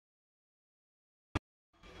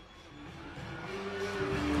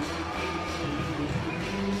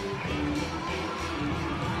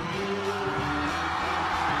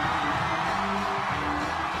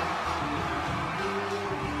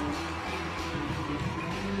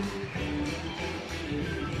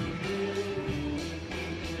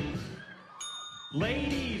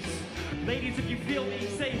Ladies, ladies, if you feel me,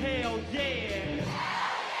 say hell yeah.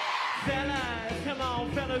 Fellas, come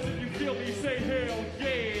on, fellas, if you feel me, say hell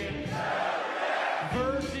yeah.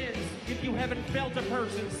 Virgins, if you haven't felt a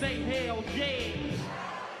person, say hell yeah.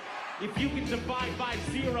 If you can divide by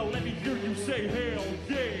 0, let me hear you say hell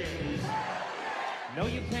yeah. No,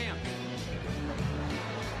 you can't.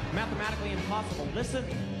 Mathematically impossible. Listen,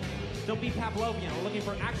 don't be Pavlovian. We're looking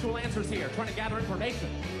for actual answers here, trying to gather information.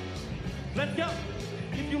 Let's go.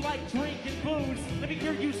 If you like drink and booze, let me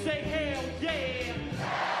hear you say hell yeah.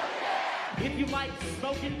 Hell yeah. If you like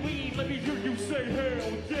smoking weed, let me hear you say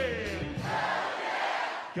hell yeah. Hell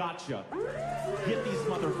yeah. Gotcha. Get these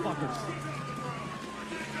motherfuckers.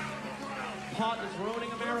 Pot is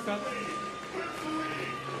ruining America.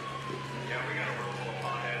 Yeah, we got a room full of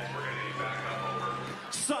potheads. We're gonna need backup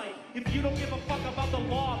over. Sight, if you don't give a fuck about the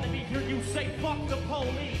law, let me hear you say fuck the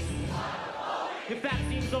police. If that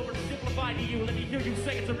seems oversimplified to you, let me hear you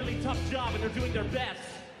say it's a really tough job and they're doing their best.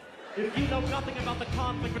 If you know nothing about the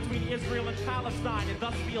conflict between Israel and Palestine and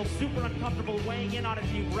thus feel super uncomfortable weighing in on it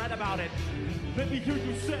if you've read about it, let me hear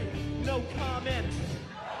you say no comment.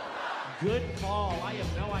 Good call. I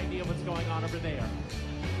have no idea what's going on over there.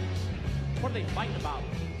 What are they fighting about?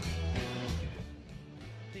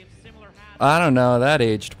 They have similar hats. I don't know. That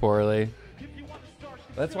aged poorly.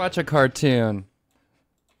 Let's watch a cartoon.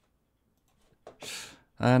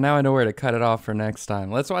 Now I know where to cut it off for next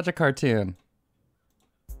time. Let's watch a cartoon.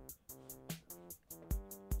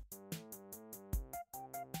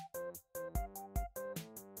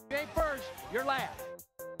 You ain't first, you're last.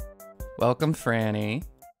 Welcome, Franny.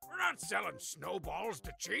 We're not selling snowballs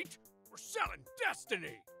to cheat. We're selling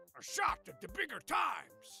destiny. A shot at the bigger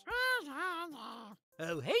times.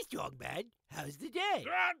 Oh, hey, Strongman. How's the day?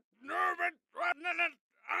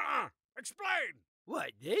 Explain.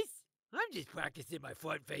 What, this? I'm just practicing my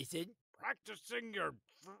front-facing. Practicing your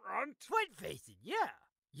front? Front-facing, yeah.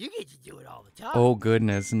 You get to do it all the time. Oh,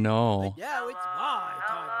 goodness, no. But now it's my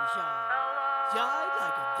time to shine. Shine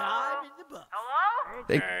like a dime in the buff.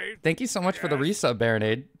 Okay. Thank you so much for the resub,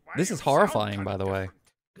 Baronade. This is horrifying, by the way.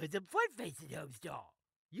 Because I'm front-facing, Homestar.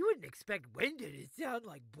 You wouldn't expect Wenda to sound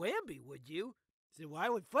like Bramby, would you? So why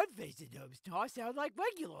would front-facing Homestar sound like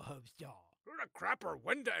regular Homestar? Who the crap are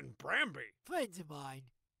Wenda and Bramby? Friends of mine.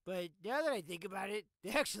 But now that I think about it, they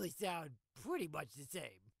actually sound pretty much the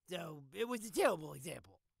same. So it was a terrible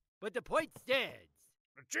example. But the point stands.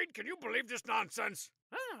 Cheat, can you believe this nonsense?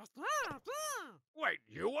 Wait,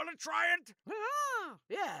 you want to try it?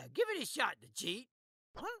 Yeah, give it a shot, the cheat.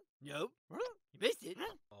 Nope. You missed it.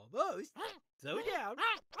 Almost. Slow down.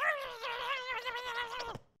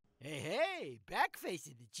 Hey,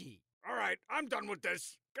 back-facing the cheat. All right, I'm done with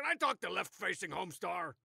this. Can I talk to left-facing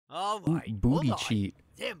Homestar? All right. Booty cheat.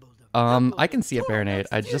 Zembled. I can see it, Baronade.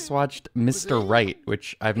 I just watched Mr. Right,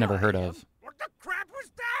 which I've never heard of. What the crap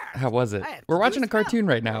was that? How was it? We're watching a cartoon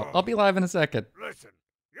right now. I'll be live in a second. Listen,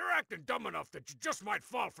 you're acting dumb enough that you just might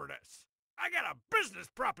fall for this. I got a business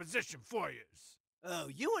proposition for you. Oh,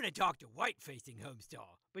 you want to talk to white-facing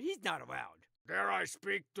Homestar, but he's not around. Dare I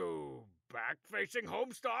speak to back-facing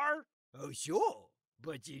Homestar? Oh, sure.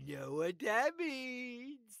 But you know what that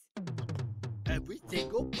means. Every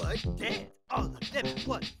single butt dance, all of them at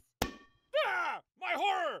once. Ah! My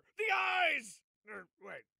horror! The eyes!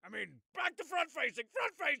 Wait, I mean, back to front-facing!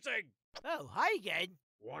 Front-facing! Oh, hi again.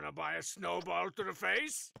 Wanna buy a snowball to the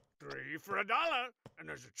face? 3 for $1, and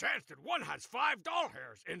there's a chance that one has 5 doll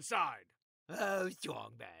hairs inside. Oh,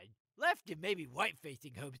 Strongman. Left and maybe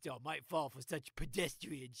white-facing Homestar might fall for such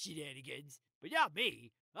pedestrian shenanigans, but not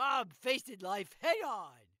me. I'm facing life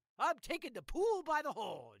head-on. I'm taking the pool by the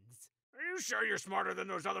horns. Are you sure you're smarter than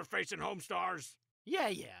those other facing Homestars? Yeah.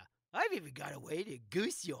 I've even got a way to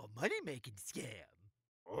goose your money-making scam.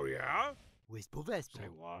 Oh, yeah? Whisper Vesper. Say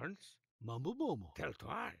once. Mumble mumble. Tell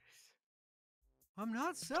twice. I'm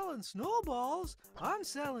not selling snowballs, I'm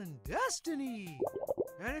selling destiny.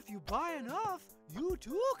 And if you buy enough, you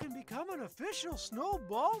too can become an official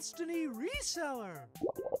Snowballstiny reseller.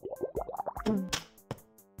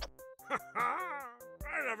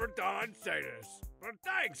 I never thought I'd say this, but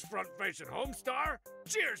thanks, front-facing Homestar.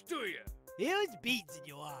 Cheers to you. Here's beads in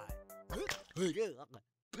your eye.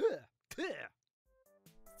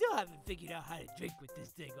 Still haven't figured out how to drink with this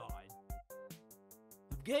thing on.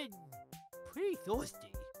 I'm getting pretty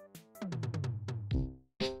thirsty.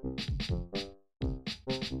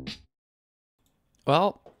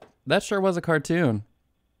 Well, that sure was a cartoon.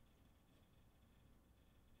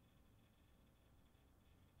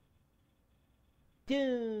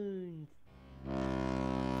 Dunes.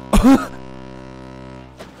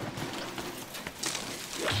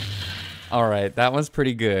 All right, that was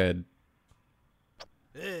pretty good.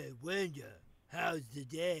 Wanda. How's the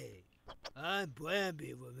day? I'm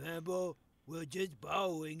Bambi, remember? We're just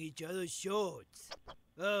borrowing each other's shorts.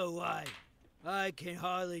 Oh, I can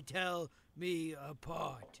hardly tell me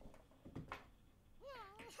apart.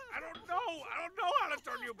 I don't know how to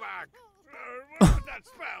turn you back. What was that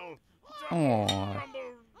spell? Aw.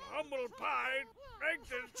 Humble pie makes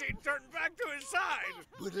his cheek turn back to his side.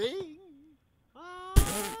 Bling. Ah!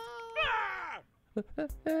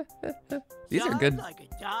 These are good. Like a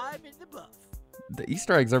dime in the buff. The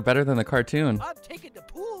Easter eggs are better than the cartoon. I'm taking the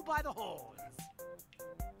pool by the horns.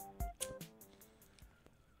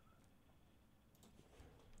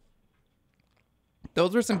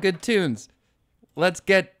 Those were some good tunes.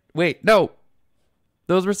 Wait, no.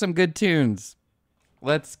 Those were some good tunes.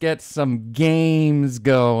 Let's get some games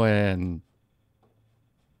going.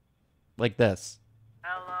 Like this.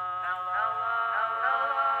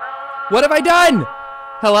 What have I done?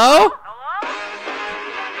 Hello?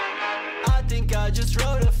 I think I just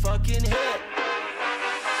wrote a fucking hit.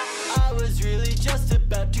 I was really just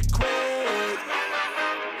about to quit.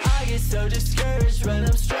 I get so discouraged when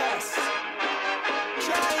I'm stressed.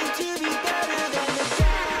 Trying to be better than the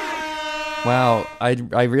best. Wow,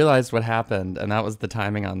 I realized what happened, and that was the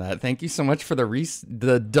timing on that. Thank you so much for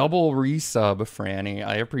the double resub, Franny.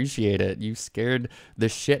 I appreciate it. You scared the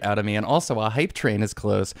shit out of me. And also, a hype train is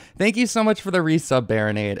close. Thank you so much for the resub,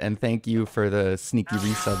 Baronade, and thank you for the sneaky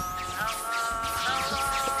resub.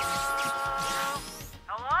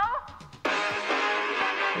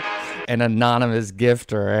 An anonymous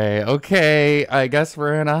gifter, eh? Okay, I guess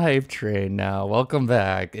we're in a hype train now. Welcome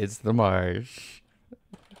back. It's the Marsh.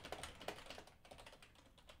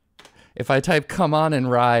 If I type "come on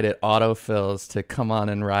and ride," it autofills to "come on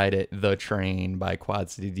and ride it, the train" by Quad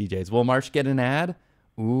City DJs. Will Marsh get an ad?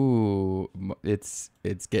 Ooh, it's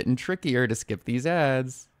getting trickier to skip these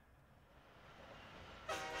ads.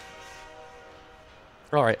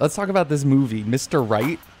 All right, let's talk about this movie, Mr.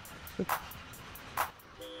 Right.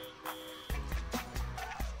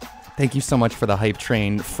 Thank you so much for the hype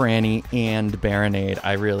train, Franny and Baronade.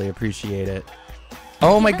 I really appreciate it.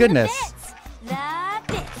 Oh my goodness.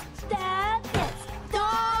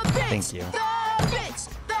 Thank you.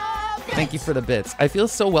 Thank you for the bits. I feel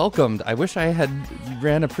so welcomed. I wish I had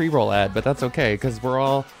ran a pre-roll ad, but that's okay because we're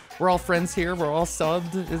all friends here. We're all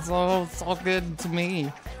subbed. It's all good to me.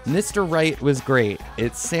 Mr. Right was great.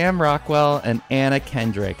 It's Sam Rockwell and Anna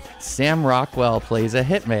Kendrick. Sam Rockwell plays a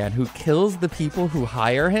hitman who kills the people who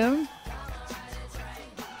hire him.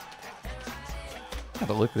 I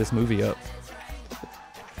gotta look this movie up.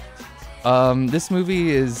 This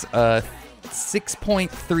movie is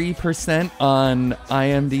 6.3% on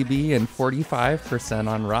IMDb and 45%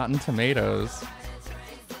 on Rotten Tomatoes.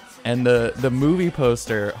 And the movie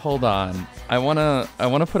poster, hold on. I wanna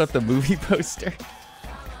put up the movie poster.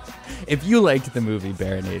 If you liked the movie,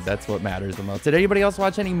 Baronade, that's what matters the most. Did anybody else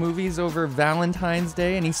watch any movies over Valentine's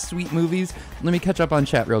Day? Any sweet movies? Let me catch up on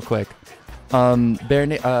chat real quick.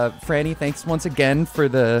 Baronade, Franny, thanks once again for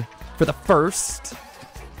the first.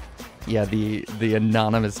 Yeah, the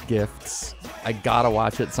anonymous gifts. I gotta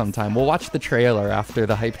watch it sometime. We'll watch the trailer after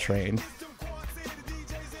the hype train.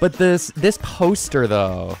 But this poster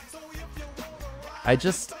though, I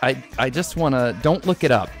just wanna, don't look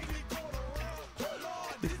it up.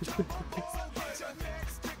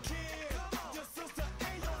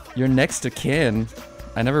 You're next to kin.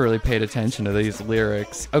 I never really paid attention to these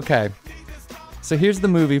lyrics. Okay, so here's the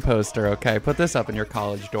movie poster. Okay, put this up in your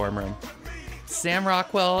college dorm room. Sam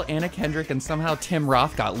Rockwell, Anna Kendrick, and somehow Tim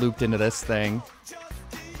Roth got looped into this thing.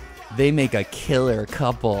 They make a killer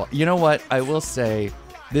couple. You know what? I will say,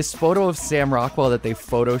 this photo of Sam Rockwell that they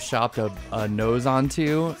photoshopped a nose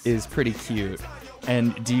onto is pretty cute.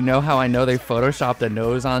 And do you know how I know they photoshopped a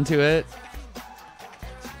nose onto it?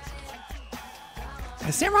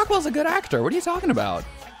 Sam Rockwell's a good actor. What are you talking about?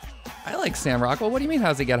 I like Sam Rockwell. What do you mean,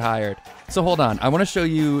 how's he get hired? So hold on. I want to show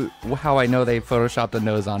you how I know they photoshopped a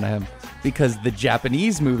nose onto him. Because the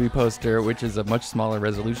Japanese movie poster, which is a much smaller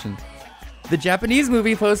resolution, the Japanese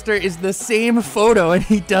movie poster is the same photo and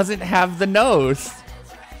he doesn't have the nose.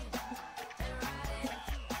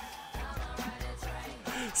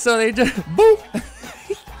 So they just, boop.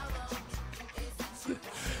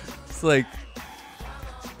 It's like,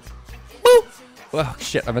 boop. Oh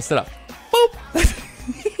shit, I messed it up. Boop.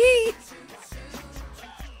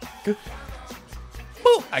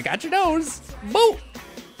 Boop, I got your nose. Boop.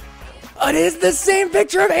 It is the same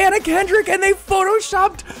picture of Anna Kendrick and they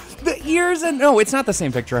photoshopped the ears and... No, it's not the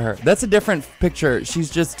same picture of her. That's a different picture.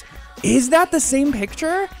 She's just... Is that the same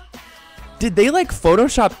picture? Did they like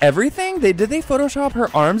Photoshop everything? Did they Photoshop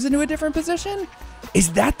her arms into a different position?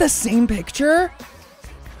 Is that the same picture?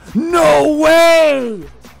 No way!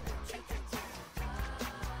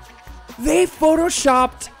 They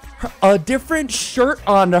photoshopped a different shirt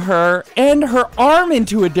onto her and her arm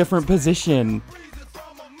into a different position.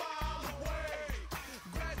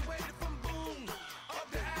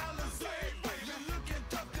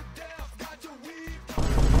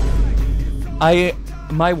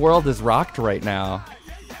 My world is rocked right now.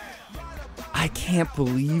 I can't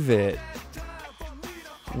believe it.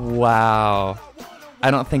 Wow.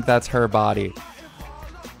 I don't think that's her body.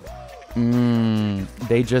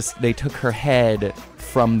 They took her head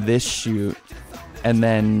from this shoot and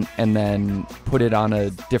then put it on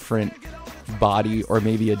a different body or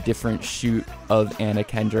maybe a different shoot of Anna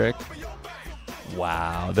Kendrick.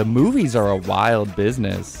 Wow, the movies are a wild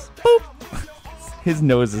business. Boop. His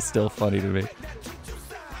nose is still funny to me.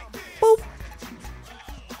 Boop.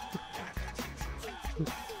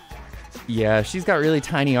 Yeah, she's got really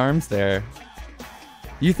tiny arms there.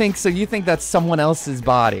 You think that's someone else's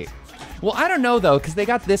body? Well, I don't know though, because they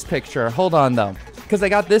got this picture. Hold on though, because they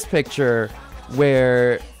got this picture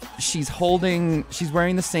where she's wearing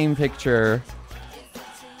the same picture.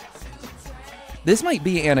 This might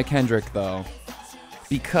be Anna Kendrick though,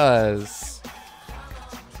 because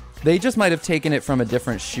they just might have taken it from a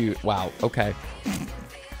different shoot. Wow, okay.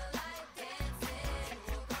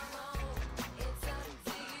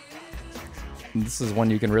 This is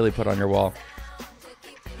one you can really put on your wall.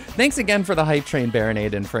 Thanks again for the hype train,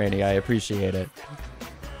 Baronade and Franny. I appreciate it.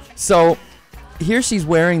 So, here she's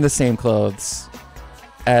wearing the same clothes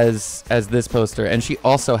as this poster, and she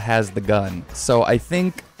also has the gun. So I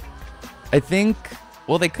think,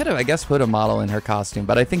 well, they could have, I guess, put a model in her costume,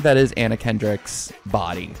 but I think that is Anna Kendrick's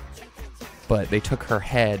body. But they took her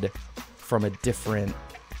head from a different...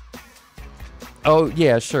 Oh,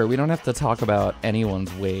 yeah, sure. We don't have to talk about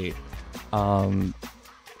anyone's weight. I'm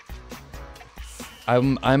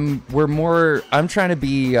trying to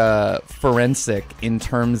be forensic in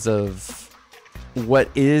terms of what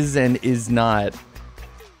is and is not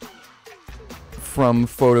from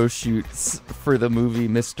photo shoots for the movie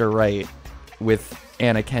Mr. Right with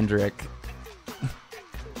Anna Kendrick.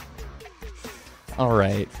 All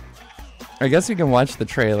right. I guess we can watch the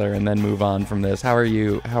trailer and then move on from this. How are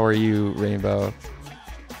you, Rainbow?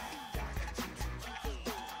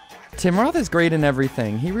 Tim Roth is great in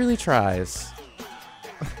everything. He really tries.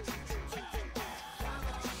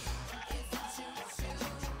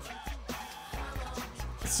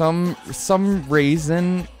 Some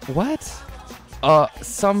raisin. What?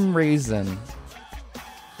 Some raisin.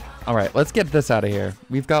 All right, let's get this out of here.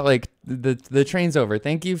 We've got like the train's over.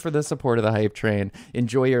 Thank you for the support of the hype train.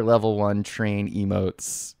 Enjoy your level 1 train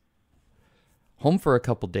emotes. Home for a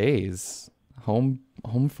couple days. Home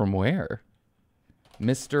from where?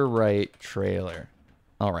 Mr. Right trailer.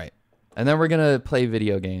 All right. And then we're going to play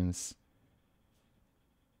video games.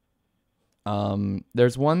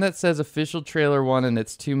 There's one that says official trailer 1 and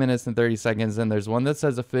it's 2 minutes and 30 seconds. And there's one that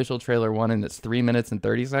says official trailer 1 and it's 3 minutes and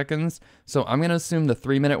 30 seconds. So I'm going to assume the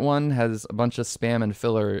 3-minute one has a bunch of spam and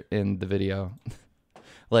filler in the video.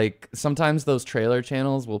 Like sometimes those trailer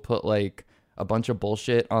channels will put like a bunch of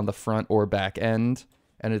bullshit on the front or back end.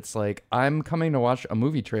 And it's like, I'm coming to watch a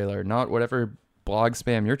movie trailer, not whatever blog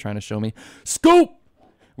spam you're trying to show me. Scoop!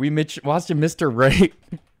 We watched a Mr. Right.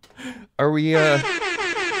 Are we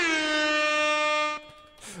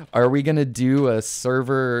gonna do a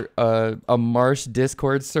server, a Marsh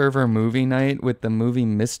Discord server movie night with the movie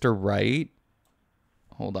Mr. Right?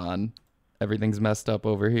 Hold on, everything's messed up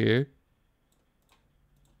over here.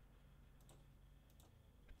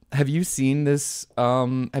 Have you seen this?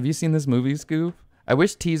 Have you seen this movie, Scoop? I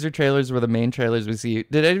wish teaser trailers were the main trailers we see.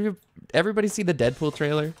 Did everybody see the Deadpool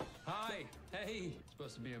trailer? Hi, hey.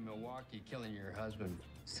 Supposed to be in Milwaukee, killing your husband.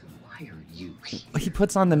 So why are you? He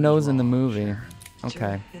puts on the nose in the movie.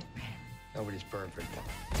 Okay. Nobody's perfect.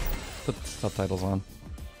 Put the subtitles on.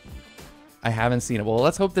 I haven't seen it. Well,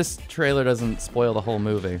 let's hope this trailer doesn't spoil the whole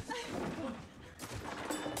movie.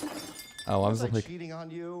 Oh, I was like cheating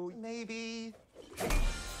on you, maybe.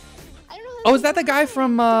 Oh, is that the guy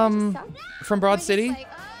from Broad City?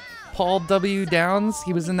 Paul W. Downs.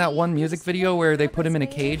 He was in that one music video where they put him in a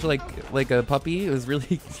cage like a puppy. It was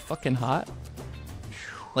really fucking hot.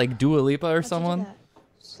 Like Dua Lipa or someone.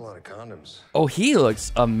 It's a lot of condoms. Oh, he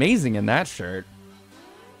looks amazing in that shirt.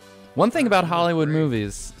 One thing about Hollywood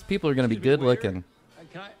movies is people are going to be good looking.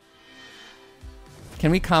 Can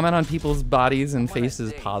we comment on people's bodies and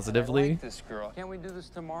faces positively? I like this girl. Can't we do this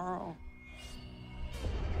tomorrow?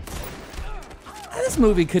 This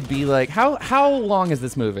movie could be like, how long is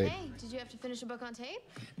this movie? Hey, did you have to finish a book on tape?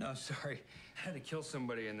 No, sorry. I had to kill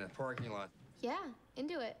somebody in the parking lot. Yeah,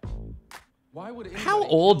 into it. How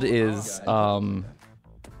old is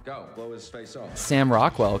Go, blow his face off. Sam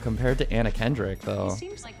Rockwell compared to Anna Kendrick though?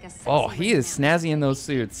 Oh, he is snazzy in those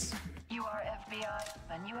suits. You are FBI,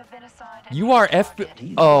 and you have been assigned. You are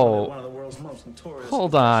FBI. Oh,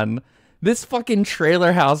 hold on. This fucking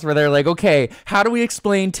trailer house where they're like, okay, how do we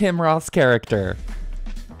explain Tim Roth's character?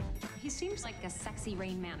 He seems like a sexy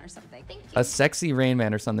Rain Man or something. A sexy Rain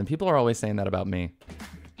Man or something. People are always saying that about me.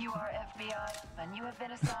 You are FBI, and you have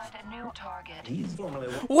been assigned a new target.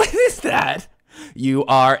 What is that? You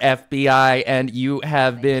are FBI and you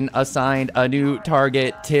have been assigned a new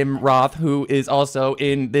target, Tim Roth, who is also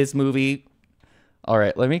in this movie. All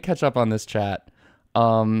right, let me catch up on this chat.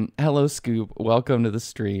 Hello, Scoop. Welcome to the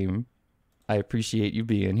stream. I appreciate you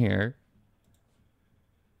being here.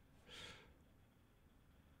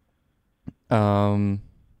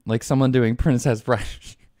 Like someone doing Princess Bride.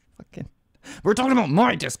 Fucking. We're talking about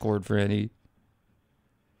my Discord, Franny.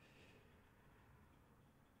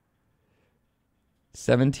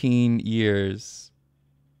 17 years.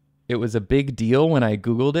 It was a big deal when I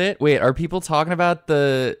Googled it. Wait, are people talking about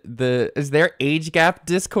is there age gap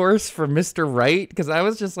discourse for Mr. Right? Because I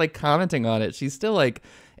was just like commenting on it. She's still like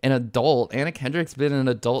an adult. Anna Kendrick's been an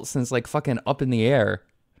adult since like fucking Up in the Air.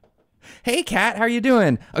 Hey, Kat, how are you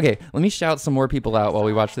doing? Okay, let me shout some more people out while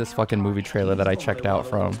we watch this fucking movie trailer that I checked out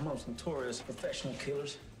from. Most notorious professional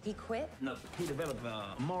killers. He quit? No, he developed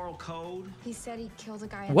a moral code. He said he killed a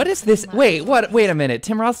guy. What is this? Wait, what? Wait a minute.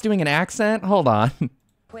 Tim Roth's doing an accent? Hold on.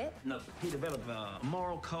 Quit? No, he developed a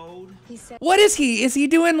moral code. He said. What is he? Is he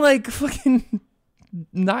doing like fucking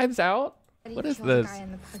Knives Out? What is this? Guy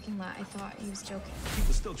in the parking lot. I thought he was joking.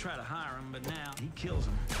 People still try to hire him, but now he kills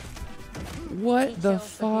them. What the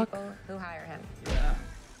fuck? The people who hire him. Yeah.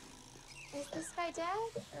 Is this guy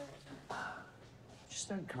dead? Just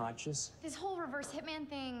unconscious. His whole reverse hitman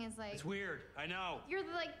thing is like. It's weird. I know. You're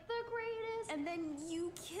like the greatest, and then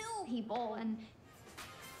you kill people, and.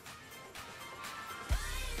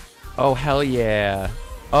 Oh hell yeah!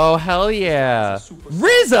 Oh hell yeah!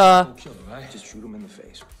 RZA! Just shoot him in the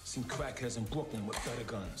face. Seen crackheads in Brooklyn with better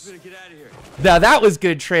guns. Get out of here. Now that was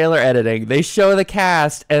good trailer editing. They show the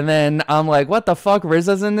cast, and then I'm like, what the fuck?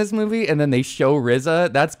 RZA's in this movie, and then they show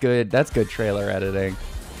RZA. That's good. That's good trailer editing.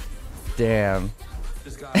 Damn.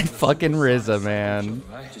 And fucking RZA, man.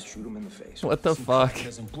 Just shoot him in the face. What the fuck?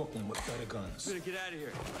 Crackheads in Brooklyn with better guns. Get out of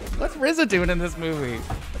here. What's RZA doing in this movie?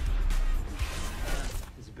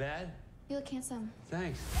 Is it bad? You look handsome.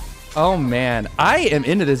 Thanks. Oh man, I am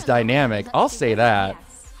into this dynamic. I'll say that.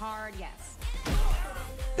 Yes. Hard yes.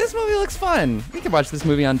 This movie looks fun. We can watch this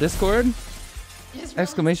movie on Discord.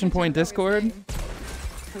 Exclamation point Discord.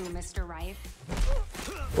 Who, Mr. Right?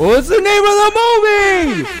 What's the name of the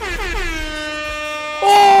movie?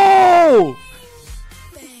 Oh!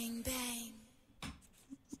 Bang bang.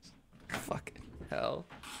 Fucking hell.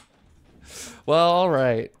 Well, all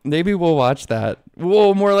right. Maybe we'll watch that.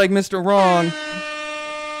 Whoa, more like Mr. Wrong.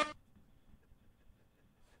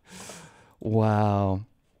 Wow.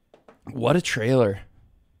 What a trailer.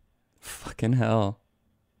 Fucking hell.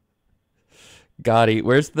 Gotti,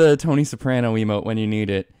 where's the Tony Soprano emote when you need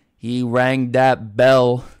it? He rang that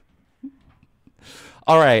bell.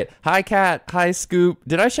 All right. Hi, Kat. Hi, Scoop.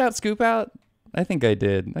 Did I shout Scoop out? I think I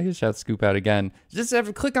did. I can shout Scoop out again. Just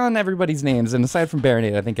click on everybody's names. And aside from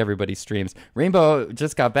Baronade, I think everybody streams. Rainbow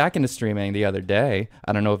just got back into streaming the other day.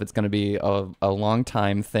 I don't know if it's going to be a long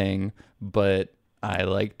time thing, but I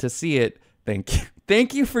like to see it. Thank you.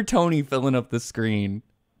 Thank you for Tony filling up the screen.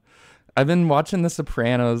 I've been watching The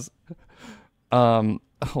Sopranos. Hold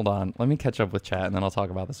on. Let me catch up with chat and then I'll talk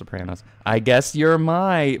about The Sopranos. I guess you're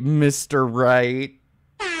my Mr. Right.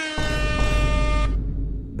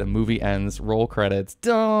 The movie ends. Roll credits.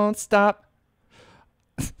 Don't stop.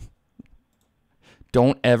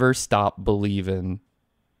 Don't ever stop believing.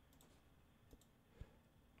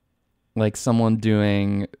 Like someone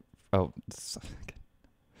doing... Oh.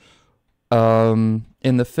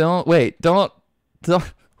 In the film... Wait, don't...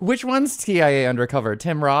 Which one's CIA undercover?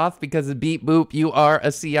 Tim Roth? Because of beep boop, you are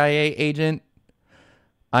a CIA agent?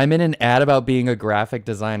 I'm in an ad about being a graphic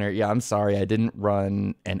designer. Yeah, I'm sorry. I didn't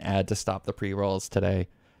run an ad to stop the pre-rolls today.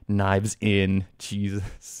 Knives in.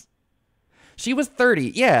 Jesus. She was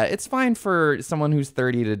 30. Yeah, it's fine for someone who's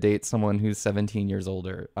 30 to date someone who's 17 years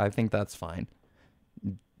older. I think that's fine.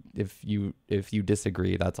 If you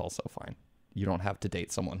disagree, that's also fine. You don't have to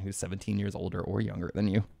date someone who's 17 years older or younger than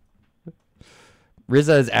you.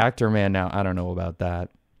 RZA is actor man now. I don't know about that.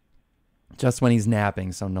 Just when he's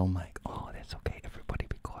napping, so no mic. Oh, that's okay. Everybody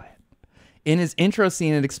be quiet. In his intro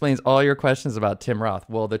scene, it explains all your questions about Tim Roth.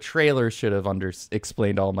 Well, the trailer should have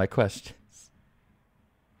explained all my questions.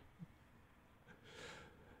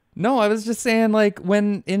 No, I was just saying, like,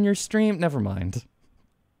 when in your stream... Never mind.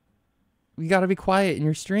 You gotta be quiet in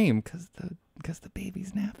your stream, because the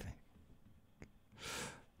baby's napping.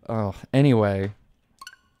 Oh, anyway.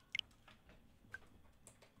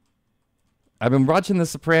 I've been watching The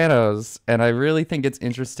Sopranos, and I really think it's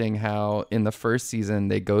interesting how in the first season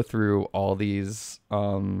they go through all these,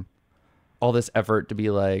 all this effort to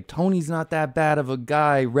be like, Tony's not that bad of a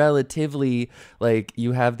guy, relatively. Like,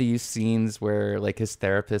 you have these scenes where, like, his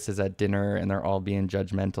therapist is at dinner and they're all being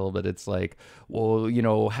judgmental, but it's like, well, you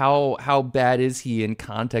know, how bad is he in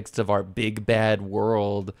context of our big bad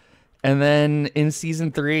world? And then in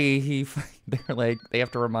season 3, they're like, they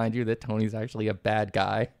have to remind you that Tony's actually a bad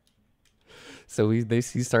guy. So he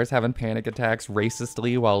starts having panic attacks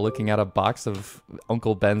racistly while looking at a box of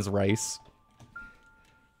Uncle Ben's rice.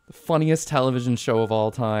 The funniest television show of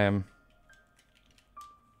all time.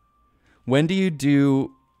 When do you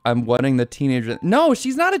do I'm wedding the teenager? No,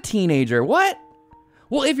 she's not a teenager. What?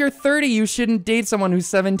 Well, if you're 30, you shouldn't date someone who's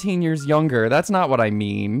 17 years younger. That's not what I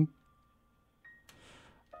mean.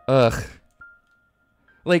 Ugh.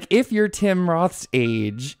 Like, if you're Tim Roth's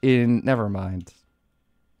age in... Never mind.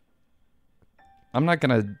 I'm not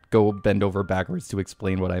gonna go bend over backwards to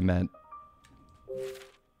explain what I meant.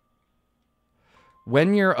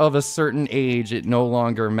 When you're of a certain age, it no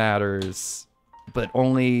longer matters. But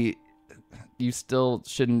only... You still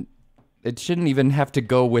shouldn't... It shouldn't even have to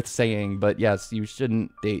go with saying, but yes, you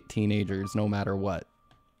shouldn't date teenagers no matter what.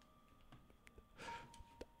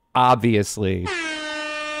 Obviously.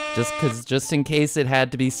 Just in case it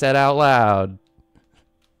had to be said out loud.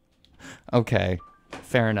 Okay.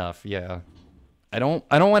 Fair enough, yeah. I don't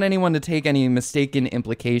want anyone to take any mistaken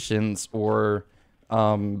implications or,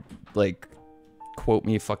 like, quote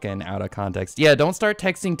me fucking out of context. Yeah, don't start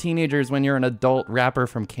texting teenagers when you're an adult rapper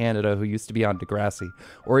from Canada who used to be on Degrassi.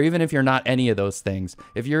 Or even if you're not any of those things.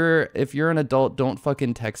 If you're an adult, don't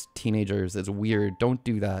fucking text teenagers. It's weird. Don't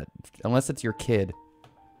do that. Unless it's your kid.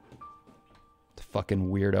 Fucking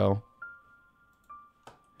weirdo.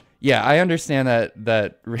 Yeah, I understand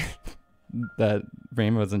that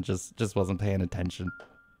Rain wasn't just wasn't paying attention.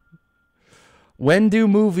 When do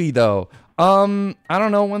movie though? I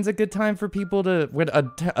don't know. When's a good time for people to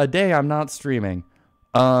a day I'm not streaming?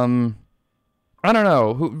 I don't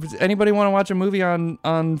know. Anybody want to watch a movie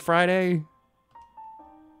on Friday?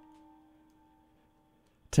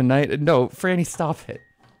 Tonight? No, Franny, stop it.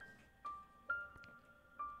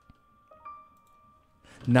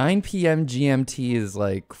 9 p.m. GMT is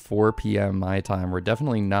like 4 p.m. my time. We're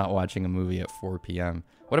definitely not watching a movie at 4 p.m.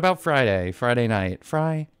 What about Friday? Friday night.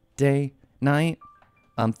 Friday night.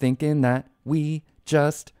 I'm thinking that we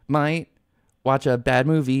just might watch a bad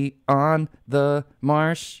movie on the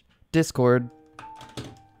Marsh Discord.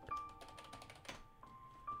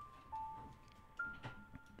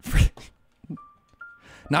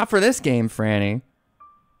 Not for this game, Franny.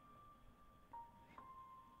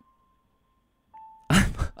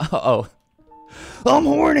 Uh-oh. I'm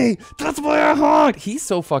horny! That's why I honk! He's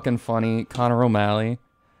so fucking funny, Connor O'Malley.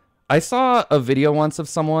 I saw a video once of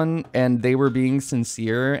someone, and they were being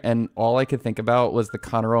sincere, and all I could think about was the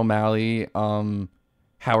Connor O'Malley,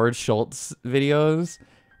 Howard Schultz videos.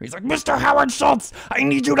 He's like, Mr. Howard Schultz, I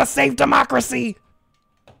need you to save democracy!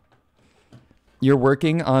 You're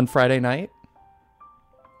working on Friday night?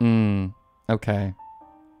 Okay.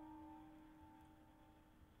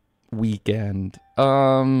 Weekend.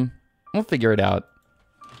 We'll figure it out.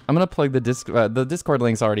 I'm gonna plug the Discord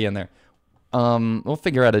link's already in there. We'll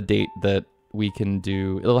figure out a date that we can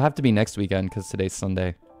do. It'll have to be next weekend because today's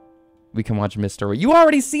Sunday. We can watch Mr. You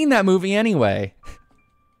already seen that movie anyway.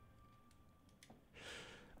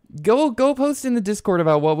 Go post in the Discord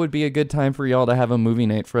about what would be a good time for y'all to have a movie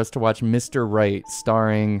night for us to watch Mr. Right,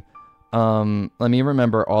 starring let me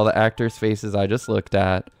remember all the actors' faces I just looked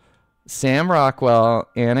at. Sam Rockwell,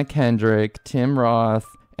 Anna Kendrick, Tim Roth,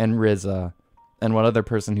 and RZA. And one other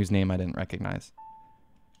person whose name I didn't recognize.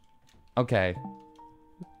 Okay.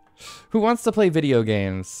 Who wants to play video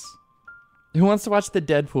games? Who wants to watch the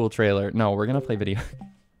Deadpool trailer? No, we're gonna play video.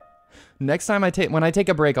 Next time when I take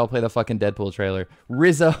a break, I'll play the fucking Deadpool trailer.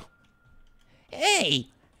 RZA. Hey,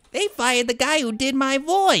 they fired the guy who did my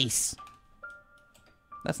voice.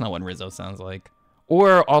 That's not what Rizzo sounds like.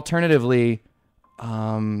 Or alternatively,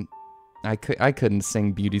 I couldn't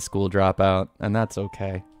sing Beauty School Dropout, and that's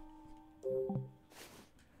okay.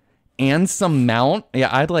 And some Mount? Yeah,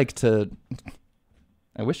 I'd like to...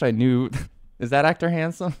 I wish I knew... Is that actor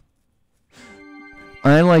handsome?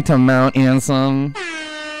 I'd like to mount Ansem.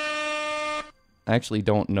 I actually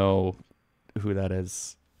don't know who that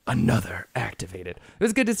is. Another activated. It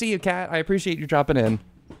was good to see you, Kat. I appreciate you dropping in.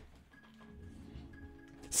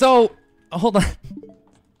 So, hold on.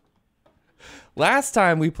 Last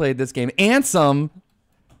time we played this game, Ansem,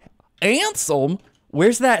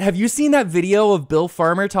 where's that? Have you seen that video of Bill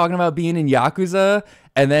Farmer talking about being in Yakuza?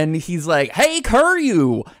 And then he's like, hey,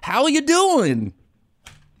 Kuryu, how you doing?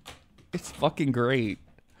 It's fucking great.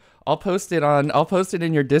 I'll post it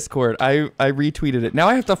in your Discord. I retweeted it. Now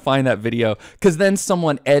I have to find that video because then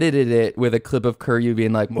someone edited it with a clip of Kuryu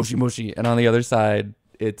being like, moshi moshi. And on the other side,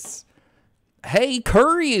 it's, hey,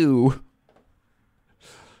 Kuryu.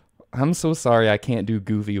 I'm so sorry I can't do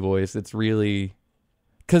Goofy voice. It's really...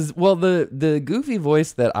 Because, well, the Goofy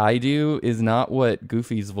voice that I do is not what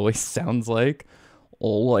Goofy's voice sounds like.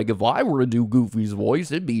 Oh, like, if I were to do Goofy's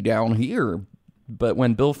voice, it'd be down here. But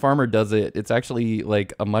when Bill Farmer does it, it's actually,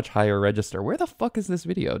 like, a much higher register. Where the fuck is this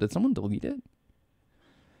video? Did someone delete it?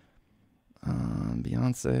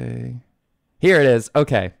 Beyonce. Here it is.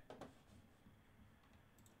 Okay.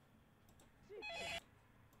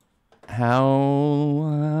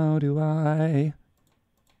 How do I...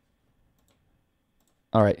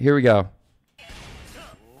 All right, here we go.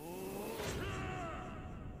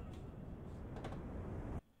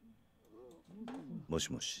 Mush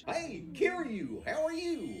mush. Hey, Kiryu, how are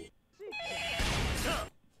you?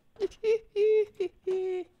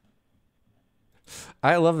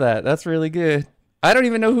 I love that. That's really good. I don't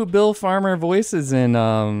even know who Bill Farmer voices in.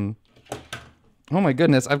 Oh my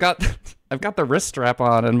goodness, I've got the wrist strap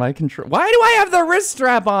on and my control. Why do I have the wrist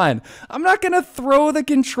strap on? I'm not gonna throw the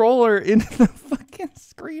controller into the fucking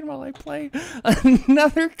screen while I play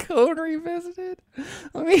another Code Revisited.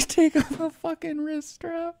 Let me take off the fucking wrist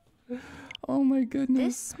strap. Oh my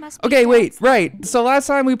goodness. This must be okay, wait, Dad's right. So last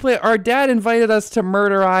time we played, our dad invited us to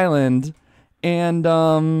Murder Island and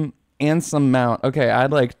some Mount. Okay,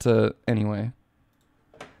 I'd like to, anyway.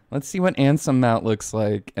 Let's see what Ansem Mount looks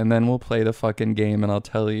like, and then we'll play the fucking game, and I'll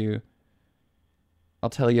tell you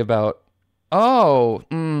about... Oh!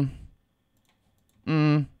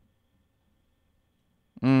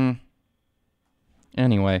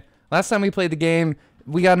 Anyway, last time we played the game,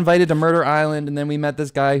 we got invited to Murder Island, and then we met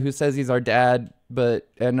this guy who says he's our dad,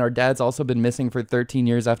 and our dad's also been missing for 13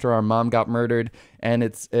 years after our mom got murdered, and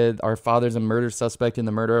it's our father's a murder suspect in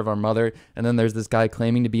the murder of our mother, and then there's this guy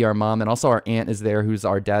claiming to be our mom, and also our aunt is there who's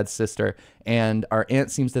our dad's sister, and our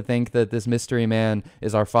aunt seems to think that this mystery man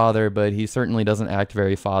is our father, but he certainly doesn't act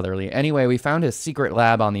very fatherly. Anyway, we found his secret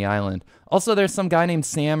lab on the island. Also, there's some guy named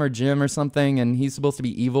Sam or Jim or something, and he's supposed to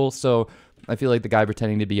be evil, so I feel like the guy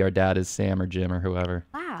pretending to be our dad is Sam or Jim or whoever.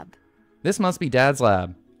 Lab. This must be Dad's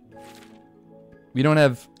lab. We don't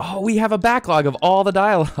have... Oh, we have a backlog of all the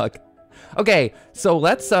dialogue. Okay, so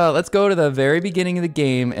let's go to the very beginning of the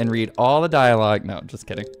game and read all the dialogue. No, just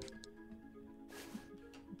kidding.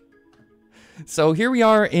 So here we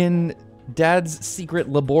are in Dad's secret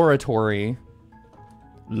laboratory.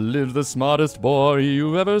 Lives the smartest boy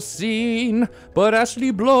you've ever seen, but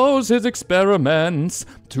Ashley blows his experiments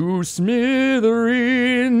to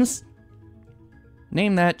smithereens.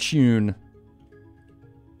 Name that tune.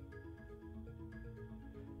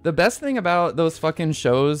 The best thing about those fucking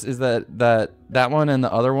shows is that one and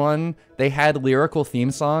the other one, they had lyrical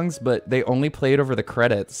theme songs, but they only played over the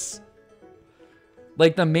credits.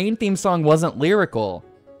 Like, the main theme song wasn't lyrical.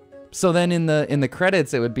 So then in the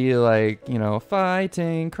credits, it would be like, you know,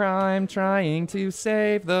 fighting crime, trying to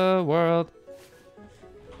save the world.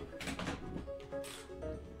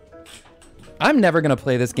 I'm never going to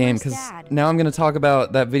play this game because now I'm going to talk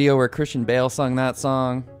about that video where Christian Bale sung that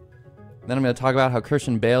song. Then I'm going to talk about how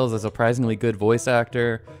Christian Bale is a surprisingly good voice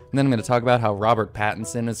actor. And then I'm going to talk about how Robert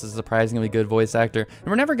Pattinson is a surprisingly good voice actor. And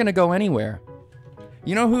we're never going to go anywhere.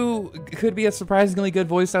 You know who could be a surprisingly good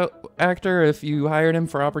voice actor if you hired him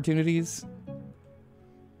for opportunities?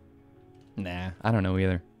 Nah, I don't know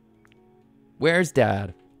either. Where's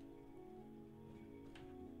Dad?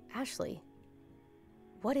 Ashley,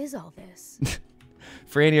 what is all this?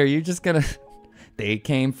 Franny, are you just gonna... They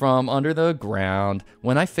came from under the ground.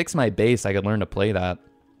 When I fix my bass, I could learn to play that.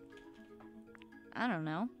 I don't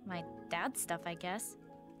know. My dad's stuff, I guess.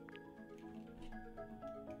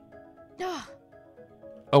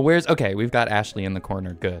 Oh, where's... Okay, we've got Ashley in the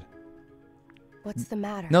corner. Good. What's the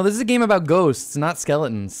matter? No, this is a game about ghosts, not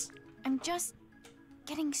skeletons. I'm just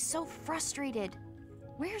getting so frustrated.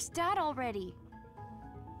 Where's Dad already?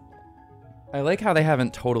 I like how they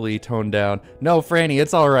haven't totally toned down. No, Franny,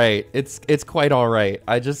 it's all right. It's quite all right.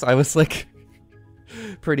 I was like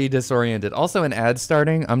pretty disoriented. Also, an ad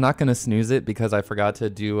starting. I'm not gonna snooze it because I forgot to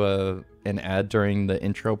do an ad during the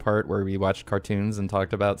intro part where we watched cartoons and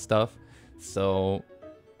talked about stuff. So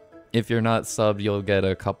if you're not subbed, you'll get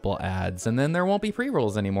a couple ads, and then there won't be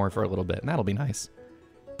pre-rolls anymore for a little bit, and that'll be nice.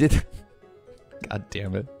 God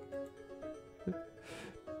damn it.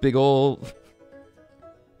 Big ol'...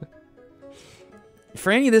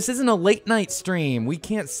 Franny, this isn't a late night stream. We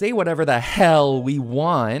can't say whatever the hell we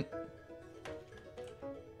want.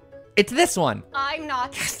 It's this one. I'm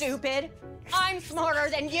not stupid. I'm smarter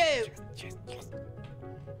than you.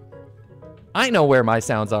 I know where my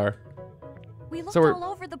sounds are. We looked So all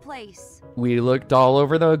over the place. We looked all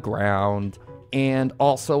over the ground and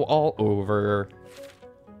also all over.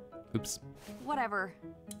 Oops. Whatever.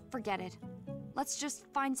 Forget it. Let's just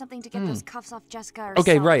find something to get those cuffs off Jessica ourselves.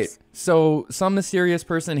 Okay, right. So some mysterious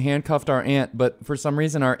person handcuffed our aunt, but for some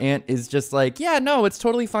reason our aunt is just like, yeah, no, it's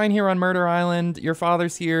totally fine here on Murder Island. Your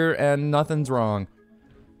father's here and nothing's wrong.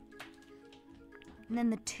 And then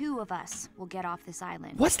the two of us will get off this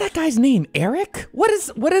island. What's that guy's name? Eric? What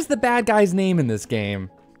is the bad guy's name in this game?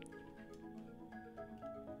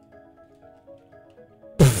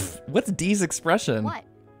 What's D's expression? What?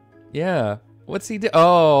 Yeah. What's he do?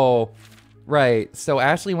 Oh, right. So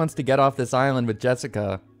Ashley wants to get off this island with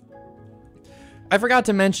Jessica. I forgot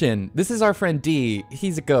to mention, this is our friend D.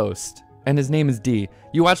 He's a ghost, and his name is D.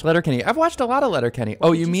 You watch Letterkenny? I've watched a lot of Letterkenny.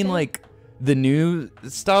 Oh, you mean like the new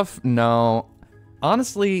stuff? No.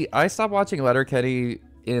 Honestly, I stopped watching Letterkenny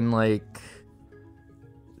in like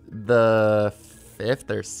the 5th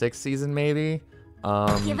or 6th season, maybe.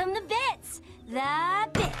 Give him the bits. The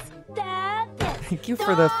bits. The bits. Thank you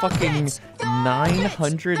for the fucking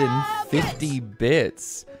 950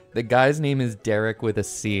 bits. The guy's name is Derek with a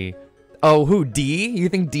C. Oh, who, D? You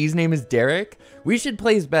think D's name is Derek? We should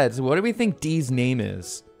place bets. What do we think D's name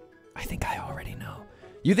is? I think I already know.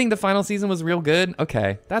 You think the final season was real good?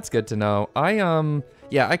 Okay, that's good to know.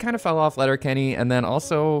 Yeah, I kind of fell off Letterkenny, and then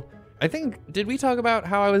also, I think, did we talk about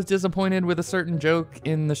how I was disappointed with a certain joke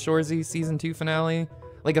in the Shoresy season 2 finale?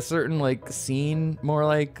 Like a certain, like, scene, more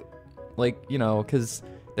like, you know, because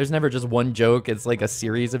there's never just one joke, it's like a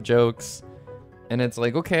series of jokes. And it's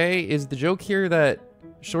like, okay, is the joke here that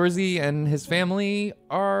Shoresy and his family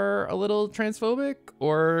are a little transphobic?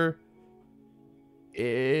 Or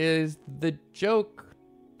is the joke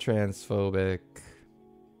transphobic?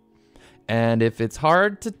 And if it's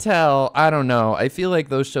hard to tell, I don't know. I feel like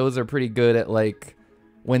those shows are pretty good at like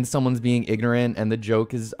when someone's being ignorant and the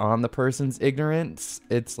joke is on the person's ignorance,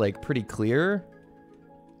 it's like pretty clear.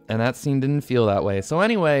 And that scene didn't feel that way. So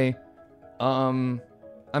anyway, I'm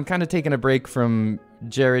kind of taking a break from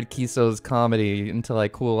Jared Kiso's comedy until I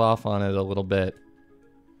cool off on it a little bit.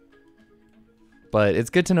 But it's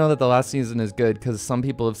good to know that the last season is good because some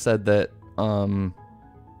people have said that,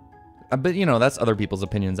 but you know, that's other people's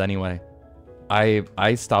opinions anyway.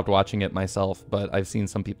 I stopped watching it myself, but I've seen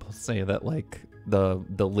some people say that like the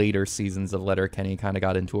later seasons of Letterkenny kind of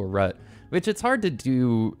got into a rut, which it's hard to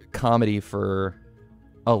do comedy for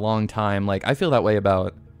a long time. Like I feel that way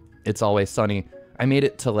about It's Always Sunny. I made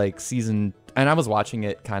it to like season, and I was watching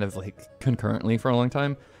it kind of like concurrently for a long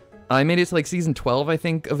time. I made it to like season 12, I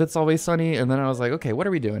think, of It's Always Sunny, and then I was like, okay, what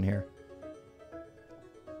are we doing here?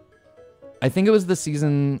 I think it was the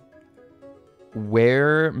season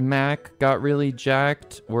where Mac got really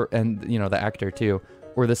jacked, and you know, the actor too,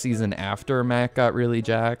 or the season after Mac got really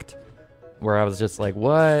jacked, where I was just like,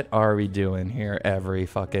 what are we doing here every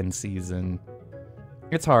fucking season?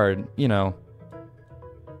 It's hard, you know.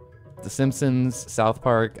 The Simpsons, South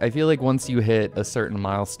Park, I feel like once you hit a certain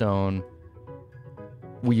milestone,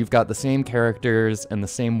 where you've got the same characters and the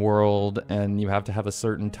same world, and you have to have a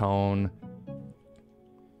certain tone,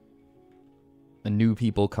 and new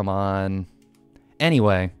people come on.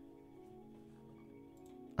 Anyway,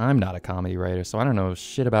 I'm not a comedy writer, so I don't know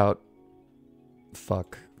shit about...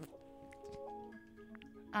 Fuck.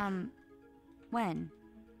 When?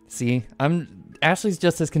 See, Ashley's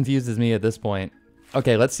just as confused as me at this point.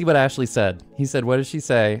 Okay, let's see what Ashley said. He said, what did she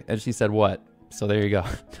say? And she said, what? So there you go.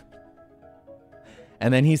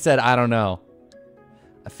 And then he said, I don't know.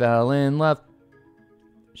 I fell in love.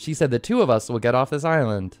 She said the two of us will get off this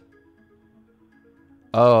island.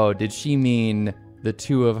 Oh, did she mean the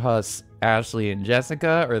two of us, Ashley and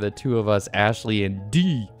Jessica, or the two of us, Ashley and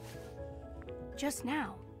D? Just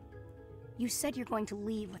now. You said you're going to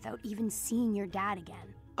leave without even seeing your dad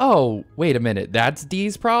again. Oh, wait a minute. That's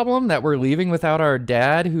D's problem? That we're leaving without our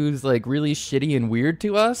dad who's like really shitty and weird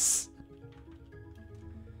to us?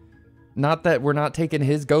 Not that we're not taking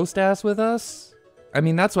his ghost ass with us? I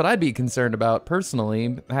mean, that's what I'd be concerned about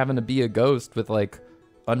personally, having to be a ghost with like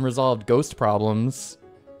unresolved ghost problems.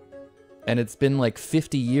 And it's been like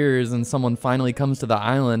 50 years and someone finally comes to the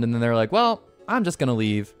island and then they're like, well, I'm just gonna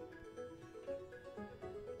leave.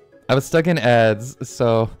 I was stuck in ads,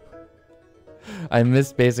 so I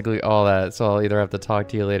missed basically all that, so I'll either have to talk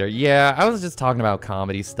to you later. Yeah, I was just talking about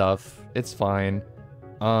comedy stuff. It's fine.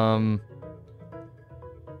 I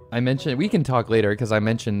mentioned we can talk later because I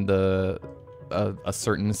mentioned a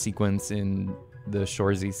certain sequence in the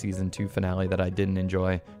Shorzy season 2 finale that I didn't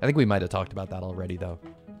enjoy. I think we might have talked about that already though.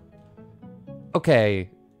 Okay,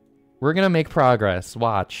 we're gonna make progress.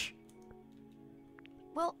 Watch.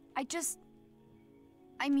 Well,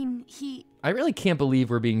 I mean, I really can't believe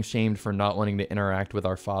we're being shamed for not wanting to interact with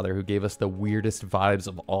our father who gave us the weirdest vibes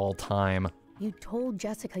of all time. You told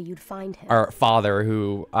Jessica you'd find him. Our father,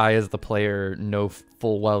 who I as the player know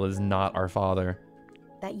full well is not our father.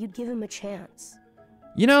 That you'd give him a chance.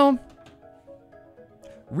 You know,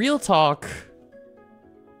 real talk,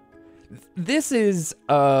 this is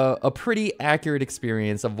a pretty accurate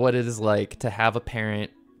experience of what it is like to have a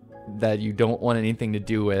parent that you don't want anything to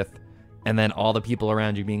do with, and then all the people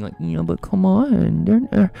around you being like, yeah, but come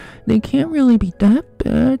on, they can't really be that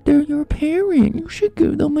bad. They're your parent. You should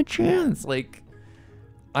give them a chance. Like,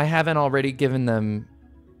 I haven't already given them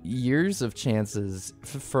years of chances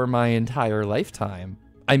for my entire lifetime.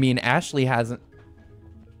 I mean, Ashley hasn't.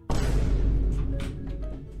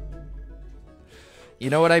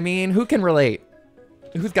 You know what I mean? Who can relate?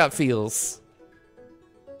 Who's got feels?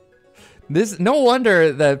 No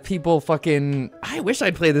wonder that people fucking... I wish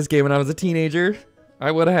I'd played this game when I was a teenager. I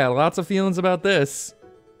would have had lots of feelings about this.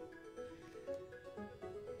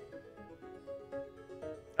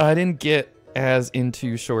 I didn't get as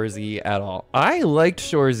into Shorzy at all. I liked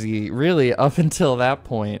Shorzy, really, up until that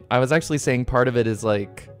point. I was actually saying part of it is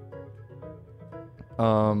like...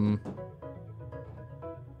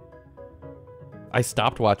 I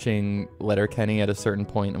stopped watching Letterkenny at a certain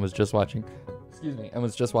point and was just watching... Excuse me, I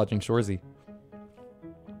was just watching Shorzy.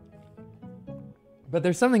 But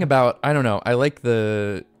there's something about, I don't know, I like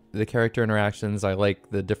the character interactions, I like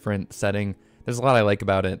the different setting. There's a lot I like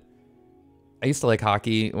about it. I used to like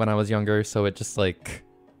hockey when I was younger, so it just like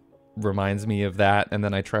reminds me of that, and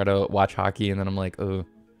then I try to watch hockey and then I'm like, oh,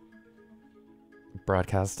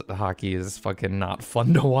 broadcast hockey is fucking not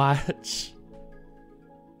fun to watch.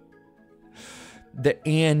 The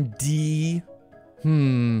Andy.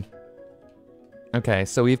 Okay,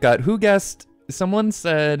 so we've got who guessed. Someone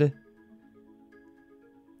said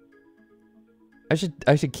I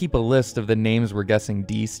should keep a list of the names we're guessing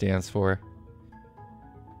D stands for.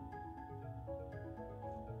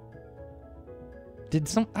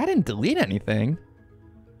 I didn't delete anything.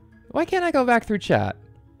 Why can't I go back through chat?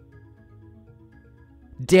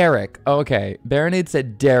 Derek. Okay. Baronade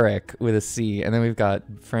said Derek with a C, and then we've got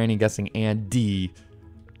Franny guessing Andy.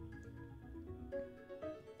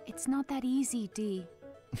 It's not that easy, D.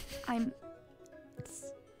 I'm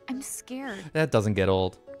scared. That doesn't get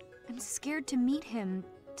old. I'm scared to meet him,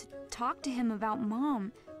 to talk to him about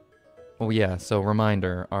Mom. Oh yeah, so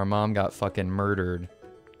reminder, our mom got fucking murdered.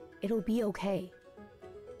 It'll be okay.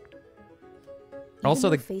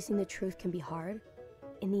 Also, facing the truth can be hard,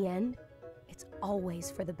 in the end, it's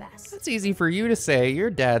always for the best. That's easy for you to say.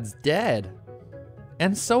 Your dad's dead.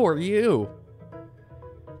 And so are you.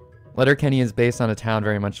 Letterkenny is based on a town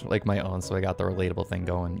very much like my own, so I got the relatable thing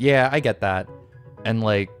going. Yeah, I get that. And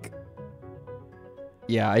like,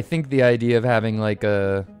 yeah, I think the idea of having like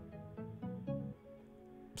a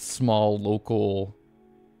small local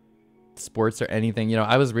sports or anything, you know,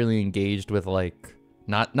 I was really engaged with like,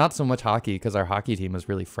 not so much hockey because our hockey team was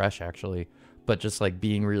really fresh actually, but just like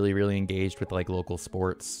being really, really engaged with like local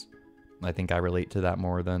sports. I think I relate to that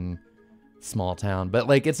more than small town. But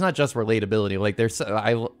like, it's not just relatability. Like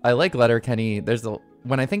I like Letterkenny.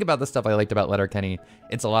 When I think about the stuff I liked about Letterkenny,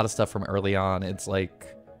 it's a lot of stuff from early on. It's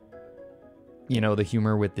like, you know, the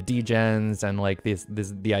humor with the degens and like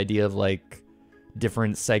the idea of like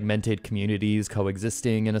different segmented communities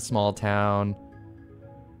coexisting in a small town.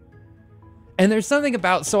 And there's something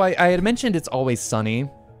about, so I had mentioned It's Always Sunny,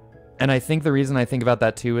 and I think the reason I think about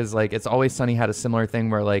that too is like It's Always Sunny had a similar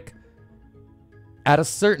thing where like at a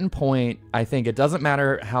certain point, I think it doesn't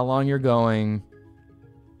matter how long you're going,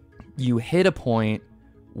 you hit a point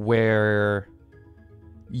where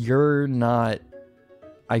you're not,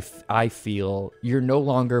 I feel, you're no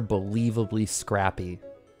longer believably scrappy.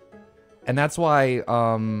 And that's why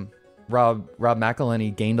Rob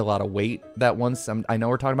McElhenney gained a lot of weight that once. I know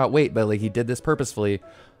we're talking about weight, but like he did this purposefully.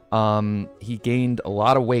 He gained a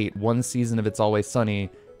lot of weight one season of It's Always Sunny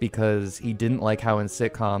because he didn't like how in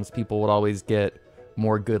sitcoms people would always get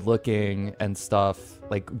more good looking and stuff,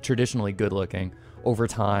 like traditionally good looking over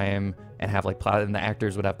time, and have like and the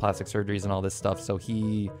actors would have plastic surgeries and all this stuff. So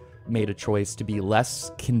he made a choice to be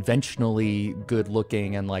less conventionally good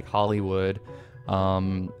looking and like Hollywood.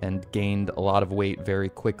 And gained a lot of weight very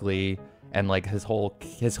quickly, and like his whole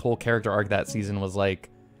character arc that season was like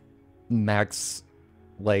Mac's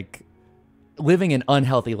like living an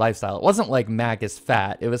unhealthy lifestyle. It wasn't like Mac is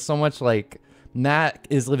fat. It was so much like Mac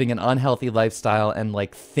is living an unhealthy lifestyle and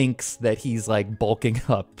like thinks that he's like bulking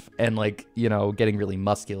up and like, you know, getting really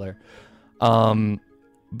muscular.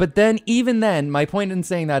 But then even then, my point in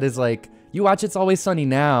saying that is like, you watch It's Always Sunny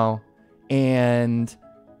now, and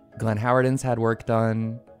Glenn Howerton's had work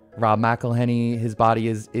done. Rob McElhenney, his body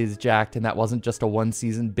is jacked, and that wasn't just a one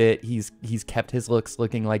season bit. He's kept his looks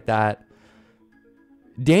looking like that.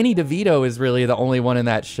 Danny DeVito is really the only one in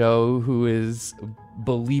that show who is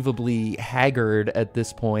believably haggard at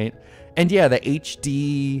this point. And yeah, the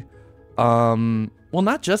HD, well,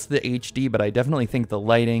 not just the HD, but I definitely think the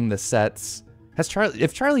lighting, the sets,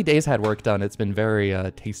 if Charlie Day's had work done, it's been very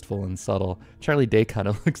tasteful and subtle. Charlie Day kind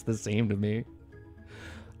of looks the same to me.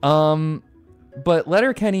 But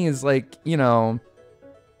Letterkenny is like, you know,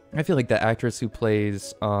 I feel like the actress who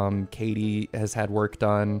plays Katie has had work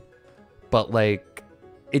done, but like,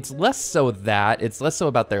 it's less so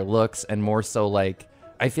about their looks and more so like,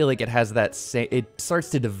 I feel like it has that same, it starts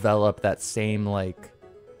to develop that same like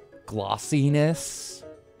glossiness.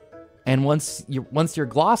 And once you're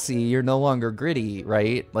glossy, you're no longer gritty,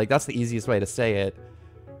 right? Like that's the easiest way to say it.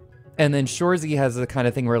 And then Shoresy has the kind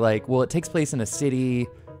of thing where like, well, it takes place in a city.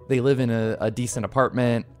 They live in a decent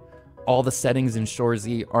apartment. All the settings in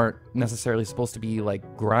Shoresy aren't necessarily supposed to be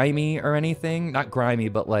like grimy or anything. Not grimy,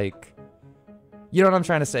 but like, you know what I'm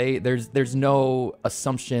trying to say? There's no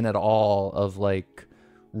assumption at all of like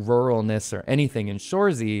ruralness or anything in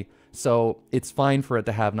Shoresy. So it's fine for it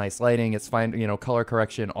to have nice lighting. It's fine, you know, color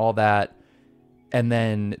correction, all that. And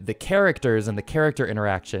then the characters and the character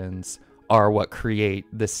interactions are what create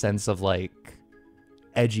this sense of like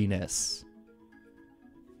edginess.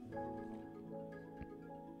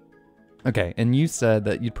 Okay, and you said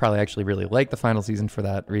that you'd probably actually really like the final season for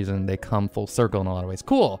that reason. They come full circle in a lot of ways.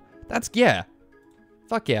 Cool. That's, yeah.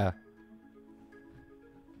 Fuck yeah.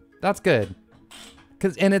 That's good.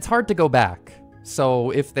 And it's hard to go back.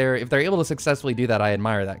 So if they're able to successfully do that, I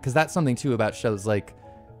admire that. Because that's something too about shows. Like,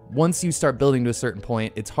 once you start building to a certain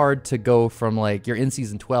point, it's hard to go from like, you're in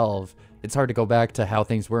season 12. It's hard to go back to how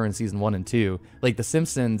things were in season 1 and 2. Like The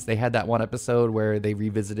Simpsons, they had that one episode where they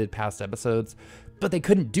revisited past episodes. But they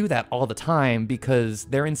couldn't do that all the time because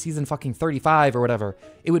they're in season fucking 35 or whatever.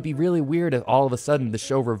 It would be really weird if all of a sudden the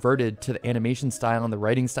show reverted to the animation style and the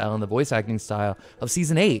writing style and the voice acting style of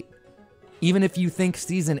season 8. Even if you think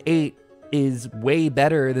season 8 is way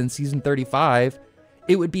better than season 35,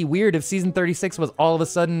 it would be weird if season 36 was all of a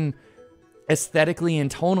sudden aesthetically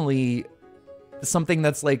and tonally something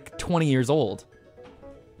that's like 20 years old.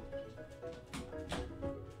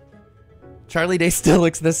 Charlie Day still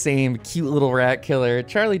looks the same. Cute little rat killer.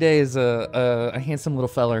 Charlie Day is a handsome little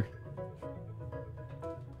feller.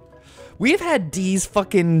 We've had D's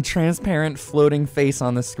fucking transparent floating face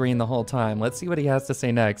on the screen the whole time. Let's see what he has to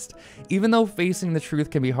say next. Even though facing the truth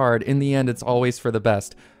can be hard, in the end it's always for the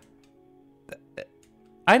best.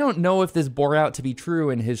 I don't know if this bore out to be true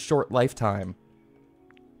in his short lifetime.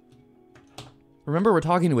 Remember, we're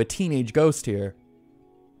talking to a teenage ghost here.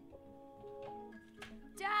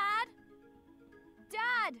 Dad,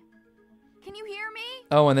 can you hear me?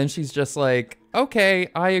 Oh, and then she's just like, okay,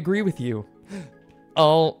 I agree with you.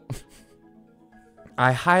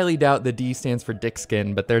 I highly doubt the D stands for dick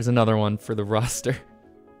skin, but there's another one for the roster.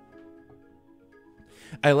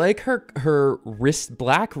 I like her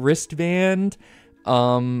black wristband,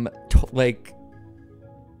 like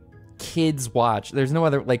kids watch. There's no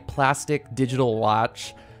other like plastic digital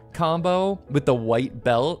watch combo with the white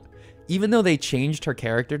belt. Even though they changed her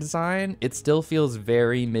character design, it still feels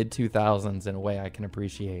very mid 2000s in a way I can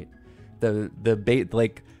appreciate. The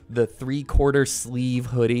 3/4 sleeve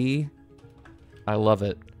hoodie. I love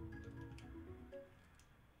it.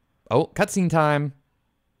 Oh, cutscene time.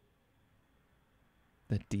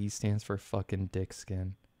 The D stands for fucking dick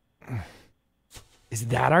skin. Is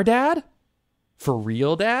that our dad? For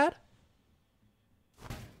real, Dad?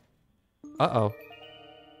 Uh-oh.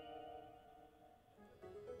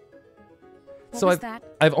 So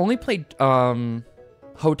I've only played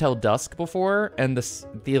Hotel Dusk before, and a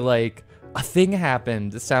thing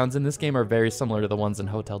happened. The sounds in this game are very similar to the ones in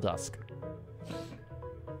Hotel Dusk.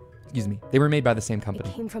 Excuse me. They were made by the same company.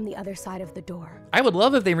 It came from the other side of the door. I would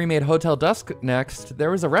love if they remade Hotel Dusk next.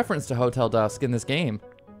 There was a reference to Hotel Dusk in this game.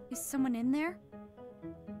 Is someone in there?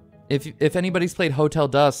 If anybody's played Hotel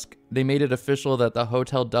Dusk, they made it official that the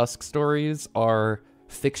Hotel Dusk stories are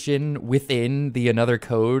fiction within the Another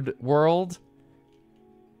Code world.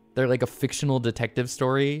 They're like a fictional detective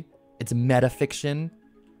story. It's metafiction.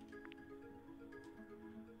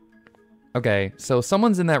 Okay, so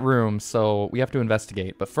someone's in that room, so we have to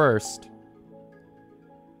investigate. But first,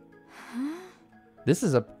 this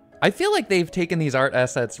is a... I feel like they've taken these art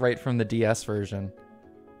assets right from the DS version.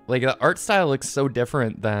 Like, the art style looks so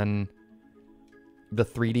different than the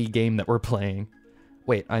 3D game that we're playing.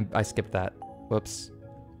 Wait, I skipped that. Whoops.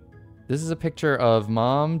 This is a picture of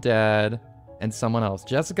Mom, Dad, and someone else.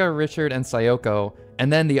 Jessica, Richard, and Sayoko.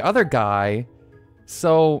 And then the other guy.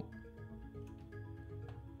 So,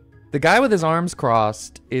 the guy with his arms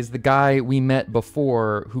crossed is the guy we met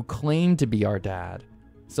before who claimed to be our dad.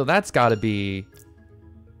 So that's gotta be...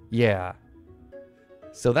 Yeah.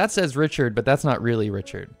 So that says Richard, but that's not really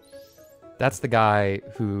Richard. That's the guy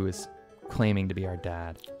who is claiming to be our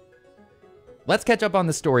dad. Let's catch up on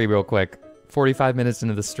the story real quick. 45 minutes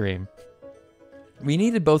into the stream. We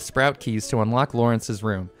needed both Sprout keys to unlock Lawrence's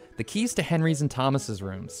room. The keys to Henry's and Thomas's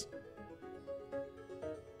rooms.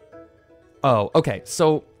 Oh, okay.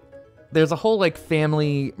 So there's a whole like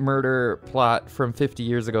family murder plot from 50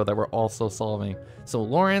 years ago that we're also solving. So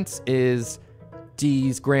Lawrence is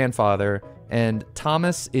Dee's grandfather, and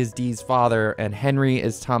Thomas is Dee's father, and Henry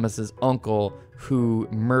is Thomas's uncle who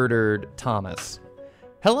murdered Thomas.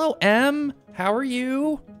 Hello, M. How are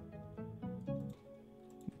you?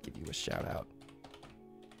 Give you a shout out.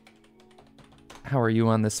 How are you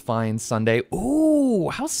on this fine Sunday? Ooh,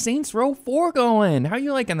 how's Saints Row 4 going? How are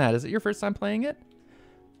you liking that? Is it your first time playing it?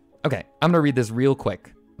 Okay, I'm gonna read this real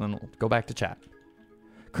quick, then we'll go back to chat.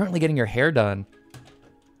 Currently getting your hair done.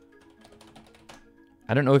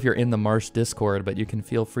 I don't know if you're in the Marsh Discord, but you can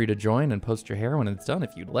feel free to join and post your hair when it's done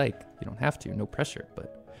if you'd like. You don't have to, no pressure,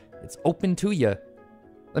 but it's open to you.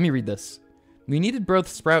 Let me read this. We needed both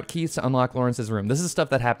Sprout keys to unlock Lawrence's room. This is stuff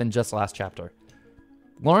that happened just last chapter.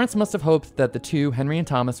 Lawrence must have hoped that the two, Henry and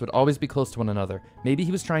Thomas, would always be close to one another. Maybe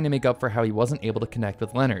he was trying to make up for how he wasn't able to connect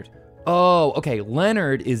with Leonard. Oh, okay,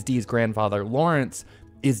 Leonard is Dee's grandfather. Lawrence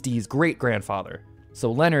is Dee's great-grandfather.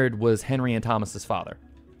 So Leonard was Henry and Thomas's father.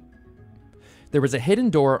 There was a hidden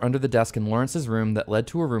door under the desk in Lawrence's room that led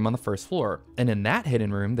to a room on the first floor. And in that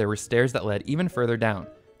hidden room, there were stairs that led even further down.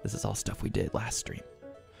 This is all stuff we did last stream.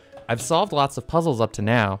 I've solved lots of puzzles up to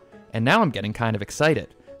now, and now I'm getting kind of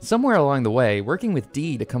excited. Somewhere along the way, working with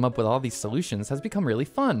Dee to come up with all these solutions has become really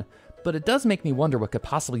fun, but it does make me wonder what could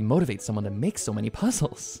possibly motivate someone to make so many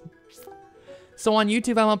puzzles. So on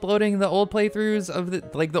YouTube, I'm uploading the old playthroughs of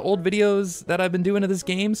the old videos that I've been doing of this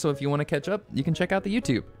game, so if you want to catch up, you can check out the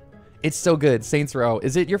YouTube. It's so good, Saints Row.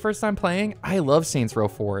 Is it your first time playing? I love Saints Row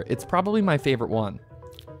 4. It's probably my favorite one.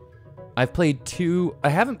 I've played 2, I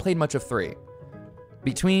haven't played much of 3.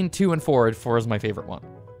 Between 2 and 4 is my favorite one.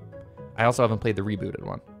 I also haven't played the rebooted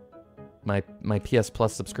one. My PS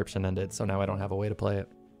Plus subscription ended, so now I don't have a way to play it.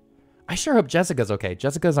 I sure hope Jessica's okay.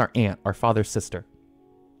 Jessica's our aunt, our father's sister.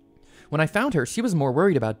 When I found her, she was more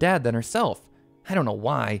worried about Dad than herself. I don't know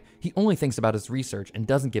why. He only thinks about his research and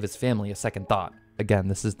doesn't give his family a second thought. Again,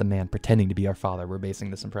 this is the man pretending to be our father we're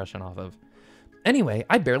basing this impression off of. Anyway,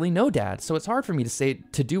 I barely know Dad, so it's hard for me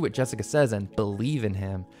to do what Jessica says and believe in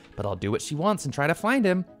him. But I'll do what she wants and try to find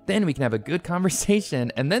him. Then we can have a good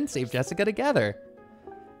conversation and then save Jessica together.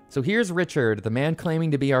 So here's Richard, the man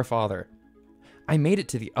claiming to be our father. I made it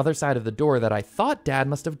to the other side of the door that I thought Dad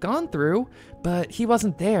must have gone through, but he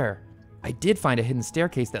wasn't there. I did find a hidden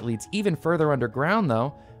staircase that leads even further underground,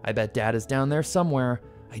 though. I bet Dad is down there somewhere.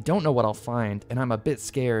 I don't know what I'll find, and I'm a bit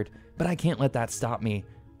scared, but I can't let that stop me.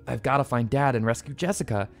 I've got to find Dad and rescue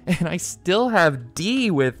Jessica, and I still have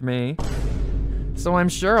Dee with me. So I'm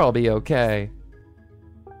sure I'll be okay.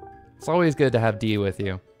 It's always good to have Dee with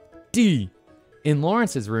you. Dee! In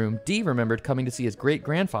Lawrence's room, Dee remembered coming to see his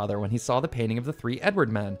great-grandfather when he saw the painting of the 3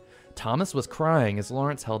 Edward men. Thomas was crying as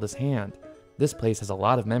Lawrence held his hand. This place has a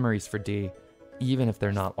lot of memories for Dee, even if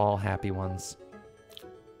they're not all happy ones.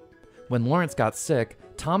 When Lawrence got sick,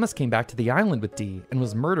 Thomas came back to the island with Dee and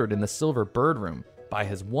was murdered in the Silver Bird Room by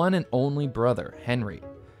his one and only brother, Henry.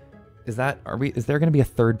 Is there going to be a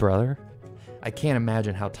third brother? I can't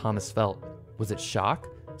imagine how Thomas felt. Was it shock?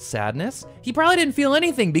 Sadness? He probably didn't feel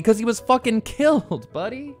anything because he was fucking killed,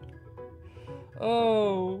 buddy.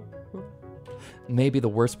 Oh. Maybe the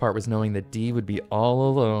worst part was knowing that Dee would be all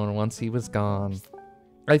alone once he was gone.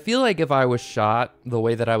 I feel like if I was shot, the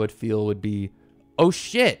way that I would feel would be, oh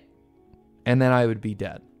shit, and then I would be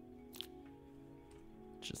dead.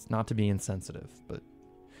 Just not to be insensitive, but...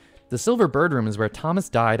 The Silver Bird Room is where Thomas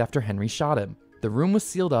died after Henry shot him. The room was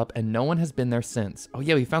sealed up and no one has been there since. Oh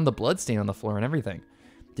yeah, we found the blood stain on the floor and everything.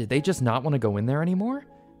 Did they just not want to go in there anymore?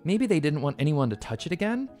 Maybe they didn't want anyone to touch it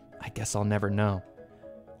again? I guess I'll never know.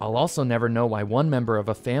 I'll also never know why one member of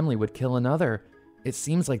a family would kill another. It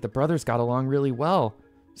seems like the brothers got along really well.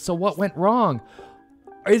 So what went wrong?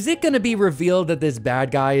 Is it gonna be revealed that this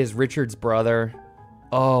bad guy is Richard's brother?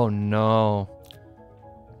 Oh no.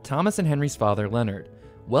 Thomas and Henry's father, Leonard.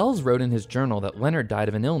 Wells wrote in his journal that Leonard died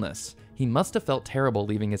of an illness. He must have felt terrible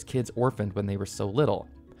leaving his kids orphaned when they were so little.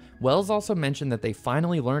 Wells also mentioned that they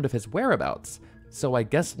finally learned of his whereabouts, so I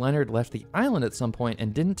guess Leonard left the island at some point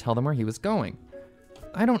and didn't tell them where he was going.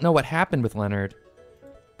 I don't know what happened with Leonard,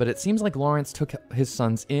 but it seems like Lawrence took his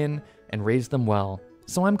sons in and raised them well,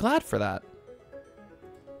 so I'm glad for that.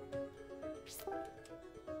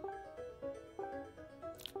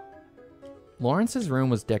 Lawrence's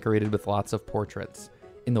room was decorated with lots of portraits.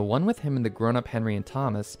 In the one with him and the grown-up Henry and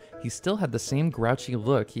Thomas, he still had the same grouchy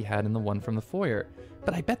look he had in the one from the foyer,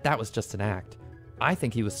 but I bet that was just an act. I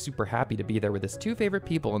think he was super happy to be there with his two favorite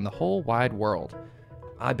people in the whole wide world.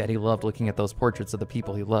 I bet he loved looking at those portraits of the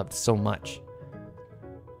people he loved so much.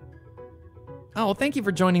 Oh, thank you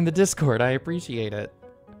for joining the Discord. I appreciate it.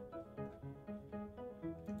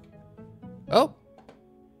 Oh!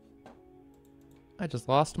 I just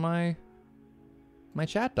lost my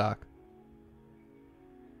chat doc.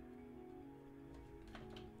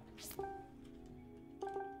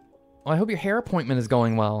 Well, I hope your hair appointment is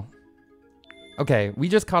going well. Okay, we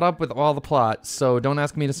just caught up with all the plot, so don't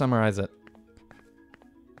ask me to summarize it.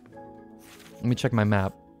 Let me check my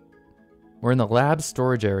map. We're in the lab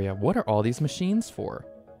storage area. What are all these machines for?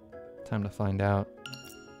 Time to find out.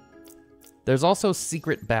 There's also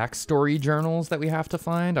secret backstory journals that we have to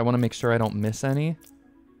find. I want to make sure I don't miss any.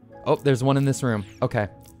 Oh, there's one in this room. Okay.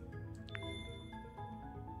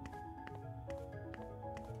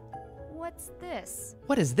 What's this?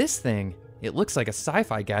 What is this thing? It looks like a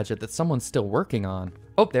sci-fi gadget that someone's still working on.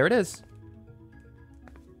 Oh, there it is.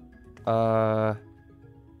 How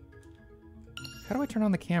do I turn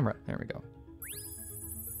on the camera? There we go.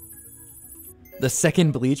 The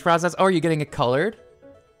second bleach process. Oh, are you getting it colored?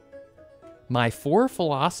 My 4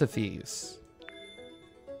 philosophies.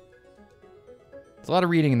 There's a lot of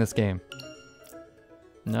reading in this game.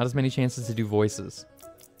 Not as many chances to do voices.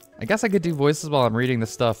 I guess I could do voices while I'm reading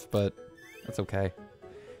this stuff, but that's okay.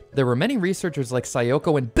 There were many researchers like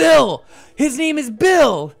Sayoko and Bill! His name is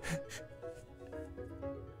Bill!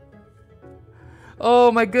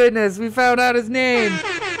 Oh my goodness, we found out his name!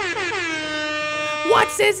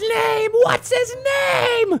 What's his name? What's his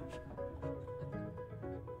name?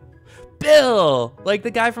 Bill! Like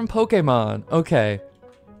the guy from Pokemon. Okay.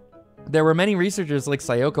 There were many researchers like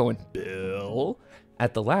Sayoko and Bill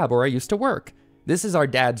at the lab where I used to work. This is our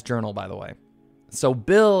dad's journal, by the way. So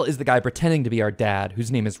Bill is the guy pretending to be our dad,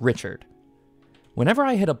 whose name is Richard. Whenever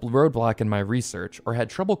I hit a roadblock in my research or had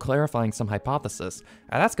trouble clarifying some hypothesis,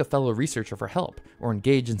 I'd ask a fellow researcher for help or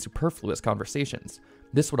engage in superfluous conversations.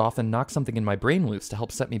 This would often knock something in my brain loose to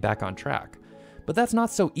help set me back on track. But that's not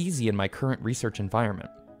so easy in my current research environment.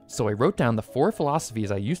 So I wrote down the 4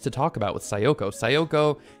 philosophies I used to talk about with Sayoko.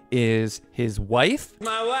 Sayoko is his wife.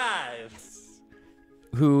 My wife!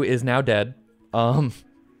 Who is now dead.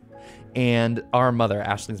 And our mother,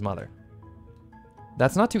 Ashley's mother.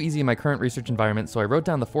 That's not too easy in my current research environment, so I wrote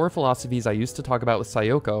down the 4 philosophies I used to talk about with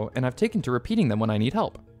Sayoko, and I've taken to repeating them when I need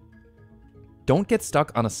help. Don't get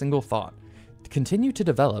stuck on a single thought. Continue to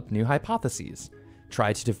develop new hypotheses.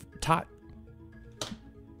 Try to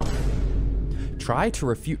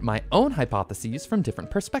refute my own hypotheses from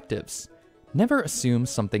different perspectives. Never assume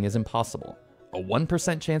something is impossible. A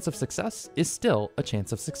 1% chance of success is still a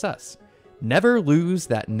chance of success. Never lose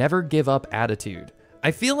that never give up attitude. I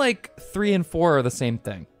feel like 3 and 4 are the same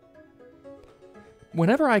thing.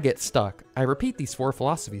 Whenever I get stuck, I repeat these 4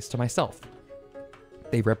 philosophies to myself.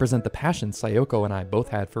 They represent the passion Sayoko and I both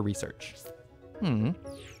had for research.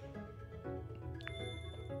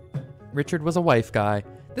 Richard was a wife guy.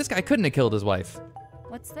 This guy couldn't have killed his wife.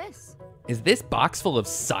 What's this? Is this box full of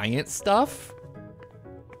science stuff?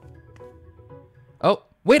 Oh,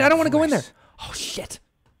 wait, I don't want to go in there. Oh, shit.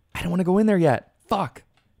 I don't want to go in there yet. Fuck.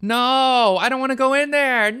 No, I don't want to go in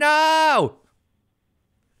there. No.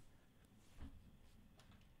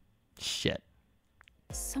 Shit.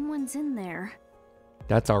 Someone's in there.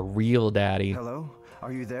 That's our real daddy. Hello?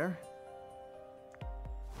 Are you there?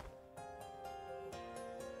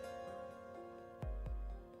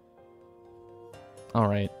 All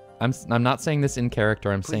right. I'm not saying this in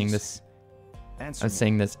character. I'm saying this. Answer I'm me.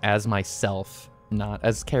 saying this as myself, not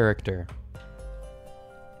as character.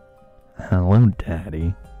 Hello,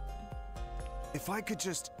 Daddy. If I could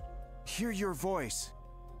just hear your voice.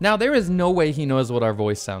 Now, there is no way he knows what our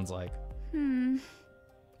voice sounds like.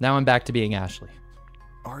 Now I'm back to being Ashley.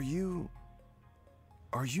 Are you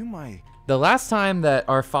my... The last time that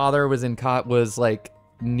our father was was like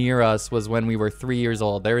near us was when we were 3 years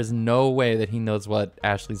old. There is no way that he knows what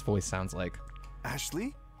Ashley's voice sounds like.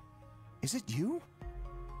 Ashley? Is it you?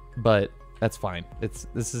 But that's fine.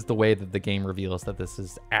 This is the way that the game reveals that this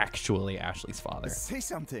is actually Ashley's father. Say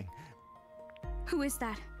something. Who is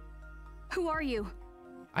that? Who are you?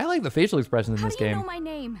 I like the facial expressions in this How do you game. know my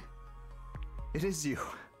name? It is you.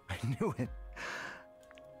 I knew it.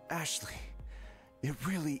 Ashley, it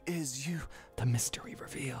really is you. The mystery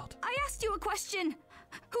revealed. I asked you a question.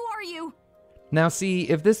 Who are you? Now see,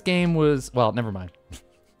 if this game was... Well, never mind.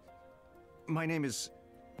 My name is...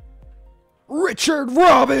 Richard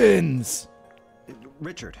Robbins!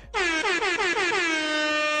 Richard.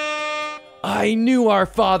 I knew our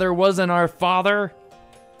father wasn't our father.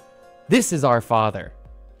 This is our father.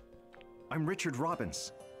 I'm Richard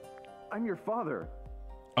Robbins. I'm your father.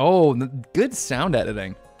 Oh, good sound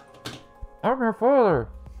editing. I'm your father.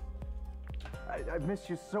 I've missed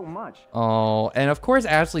you so much. Oh, and of course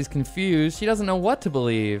Ashley's confused. She doesn't know what to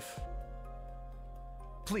believe.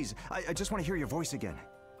 Please, I just want to hear your voice again.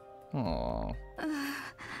 Oh.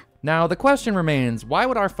 Now, the question remains, why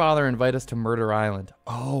would our father invite us to Murder Island?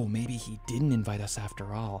 Oh, maybe he didn't invite us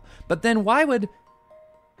after all. But then why would...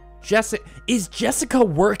 Is Jessica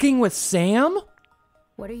working with Sam?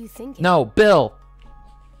 What are you thinking? No, Bill.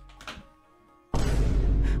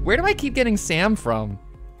 Where do I keep getting Sam from?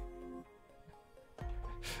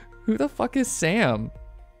 Who the fuck is Sam?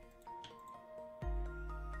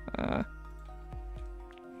 I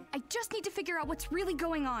just need to figure out what's really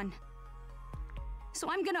going on. So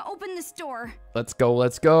I'm gonna open this door. Let's go,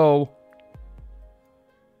 let's go.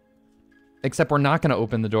 Except we're not gonna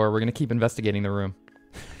open the door. We're gonna keep investigating the room.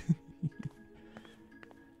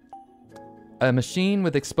 A machine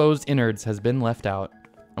with exposed innards has been left out.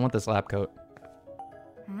 I want this lab coat.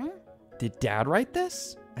 Huh? Did Dad write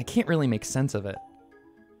this? I can't really make sense of it.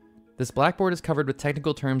 This blackboard is covered with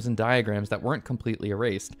technical terms and diagrams that weren't completely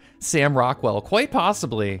erased. Sam Rockwell, quite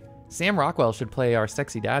possibly. Sam Rockwell should play our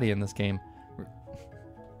sexy daddy in this game.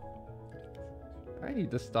 I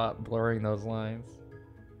need to stop blurring those lines.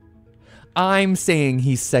 I'm saying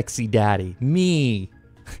he's sexy daddy. Me.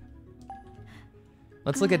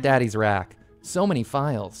 Let's look at Daddy's rack. So many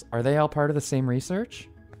files. Are they all part of the same research?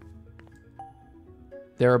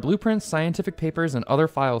 There are blueprints, scientific papers, and other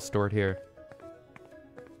files stored here.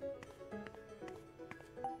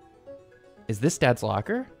 Is this Dad's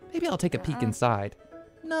locker? Maybe I'll take a peek inside.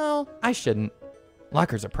 No, I shouldn't.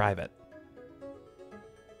 Lockers are private.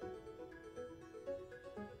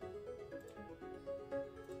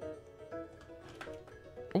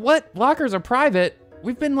 What? Lockers are private?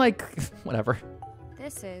 We've been like, whatever.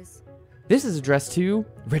 This is addressed to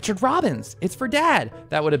Richard Robbins. It's for Dad.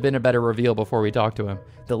 That would have been a better reveal before we talked to him.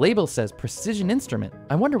 The label says precision instrument.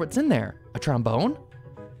 I wonder what's in there. A trombone?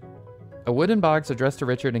 A wooden box addressed to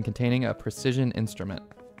Richard and containing a precision instrument.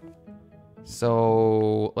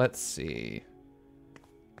 So, let's see.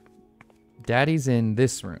 Daddy's in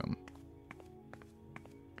this room.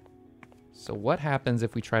 So what happens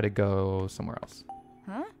if we try to go somewhere else?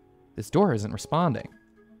 Huh? This door isn't responding.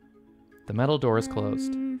 The metal door is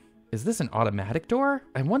closed. Is this an automatic door?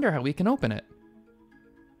 I wonder how we can open it.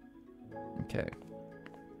 Okay.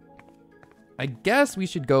 I guess we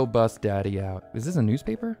should go bust Daddy out. Is this a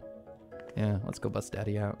newspaper? Yeah, let's go bust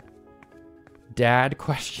Daddy out. Dad,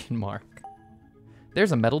 question mark.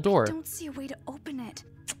 There's a metal door. I don't see a way to open it.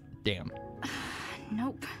 Damn.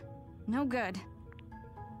 Nope. No good.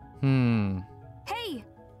 Hey!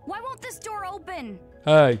 Why won't this door open?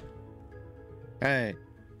 Hey. Hey.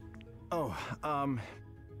 Oh,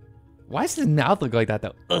 Why does his mouth look like that,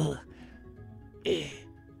 though? Ugh.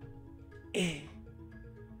 Hey.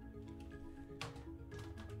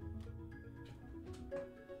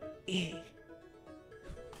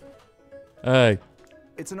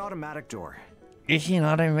 It's an automatic door. It's an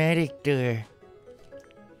automatic door.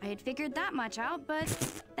 I had figured that much out, but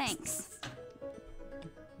thanks.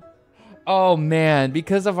 Oh man,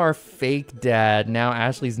 because of our fake dad, now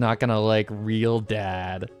Ashley's not gonna like real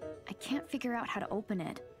dad. I can't figure out how to open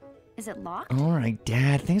it. Is it locked? Alright,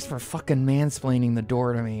 Dad, thanks for fucking mansplaining the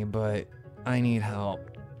door to me, but I need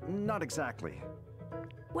help. Not exactly.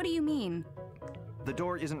 What do you mean? The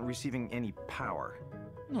door isn't receiving any power.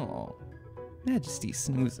 Oh, Majesty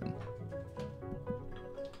snoozing.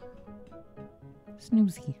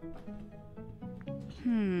 Snoozy.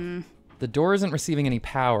 The door isn't receiving any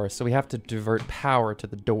power, so we have to divert power to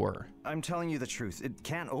the door. I'm telling you the truth. It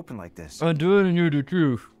can't open like this. I'm telling you the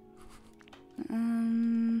truth.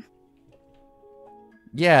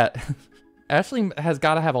 Yeah, Ashley has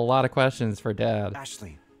got to have a lot of questions for Dad.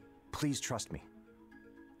 Ashley, please trust me.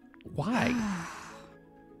 Why?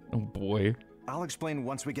 Oh boy. I'll explain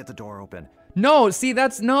once we get the door open. No, see,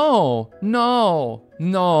 that's no.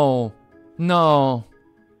 No.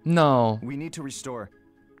 No. We need to restore.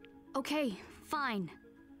 Okay, fine.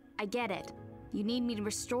 I get it. You need me to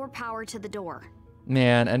restore power to the door.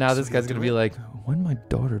 Man, and now this guy's gonna be like, when my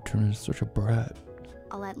daughter turned into such a brat.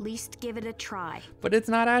 I'll at least give it a try. But it's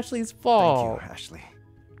not Ashley's fault. Thank you, Ashley.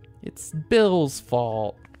 It's Bill's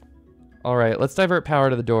fault. All right, let's divert power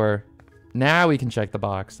to the door. Now we can check the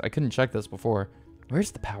box. I couldn't check this before. Where's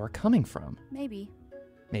the power coming from? Maybe.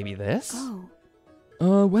 Maybe this? Oh.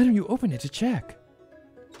 Why don't you open it to check?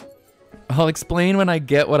 I'll explain when I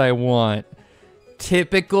get what I want.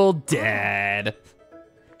 Typical dad.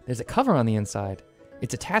 There's a cover on the inside.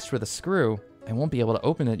 It's attached with a screw. I won't be able to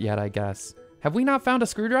open it yet, I guess. Have we not found a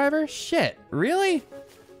screwdriver? Shit, really?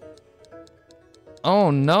 Oh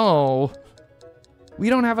no. We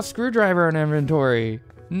don't have a screwdriver in inventory.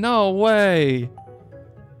 No way.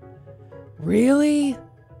 Really?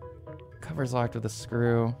 Cover's locked with a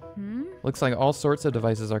screw. Looks like all sorts of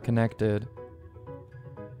devices are connected.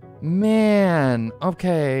 Man,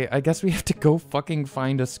 okay, I guess we have to go fucking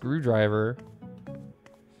find a screwdriver.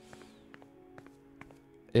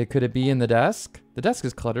 Could it be in the desk? The desk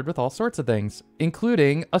is cluttered with all sorts of things,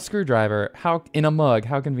 including a screwdriver. How in a mug,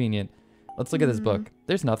 how convenient. Let's look at this book.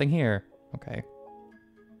 There's nothing here. Okay.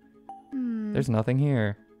 There's nothing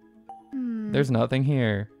here. There's nothing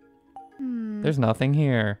here. There's nothing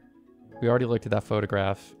here. We already looked at that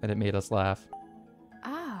photograph and it made us laugh.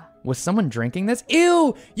 Was someone drinking this?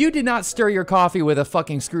 Ew! You did not stir your coffee with a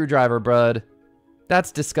fucking screwdriver, bud.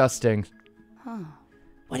 That's disgusting. Huh.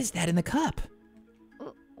 What is that in the cup?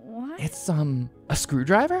 What? It's, a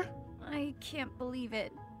screwdriver? I can't believe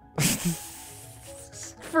it.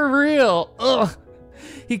 For real. Ugh.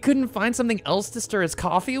 He couldn't find something else to stir his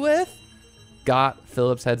coffee with? Got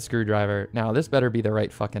Phillips head screwdriver. Now, this better be the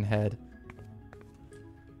right fucking head.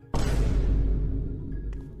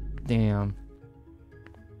 Damn.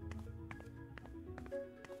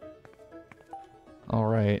 All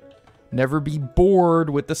right. Never be bored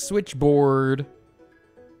with the switchboard.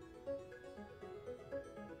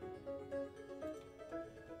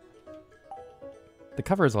 The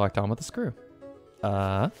cover is locked on with a screw.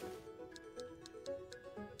 A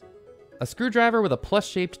screwdriver with a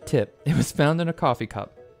plus-shaped tip. It was found in a coffee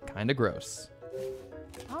cup. Kinda gross.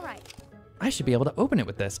 All right. I should be able to open it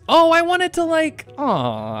with this. Oh, I wanted to like,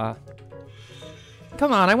 aw.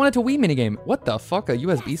 Come on, I wanted to Wii minigame. What the fuck, a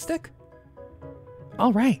USB stick?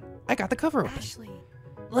 All right, I got the cover open. Ashley.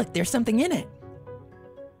 Look, there's something in it.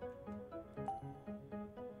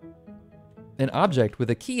 An object with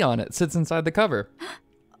a key on it sits inside the cover.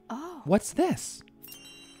 Oh. What's this?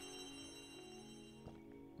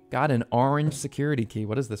 Got an orange security key.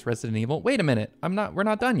 What is this, Resident Evil? Wait a minute, we're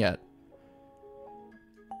not done yet.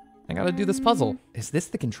 I gotta do this puzzle. Is this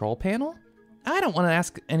the control panel? I don't want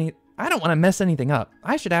to mess anything up.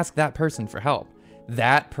 I should ask that person for help.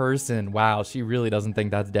 That person, wow, she really doesn't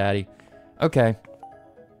think that's daddy. Okay.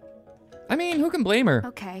 I mean, who can blame her?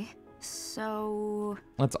 Okay, so...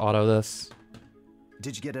 Let's auto this.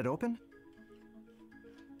 Did you get it open?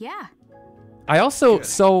 Yeah. Good.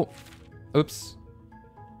 Oops.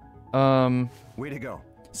 Way to go.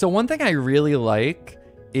 So one thing I really like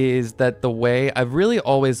is that the way, I've really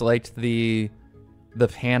always liked the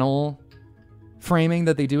panel framing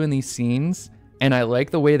that they do in these scenes. And I like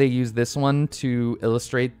the way they use this one to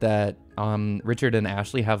illustrate that Richard and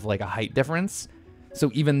Ashley have like a height difference. So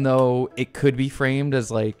even though it could be framed as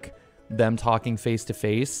like them talking face to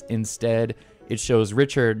face, instead it shows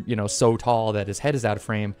Richard, you know, so tall that his head is out of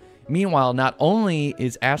frame. Meanwhile, not only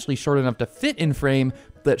is Ashley short enough to fit in frame,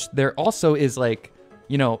 but there also is like,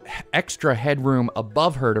 you know, extra headroom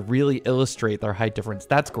above her to really illustrate their height difference.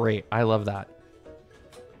 That's great. I love that.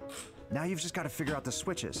 Now you've just got to figure out the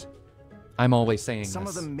switches. I'm always saying Some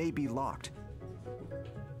this. of them may be locked.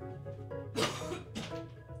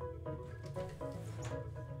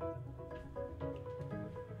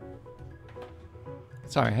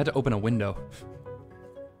 Sorry, I had to open a window.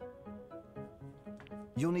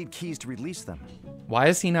 You'll need keys to release them. Why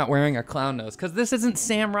is he not wearing a clown nose? Because this isn't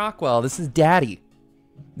Sam Rockwell. This is Daddy.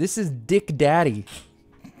 This is Dick Daddy.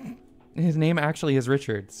 His name actually is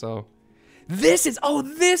Richard, so... This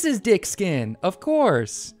is Dick Skin. Of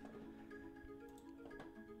course.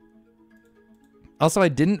 Also, I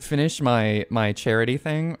didn't finish my charity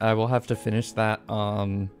thing. I will have to finish that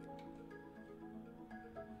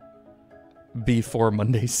before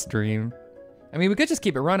Monday's stream. I mean, we could just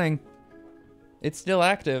keep it running. It's still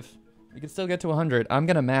active. We can still get to 100. I'm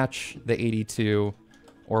gonna match the 82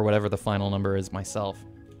 or whatever the final number is myself.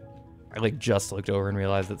 I like just looked over and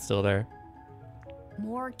realized it's still there.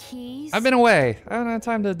 More keys? I've been away. I haven't had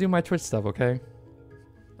time to do my Twitch stuff, okay?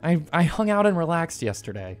 I hung out and relaxed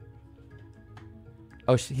yesterday.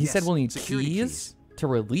 Oh, he said we'll need security keys to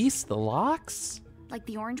release the locks? Like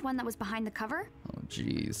the orange one that was behind the cover? Oh,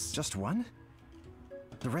 jeez. Just one?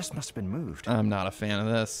 The rest must have been moved. I'm not a fan of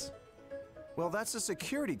this. Well, that's a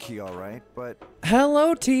security key, all right, but...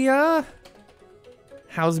 Hello, Tia!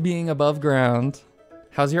 How's being above ground?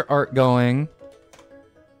 How's your art going?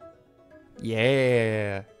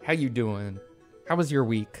 Yeah. How you doing? How was your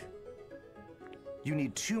week? You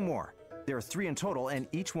need 2 more. There are 3 in total, and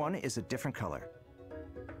each one is a different color.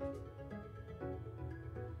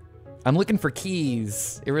 I'm looking for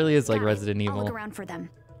keys. It really is like Got it. Resident Evil. I'll look around for them.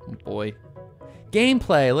 Oh boy.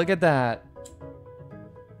 Gameplay, look at that.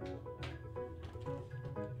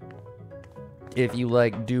 If you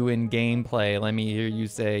like doing gameplay, let me hear you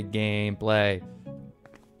say gameplay.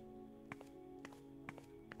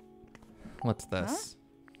 What's this?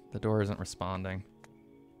 Huh? The door isn't responding.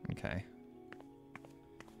 Okay.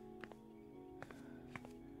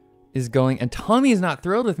 Is going, and Tommy's not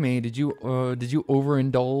thrilled with me. Did you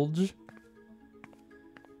overindulge?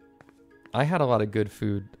 I had a lot of good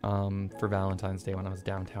food for Valentine's Day when I was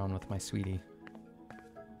downtown with my sweetie.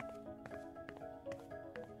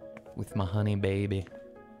 With my honey baby.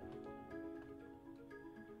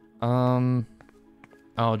 Oh,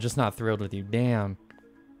 just not thrilled with you. Damn.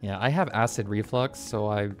 Yeah, I have acid reflux, so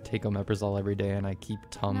I take omeprazole every day and I keep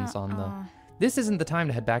Tums on the... This isn't the time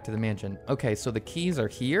to head back to the mansion. Okay, so the keys are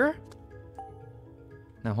here?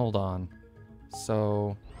 Now hold on.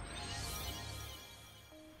 So...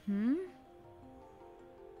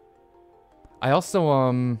 I also,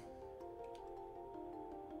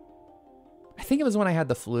 I think it was when I had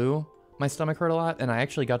the flu. My stomach hurt a lot, and I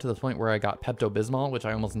actually got to the point where I got Pepto-Bismol, which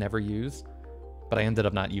I almost never use, but I ended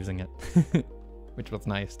up not using it, which was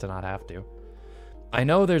nice to not have to. I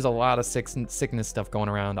know there's a lot of sickness stuff going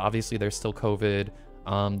around. Obviously, there's still COVID.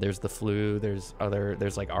 There's the flu. There's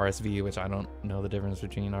like RSV, which I don't know the difference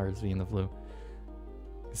between RSV and the flu.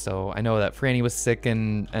 So I know that Franny was sick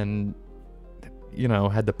and you know,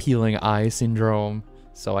 had the peeling eye syndrome.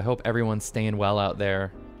 So I hope everyone's staying well out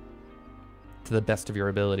there to the best of your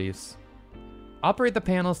abilities. Operate the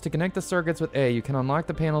panels to connect the circuits with A. You can unlock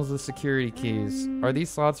the panels with security keys. Are these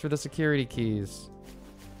slots for the security keys?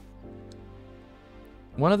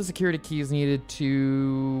 One of the security keys needed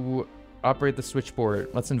to operate the switchboard.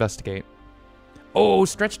 Let's investigate. Oh,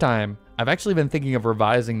 stretch time. I've actually been thinking of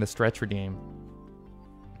revising the stretch redeem.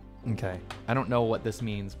 Okay. I don't know what this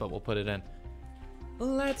means, but we'll put it in.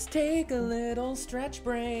 Let's take a little stretch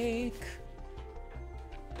break.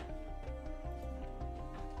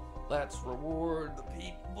 Let's reward the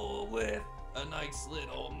people with a nice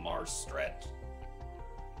little Marsh stretch.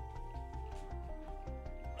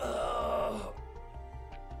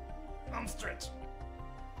 I'm stretched.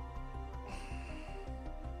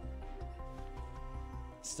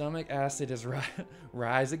 Stomach acid is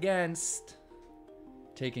rise against.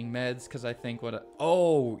 Taking meds because I think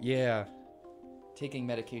oh yeah. Taking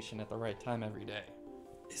medication at the right time every day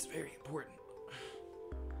is very important.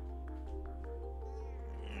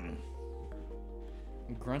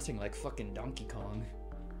 I'm grunting like fucking Donkey Kong.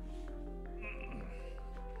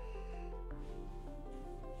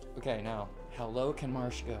 Okay, now, how low can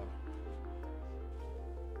Marsh go?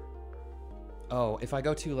 Oh, if I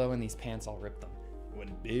go too low in these pants, I'll rip them.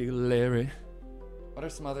 When Big Larry. What are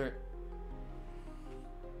some other...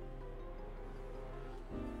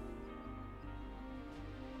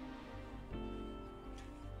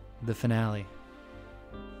 The finale.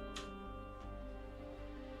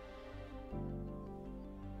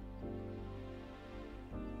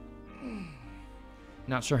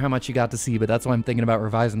 Not sure how much you got to see, but that's why I'm thinking about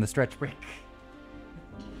revising the stretch break.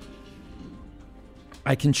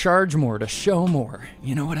 I can charge more to show more.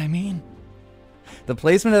 You know what I mean? The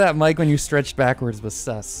placement of that mic when you stretched backwards was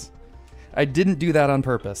sus. I didn't do that on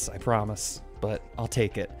purpose, I promise, but I'll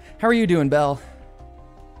take it. How are you doing, Belle?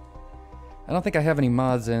 I don't think I have any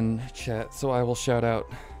mods in chat, so I will shout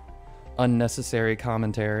out unnecessary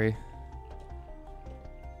commentary.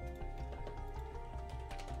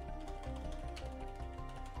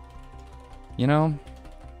 You know,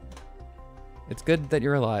 it's good that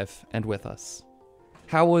you're alive and with us.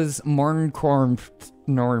 How was Marncormt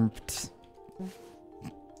Normt?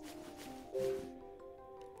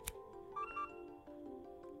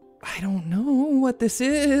 I don't know what this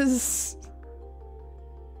is.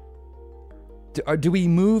 Do we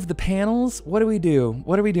move the panels? What do we do?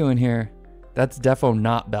 What are we doing here? That's defo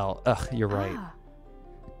not Bell. Ugh, you're right.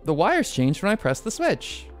 The wires changed when I pressed the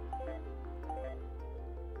switch.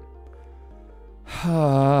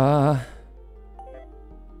 Oh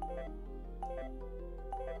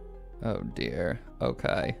dear.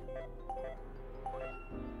 Okay.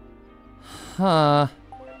 Huh.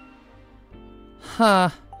 Huh.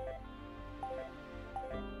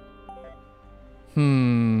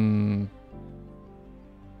 Hmm.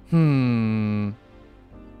 Hmm.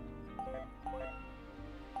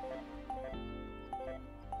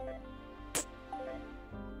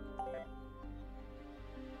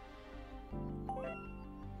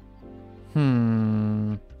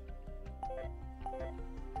 Hmm.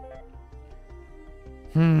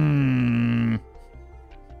 Hmm.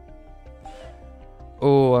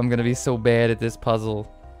 Oh, I'm gonna be so bad at this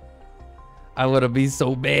puzzle. I'm gonna be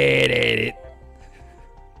so bad at it.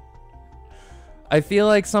 I feel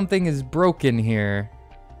like something is broken here.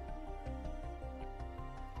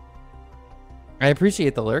 I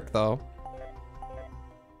appreciate the lurk, though.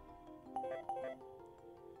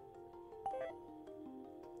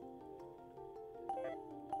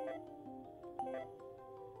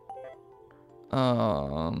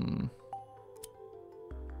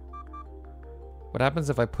 What happens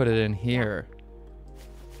if I put it in here?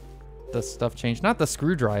 Does stuff change? Not the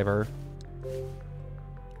screwdriver.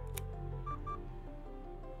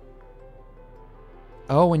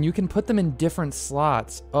 Oh, and you can put them in different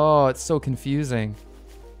slots. Oh, it's so confusing.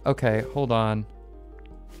 Okay, hold on.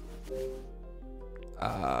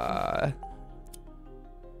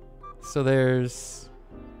 So there's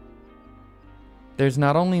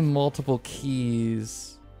not only multiple keys.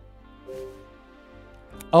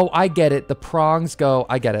 Oh, I get it. The prongs go.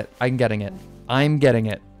 I get it. I'm getting it. I'm getting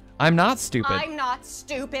it. I'm not stupid. I'm not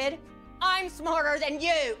stupid. I'm smarter than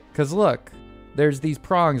you. Because look, there's these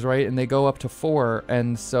prongs, right? And they go up to 4.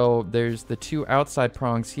 And so there's the 2 outside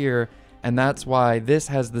prongs here. And that's why this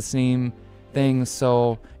has the same thing.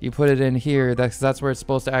 So you put it in here. That's where it's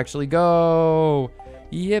supposed to actually go.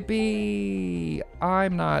 Yippee.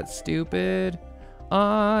 I'm not stupid.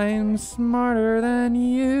 I'm smarter than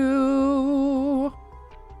you.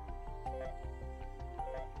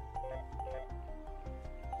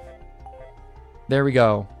 There we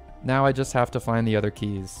go. Now I just have to find the other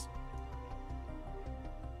keys.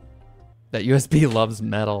 That USB loves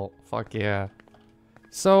metal. Fuck yeah.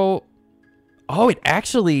 So, oh, it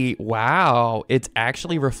actually, wow. It's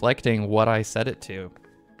actually reflecting what I set it to.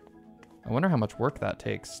 I wonder how much work that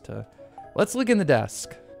takes to... Let's look in the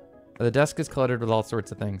desk. The desk is cluttered with all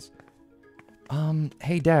sorts of things.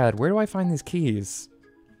 Hey Dad, where do I find these keys?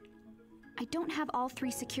 I don't have all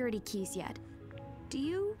 3 security keys yet. Do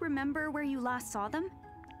you remember where you last saw them?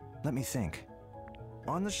 Let me think.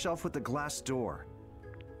 On the shelf with the glass door.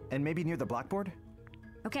 And maybe near the blackboard?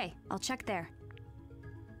 Okay, I'll check there.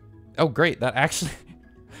 Oh great, that actually...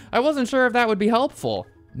 I wasn't sure if that would be helpful.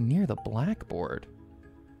 Near the blackboard.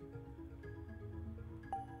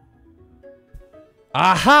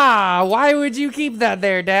 Aha! Why would you keep that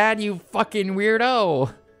there, Dad, you fucking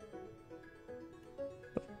weirdo?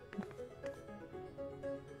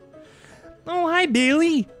 Oh, hi,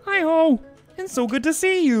 Bailey. Hi-ho. It's so good to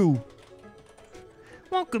see you.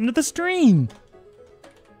 Welcome to the stream.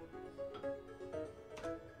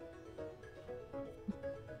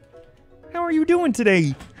 How are you doing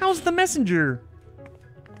today? How's the messenger?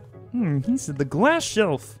 He said the glass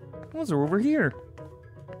shelf. Those are over here.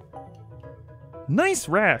 Nice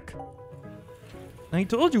rack. I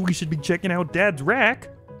told you we should be checking out Dad's rack.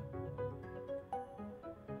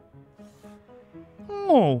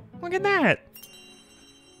 Oh, look at that.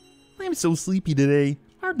 I'm so sleepy today.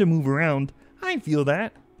 Hard to move around. I feel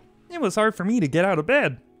that. It was hard for me to get out of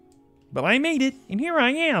bed. But I made it, and here I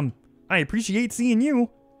am. I appreciate seeing you.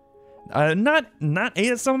 Not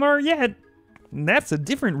ASMR yet. That's a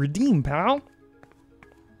different redeem, pal.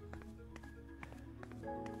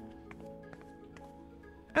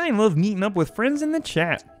 I love meeting up with friends in the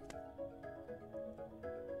chat.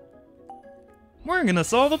 We're gonna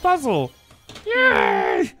solve a puzzle.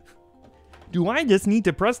 Yay! Do I just need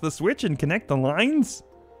to press the switch and connect the lines?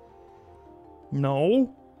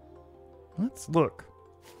 No. Let's look.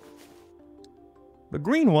 The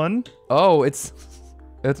green one. Oh, it's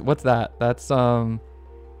what's that? That's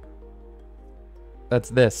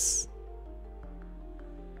this.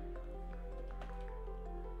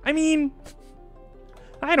 I mean,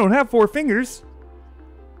 I don't have 4 fingers.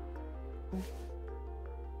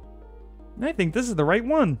 I think this is the right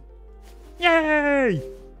one. Yay!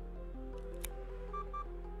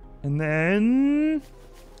 And then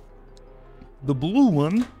the blue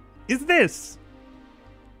one is this.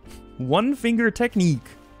 1 finger technique.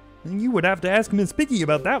 And you would have to ask Miss Piggy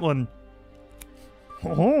about that one.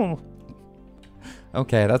 Oh.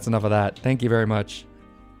 Okay, that's enough of that. Thank you very much.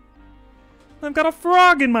 I've got a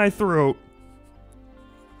frog in my throat.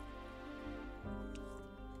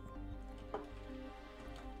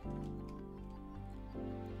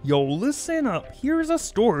 Yo, listen up. Here's a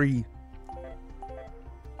story.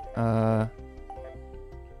 No,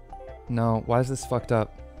 why is this fucked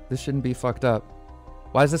up? This shouldn't be fucked up.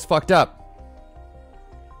 Why is this fucked up?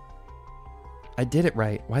 I did it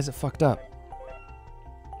right. Why is it fucked up?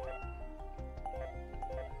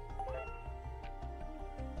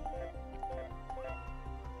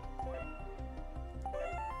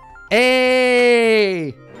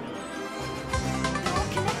 Hey!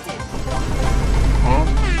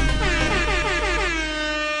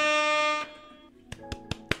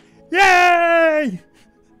 Yay!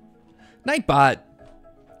 Nightbot,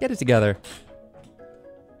 get it together.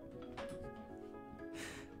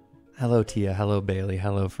 Hello, Tia. Hello, Bailey.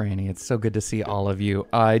 Hello, Franny. It's so good to see all of you.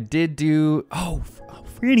 I did do. Oh,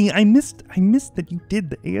 Franny, I missed that you did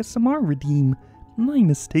the ASMR redeem. My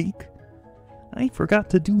mistake. I forgot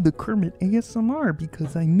to do the Kermit ASMR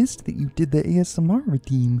because I missed that you did the ASMR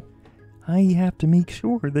redeem. I have to make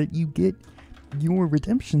sure that you get your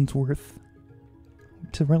redemption's worth.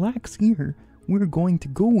 To relax here, we're going to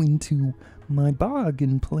go into my bog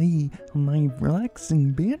and play my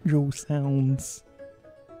relaxing banjo sounds.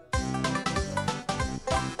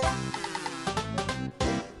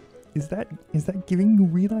 Is that giving you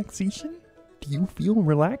relaxation? Do you feel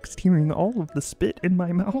relaxed hearing all of the spit in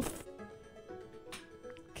my mouth?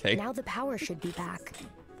 Okay. Now the power should be back.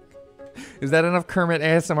 Is that enough Kermit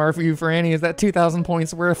ASMR for you, Franny? Is that 2,000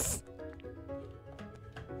 points worth?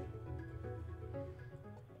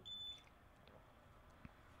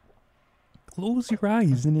 Close your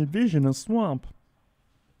eyes and envision a swamp.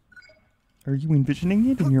 Are you envisioning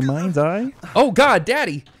it in your mind's eye? Oh God,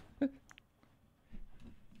 Daddy!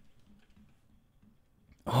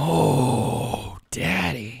 Oh,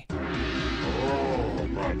 Daddy. Oh,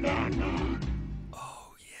 banana.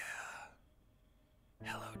 Oh, yeah.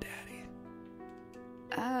 Hello, Daddy.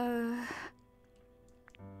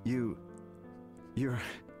 You're...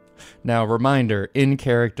 Now, reminder, in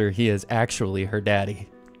character, he is actually her daddy.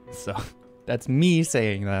 So, that's me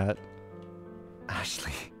saying that.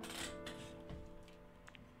 Ashley.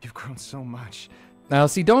 You've grown so much. Now,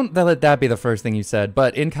 see, don't let that be the first thing you said,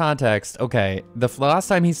 but in context, okay, the last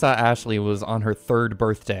time he saw Ashley was on her 3rd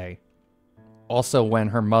birthday. Also when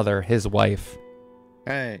her mother, his wife...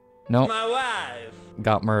 Hey. Nope. My wife!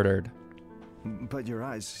 Got murdered. But your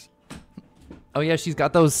eyes... Oh yeah, she's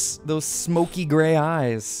got those smoky gray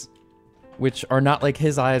eyes, which are not like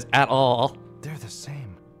his eyes at all. They're the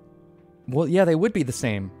same. Well, yeah, they would be the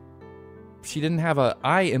same. She didn't have a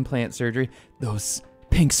eye implant surgery. Those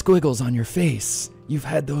pink squiggles on your face. You've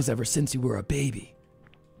had those ever since you were a baby.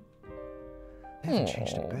 They haven't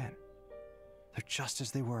changed a bit. They're just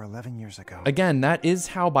as they were 11 years ago. Again, that is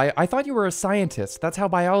how I thought you were a scientist. That's how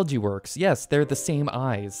biology works. Yes, they're the same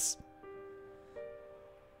eyes.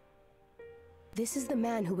 This is the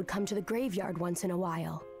man who would come to the graveyard once in a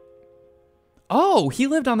while. Oh, he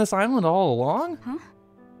lived on this island all along? Huh?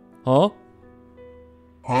 Huh?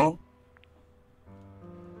 Huh?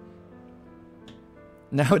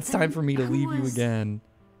 Now it's time for me to leave you again.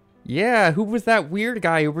 Yeah, who was that weird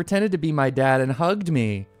guy who pretended to be my dad and hugged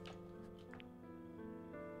me?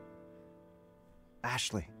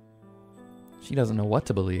 Ashley. She doesn't know what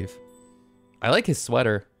to believe. I like his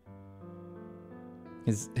sweater.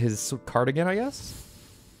 His cardigan, I guess?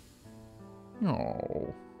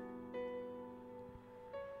 No.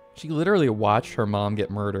 She literally watched her mom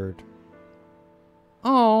get murdered.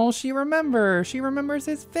 Oh, she remembers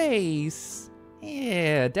his face.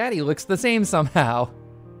 Yeah, Daddy looks the same somehow.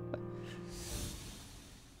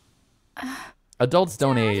 Adults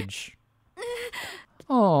don't age.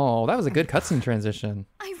 Oh, that was a good cutscene transition.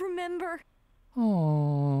 I remember.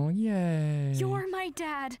 Oh, yay. You're my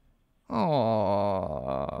dad.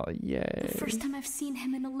 Oh, yay. The first time I've seen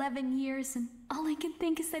him in 11 years, and all I can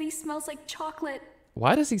think is that he smells like chocolate.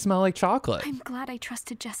 Why does he smell like chocolate? I'm glad I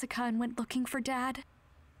trusted Jessica and went looking for Dad.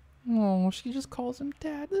 Oh, she just calls him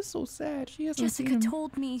Dad. This is so sad. She hasn't seen him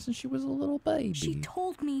told me since she was a little baby. She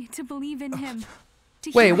told me to believe in him.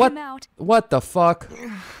 To Wait, hear what? him out. What the fuck?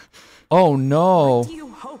 Oh no. What do you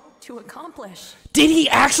hope to accomplish? Did he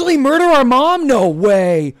actually murder our mom? No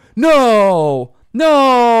way. No.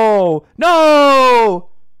 No. No.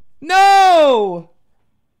 No.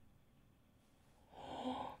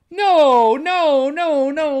 No, no,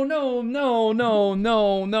 no, no, no, no, no,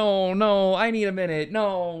 no, no, no. I need a minute.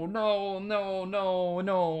 No, no, no, no,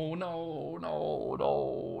 no, no, no, no,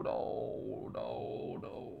 no,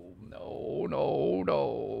 no, no, no,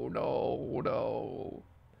 no, no, no.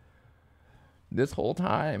 This whole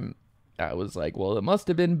time, I was like, well, it must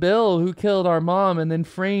have been Bill who killed our mom and then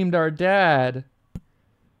framed our dad.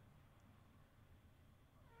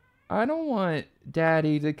 I don't want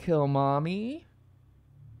Daddy to kill Mommy.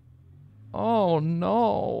 Oh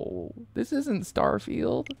no. This isn't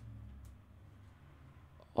Starfield.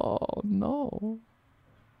 Oh no.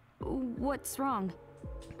 What's wrong?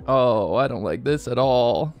 Oh, I don't like this at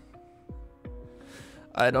all.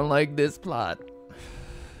 I don't like this plot.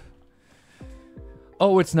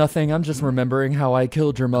 Oh, it's nothing. I'm just remembering how I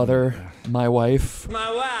killed your mother, my wife.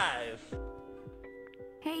 My wife!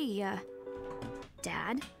 Hey,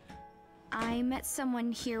 Dad. I met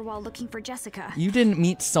someone here while looking for Jessica. You didn't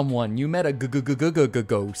meet someone. You met a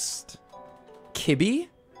ghost. Kibby?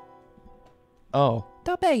 Oh.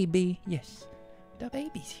 The baby. Yes. The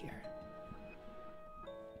baby's here.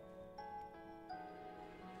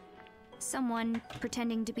 Someone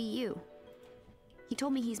pretending to be you. He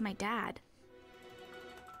told me he's my dad.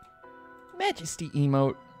 Majesty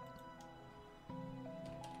emote.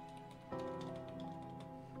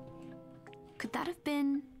 Could that have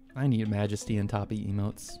been... I need Majesty and Toppy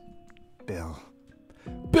emotes. Bill.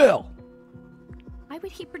 Bill! Why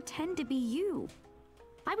would he pretend to be you?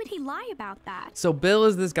 Why would he lie about that? So Bill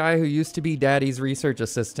is this guy who used to be Daddy's research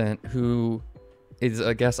assistant who is,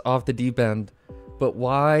 I guess, off the deep end. But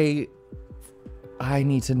why... I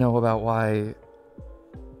need to know about why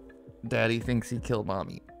Daddy thinks he killed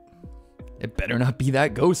Mommy. It better not be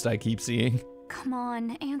that ghost I keep seeing. Come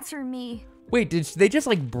on, answer me. Wait, did they just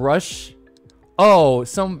like brush? Oh,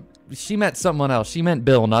 she meant someone else. She meant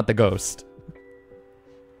Bill, not the ghost.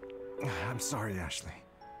 I'm sorry, Ashley.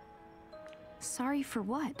 Sorry for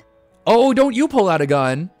what? Oh, don't you pull out a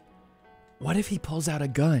gun. What if he pulls out a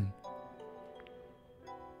gun?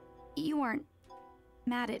 You aren't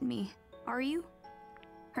mad at me, are you?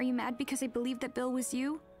 Are you mad because I believed that Bill was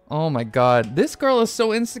you? Oh my god, this girl is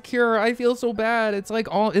so insecure. I feel so bad. It's like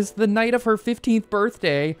it's the night of her 15th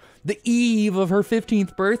birthday, the eve of her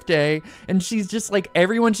 15th birthday, and she's just like,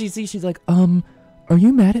 everyone she sees, she's like, are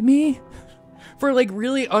you mad at me? For like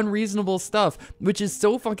really unreasonable stuff, which is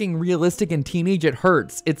so fucking realistic and teenage it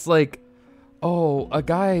hurts. It's like, oh, a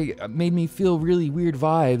guy made me feel really weird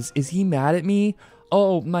vibes. Is he mad at me?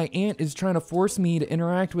 Oh, my aunt is trying to force me to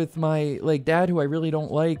interact with my like dad who I really don't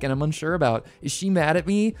like and I'm unsure about. Is she mad at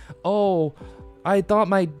me? Oh, I thought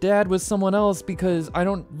my dad was someone else because I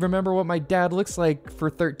don't remember what my dad looks like for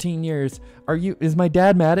 13 years. Is my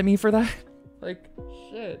dad mad at me for that? Like,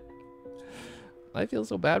 shit. I feel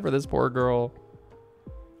so bad for this poor girl.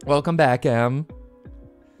 Welcome back, Em.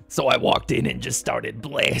 So I walked in and just started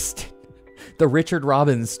blasting. The Richard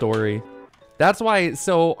Robbins story. That's why,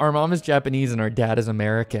 so our mom is Japanese and our dad is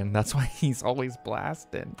American. That's why he's always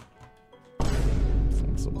blasting.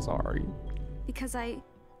 I'm so sorry. Because I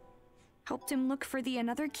helped him look for the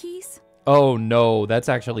another keys? Oh no, that's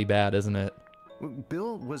actually bad, isn't it?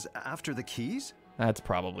 Bill was after the keys? That's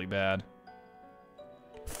probably bad.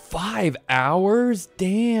 5 hours?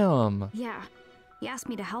 Damn. Yeah, he asked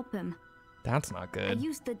me to help him. That's not good. I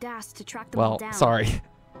used the DAS to track them all down. Well, sorry.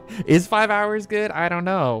 Is 5 hours good? I don't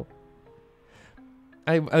know.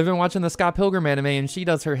 I've been watching the Scott Pilgrim anime and she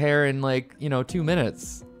does her hair in like, 2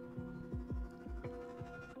 minutes.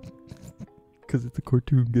 Cause it's a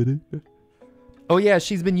cartoon, get it? Oh yeah,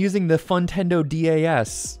 she's been using the Funtendo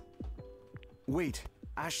DAS. Wait,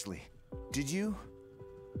 Ashley, did you?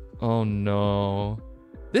 Oh no.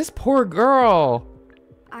 This poor girl.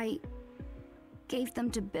 I gave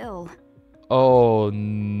them to Bill. Oh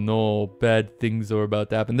no, bad things are about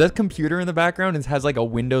to happen. That computer in the background has like a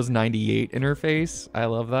Windows 98 interface. I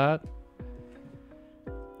love that.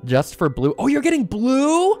 Just for blue. Oh, you're getting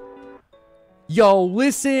blue? Yo,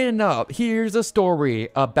 listen up. Here's a story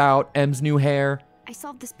about Em's new hair. I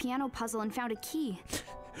solved this piano puzzle and found a key.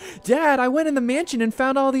 Dad, I went in the mansion and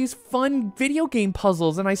found all these fun video game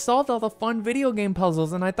puzzles, and I solved all the fun video game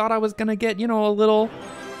puzzles, and I thought I was gonna get, a little...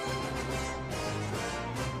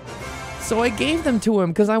 So I gave them to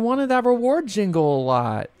him because I wanted that reward jingle a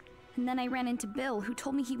lot. And then I ran into Bill, who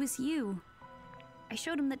told me he was you. I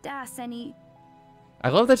showed him the DAS and he... I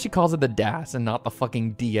love that she calls it the DAS and not the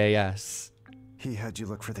fucking DAS. He had you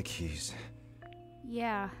look for the keys.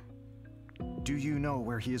 Yeah. Do you know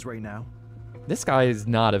where he is right now? This guy is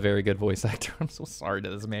not a very good voice actor. I'm so sorry to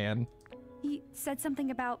this man. He said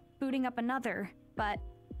something about booting up another, but...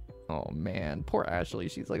 Oh man, poor Ashley.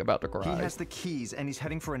 She's like about to cry. He has the keys and he's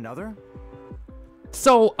heading for another?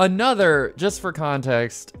 So another, just for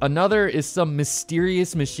context, another is some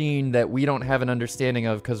mysterious machine that we don't have an understanding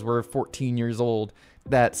of because we're 14 years old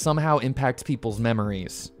that somehow impacts people's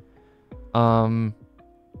memories. I'm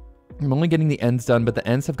only getting the ends done, but the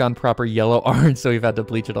ends have gone proper yellow orange, so we've had to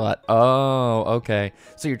bleach it a lot. Oh, okay.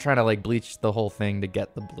 So you're trying to like bleach the whole thing to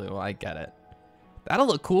get the blue. I get it. That'll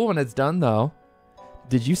look cool when it's done though.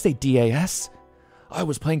 Did you say DAS? I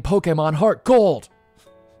was playing Pokemon Heart Gold.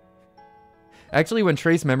 Actually, when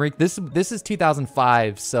Trace Memory, this is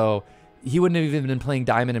 2005, so he wouldn't have even been playing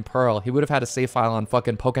Diamond and Pearl. He would have had a save file on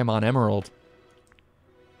fucking Pokemon Emerald.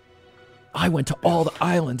 I went to all the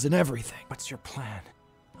islands and everything. What's your plan?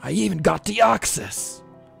 I even got Deoxys.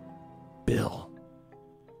 Bill.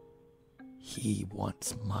 He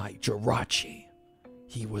wants my Jirachi.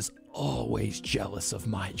 He was always jealous of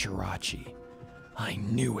my Jirachi. I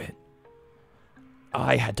knew it.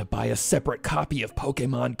 I had to buy a separate copy of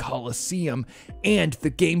Pokemon Coliseum and the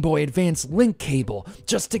Game Boy Advance link cable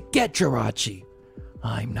just to get Jirachi.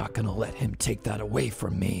 I'm not gonna let him take that away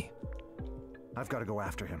from me. I've got to go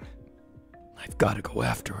after him. I've got to go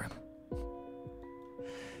after him.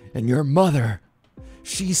 And your mother,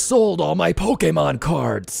 she sold all my Pokemon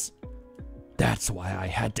cards. That's why I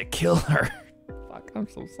had to kill her. Fuck, I'm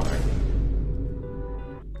so sorry.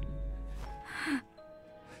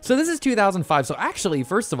 So this is 2005. So actually,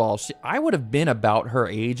 first of all, I would have been about her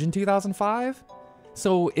age in 2005.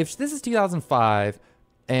 So if this is 2005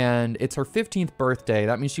 and it's her 15th birthday,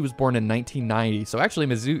 that means she was born in 1990. So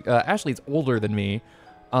actually, Ashley's older than me.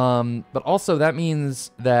 But also that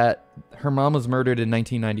means that her mom was murdered in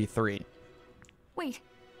 1993. Wait,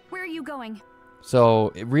 where are you going?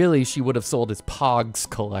 So really, she would have sold his Pogs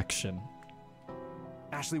collection.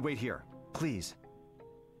 Ashley, wait here, please.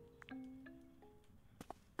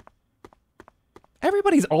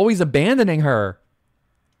 Everybody's always abandoning her.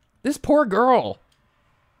 This poor girl.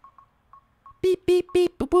 Beep, beep,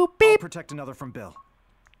 beep, boop, boop, beep. I'll protect another from Bill.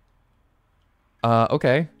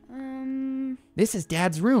 Okay. This is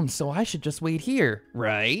Dad's room, so I should just wait here,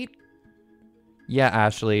 right? Yeah,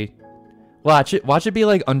 Ashley. Watch it be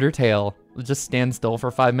like Undertale. Just stand still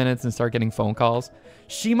for 5 minutes and start getting phone calls.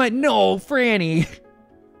 She might... No, Franny!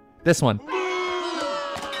 This one.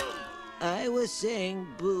 I was saying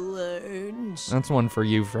balloons. That's one for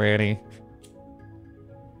you, Franny.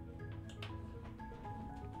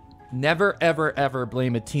 Never, ever, ever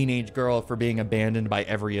blame a teenage girl for being abandoned by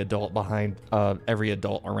every adult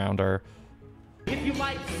around her. If you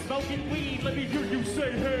like smoking weed, let me hear you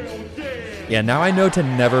say hell yeah. Yeah, now I know to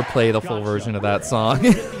never play the full version of that song.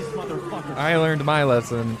 I learned my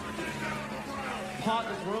lesson. Pot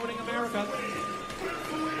is ruining America.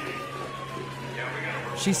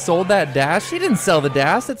 She sold that dash? She didn't sell the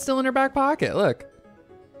dash. It's still in her back pocket. Look.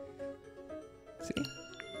 See?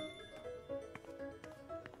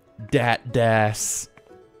 Dat das.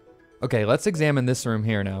 Okay, let's examine this room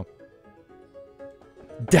here now.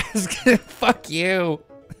 Desk. Fuck you.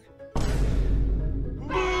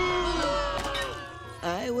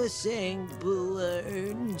 I was saying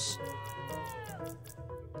balloons.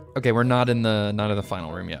 Okay, we're not in the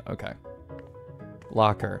final room yet. Okay.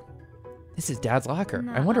 Locker. This is Dad's locker.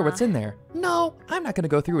 I wonder what's in there. No, I'm not gonna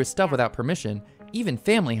go through his stuff without permission. Even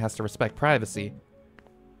family has to respect privacy.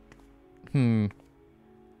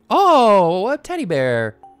 Oh, a teddy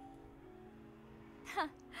bear.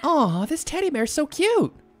 Oh, this teddy bear's so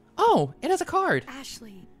cute. Oh, it has a card.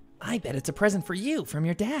 Ashley. I bet it's a present for you from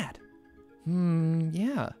your dad.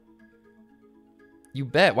 Yeah. You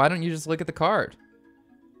bet. Why don't you just look at the card?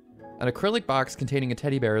 An acrylic box containing a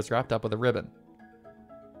teddy bear is wrapped up with a ribbon.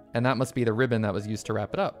 And that must be the ribbon that was used to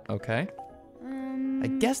wrap it up. Okay. I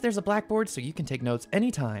guess there's a blackboard so you can take notes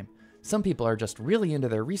anytime. Some people are just really into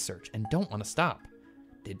their research and don't want to stop.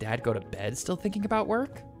 Did Dad go to bed still thinking about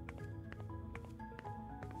work?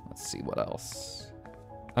 Let's see what else.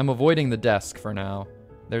 I'm avoiding the desk for now.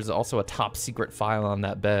 There's also a top secret file on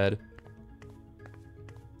that bed.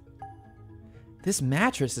 This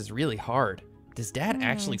mattress is really hard. Does Dad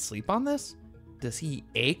actually sleep on this? Does he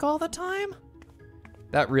ache all the time?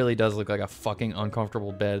 That really does look like a fucking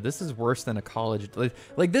uncomfortable bed. This is worse than a college...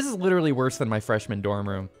 Like, this is literally worse than my freshman dorm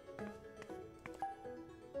room.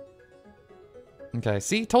 Okay,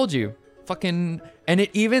 see? Told you. Fucking... And it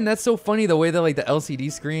even... That's so funny, the way that, like, the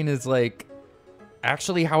LCD screen is, like...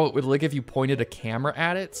 Actually how it would look if you pointed a camera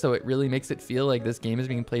at it. So it really makes it feel like this game is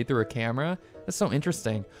being played through a camera. That's so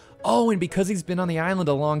interesting. Oh, and because he's been on the island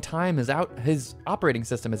a long time, his operating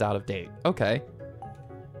system is out of date. Okay.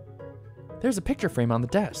 There's a picture frame on the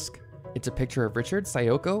desk. It's a picture of Richard,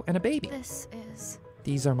 Sayoko, and a baby. This is...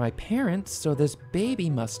 These are my parents, so this baby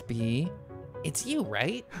must be... It's you,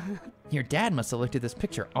 right? Your dad must have looked at this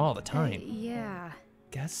picture all the time. Yeah.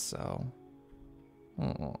 Guess so.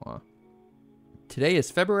 Aww. Today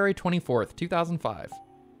is February 24th, 2005.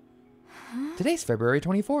 Huh? Today's February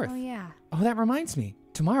 24th. Oh, yeah. Oh, that reminds me.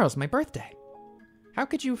 Tomorrow's my birthday. How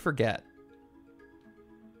could you forget?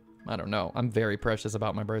 I don't know. I'm very precious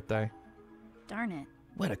about my birthday. Darn it.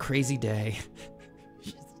 What a crazy day.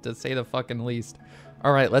 To say the fucking least.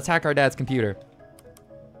 All right, let's hack our dad's computer.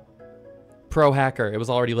 Pro hacker. It was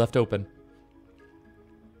already left open.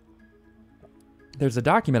 There's a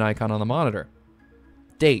document icon on the monitor.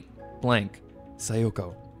 Date, blank.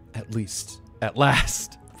 Sayoko, at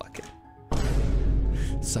last. Fuck it.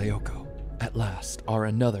 Sayoko, at last, our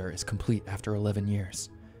another is complete after 11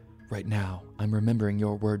 years. Right now, I'm remembering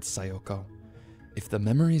your words, Sayoko. If the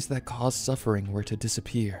memories that cause suffering were to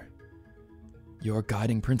disappear, your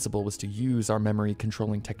guiding principle was to use our memory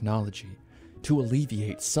controlling technology to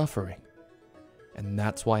alleviate suffering. And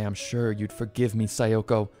that's why I'm sure you'd forgive me,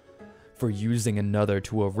 Sayoko, for using another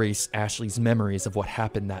to erase Ashley's memories of what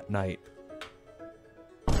happened that night.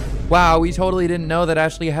 Wow, we totally didn't know that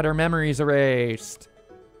Ashley had her memories erased.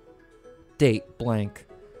 Date, blank.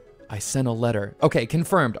 I sent a letter. Okay,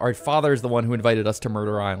 confirmed. Our father is the one who invited us to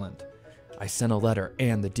Murder Island. I sent a letter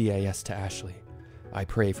and the DAS to Ashley. I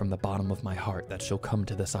pray from the bottom of my heart that she'll come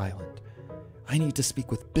to this island. I need to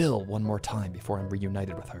speak with Bill one more time before I'm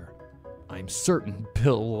reunited with her. I'm certain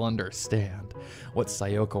Bill will understand what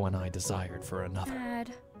Sayoko and I desired for another.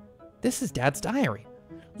 Dad. This is Dad's diary.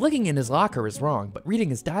 Looking in his locker is wrong, but reading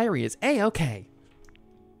his diary is A-okay.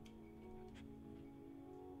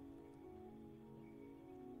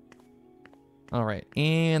 All right,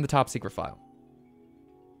 and the top secret file.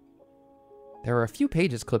 There are a few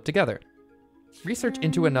pages clipped together. Research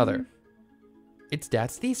into another. It's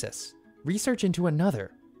Dad's thesis. Research into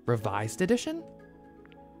another. Revised edition?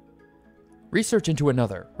 Research into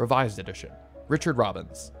another. Revised edition. Richard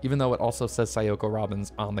Robbins, even though it also says Sayoko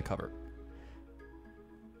Robbins on the cover.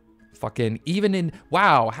 Fucking even in...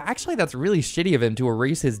 Wow, actually that's really shitty of him to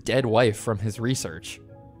erase his dead wife from his research.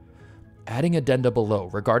 Adding addenda below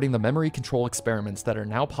regarding the memory control experiments that are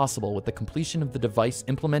now possible with the completion of the device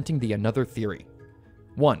implementing the another theory.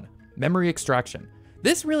 1. Memory extraction.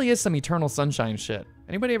 This really is some Eternal Sunshine shit.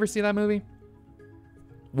 Anybody ever see that movie?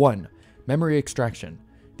 1. Memory extraction.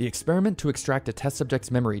 The experiment to extract a test subject's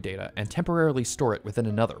memory data and temporarily store it within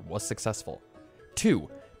another was successful. 2.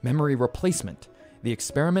 Memory replacement. The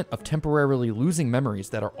experiment of temporarily losing memories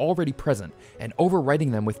that are already present and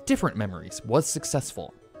overwriting them with different memories was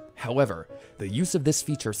successful. However, the use of this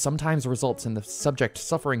feature sometimes results in the subject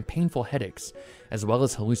suffering painful headaches, as well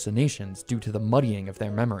as hallucinations due to the muddying of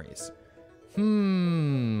their memories.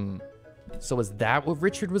 So is that what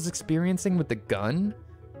Richard was experiencing with the gun?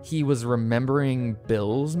 He was remembering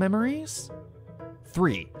Bill's memories?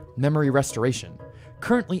 3. Memory restoration.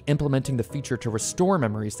 Currently implementing the feature to restore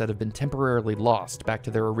memories that have been temporarily lost back to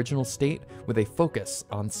their original state with a focus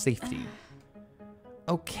on safety.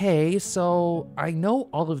 Okay, so I know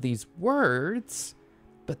all of these words,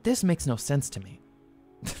 but this makes no sense to me.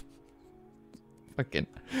 Fucking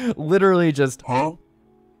literally just... Huh?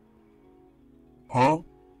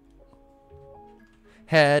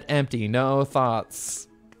 Head empty, no thoughts.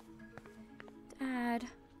 Dad.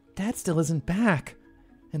 Dad still isn't back.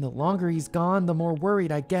 And the longer he's gone, the more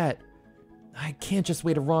worried I get. I can't just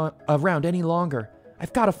wait around any longer.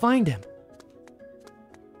 I've got to find him.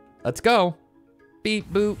 Let's go.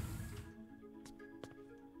 Beep boop.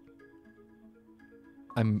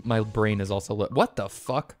 My brain is also lit. What the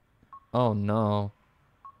fuck? Oh no.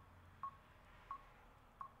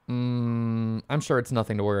 I'm sure it's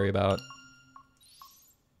nothing to worry about.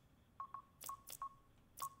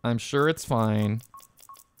 I'm sure it's fine.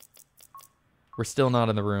 We're still not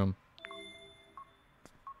in the room.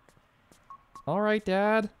 All right,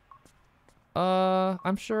 Dad.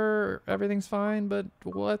 I'm sure everything's fine, but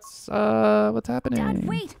what's happening? Dad,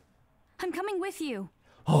 wait! I'm coming with you.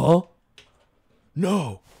 Huh?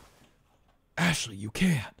 No. Ashley, you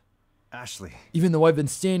can't. Ashley. Even though I've been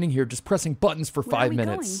standing here just pressing buttons for 5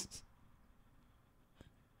 minutes. Going?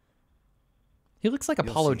 He looks like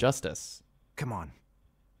Apollo Justice. Come on.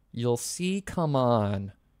 You'll see, come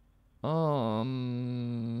on.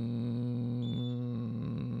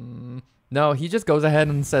 No, he just goes ahead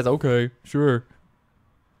and says, okay, sure.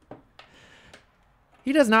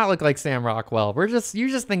 He does not look like Sam Rockwell. You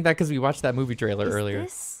just think that because we watched that movie trailer earlier.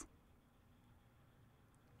 This?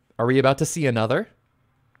 Are we about to see another?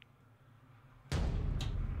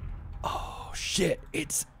 Oh shit,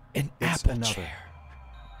 it's apple chair.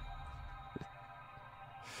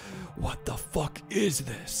 What the fuck is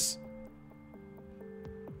this?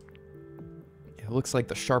 It looks like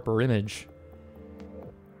the sharper image.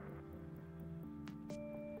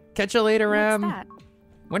 Catch you later, Em. What's that?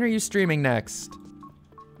 When are you streaming next?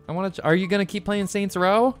 Are you gonna keep playing Saints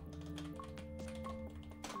Row?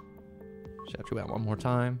 Shout you out one more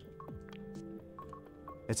time.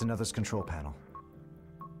 It's another's control panel.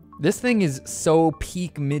 This thing is so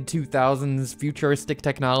peak mid-2000s futuristic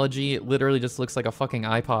technology, it literally just looks like a fucking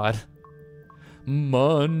iPod.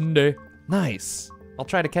 Monday. Nice. I'll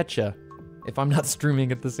try to catch ya. If I'm not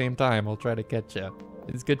streaming at the same time, I'll try to catch ya.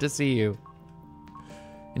 It's good to see you.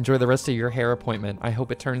 Enjoy the rest of your hair appointment. I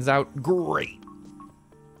hope it turns out great.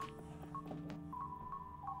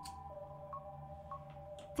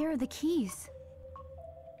 There are the keys.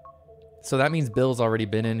 So that means Bill's already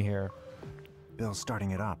been in here. Bill's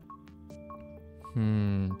starting it up.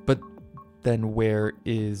 But then where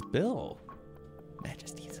is Bill?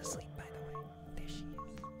 Majesty's asleep, by the way. There she is.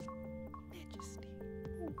 Majesty.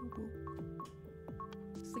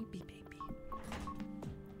 Sleepy baby.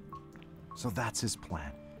 So that's his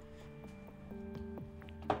plan.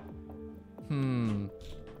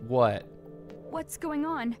 What? What's going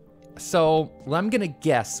on? So I'm gonna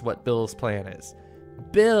guess what Bill's plan is.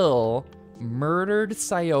 Bill murdered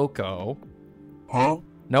Sayoko. Huh?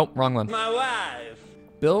 Nope, wrong one. My wife.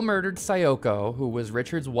 Bill murdered Sayoko, who was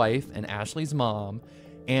Richard's wife and Ashley's mom.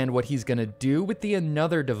 And what he's gonna do with the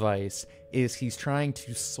another device is he's trying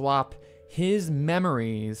to swap his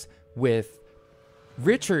memories with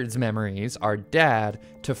Richard's memories, our dad,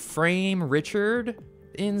 to frame Richard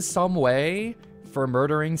in some way for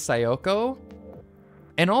murdering Sayoko.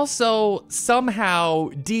 And also, somehow,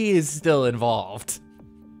 D is still involved.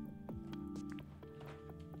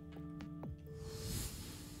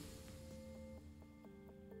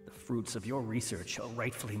 The fruits of your research are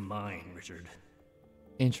rightfully mine, Richard.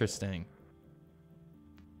 Interesting.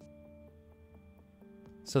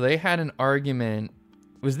 So they had an argument.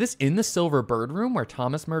 Was this in the Silver Bird room where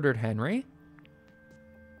Thomas murdered Henry?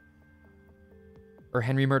 Or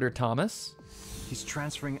Henry murdered Thomas? He's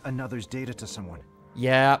transferring another's data to someone.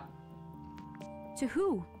 Yeah. To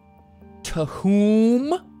who? To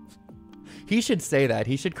whom? He should say that.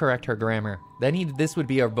 He should correct her grammar. Then this would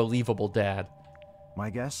be a believable dad. My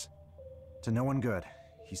guess? To no one good.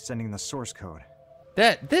 He's sending the source code.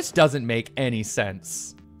 This doesn't make any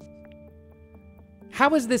sense.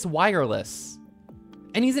 How is this wireless?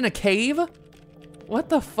 And he's in a cave? What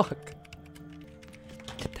the fuck?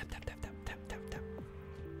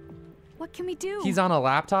 What can we do? He's on a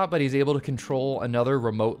laptop, but he's able to control another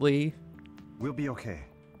remotely. We'll be okay.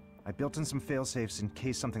 I built in some fail-safes in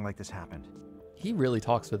case something like this happened. He really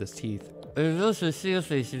talks with his teeth. It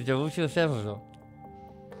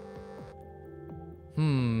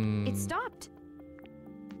stopped.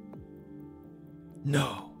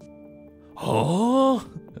 No. Oh.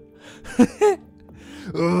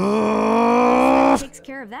 Takes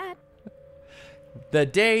care of that. The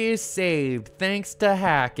day is saved thanks to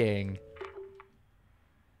hacking.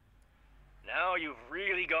 Now you've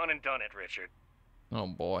really gone and done it, Richard. Oh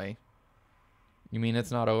boy. You mean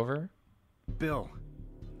it's not over? Bill.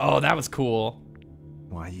 Oh, that was cool.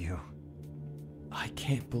 Why you? I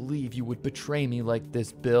can't believe you would betray me like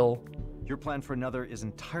this, Bill. Your plan for another is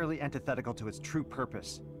entirely antithetical to its true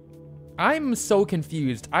purpose. I'm so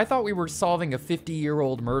confused. I thought we were solving a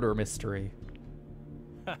 50-year-old murder mystery.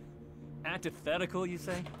 Antithetical, you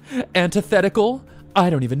say? Antithetical? I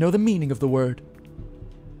don't even know the meaning of the word.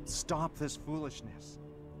 Stop this foolishness.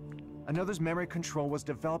 Another's memory control was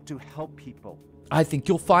developed to help people. I think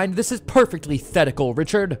you'll find this is perfectly thetical,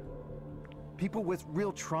 Richard. People with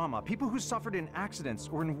real trauma, people who suffered in accidents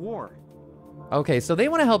or in war. Okay, so they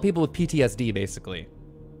want to help people with PTSD, basically.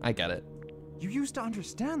 I get it. You used to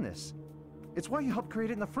understand this. It's why you helped create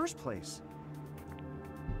it in the first place.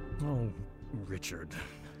 Oh, Richard.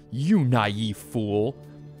 You naive fool.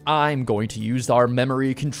 I'm going to use our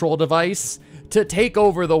memory control device to take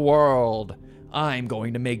over the world. I'm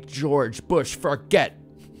going to make George Bush forget.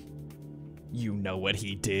 You know what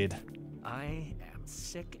he did. I am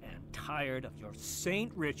sick and tired of your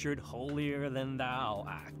Saint Richard holier-than-thou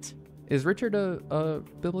act. Is Richard a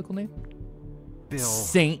biblical name? Bill.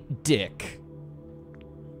 Saint Dick.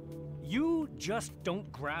 You just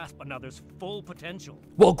don't grasp another's full potential.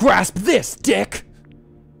 Well, grasp this, Dick!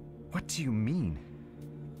 What do you mean?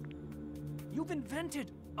 You've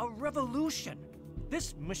invented a revolution.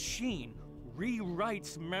 This machine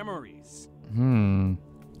rewrites memories.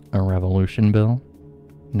 A revolution, Bill?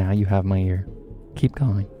 Now you have my ear. Keep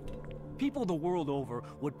going. People the world over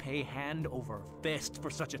would pay hand over fist for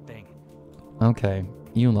such a thing. Okay,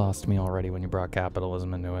 you lost me already when you brought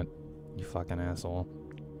capitalism into it. You fucking asshole.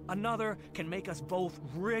 Another can make us both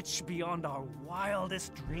rich beyond our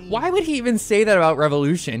wildest dreams. Why would he even say that about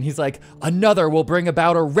revolution? He's like, another will bring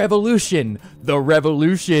about a revolution. The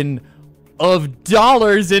revolution of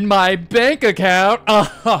dollars in my bank account.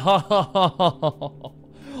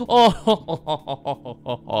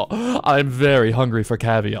 I'm very hungry for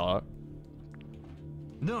caviar.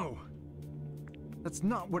 No. That's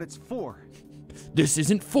not what it's for. This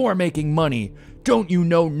isn't for making money. Don't you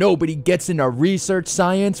know nobody gets into research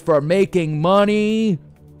science for making money?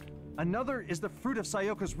 Another is the fruit of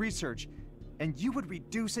Sayoko's research, And you would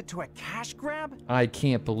reduce it to a cash grab? I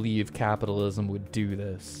can't believe capitalism would do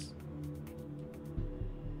this.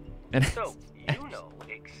 And So, you know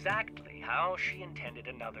exactly how she intended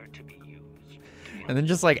another to be used. and then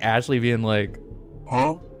just like Ashley being like,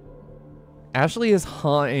 huh? Ashley is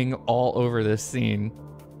hawing all over this scene.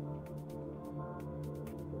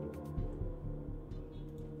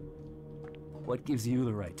 What gives you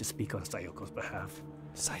the right to speak on Sayoko's behalf?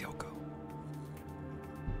 Sayoko.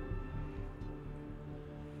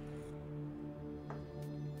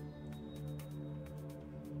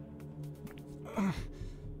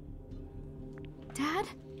 Dad?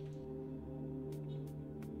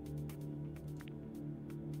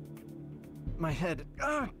 My head.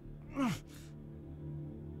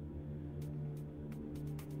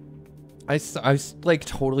 I like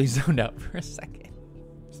totally zoned out for a second.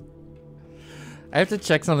 I have to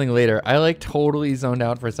check something later. I like totally zoned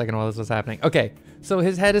out for a second while this was happening. Okay, so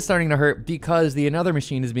his head is starting to hurt because the another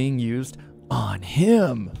machine is being used on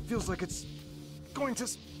him. Feels like it's going to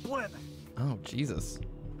split. Oh, Jesus.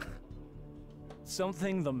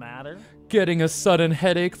 Something the matter? Getting a sudden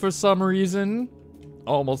headache for some reason.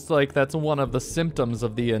 Almost like that's one of the symptoms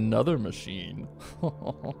of the another machine.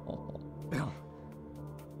 Bill.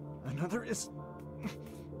 Another is...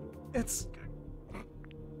 It's...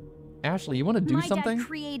 Ashley, you want to do something? My dad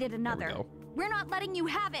created another. We're not letting you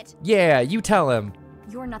have it. Yeah, you tell him.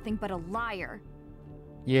 You're nothing but a liar.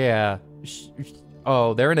 Yeah.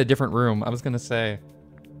 Oh, they're in a different room. I was gonna say.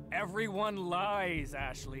 Everyone lies,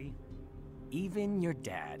 Ashley. Even your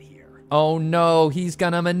dad here. Oh no, he's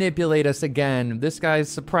gonna manipulate us again. This guy's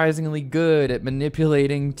surprisingly good at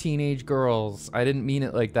manipulating teenage girls. I didn't mean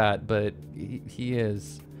it like that, but he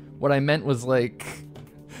is. What I meant was like,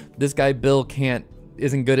 this guy Bill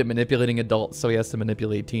isn't good at manipulating adults, so he has to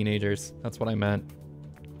manipulate teenagers. That's what I meant.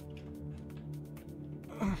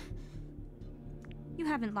 You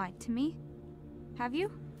haven't lied to me, have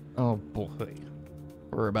you? Oh boy.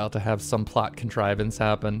 We're about to have some plot contrivance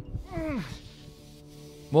happen.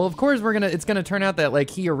 Well, of course it's gonna turn out that like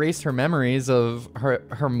he erased her memories of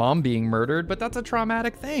her mom being murdered, but that's a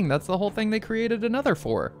traumatic thing. That's the whole thing they created another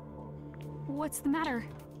for. What's the matter?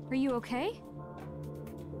 Are you okay?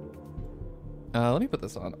 Let me put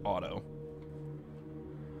this on auto.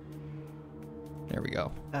 There we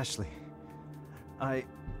go. Ashley,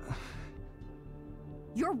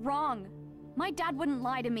 You're wrong. My dad wouldn't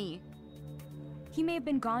lie to me. He may have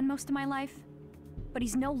been gone most of my life, but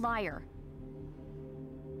he's no liar.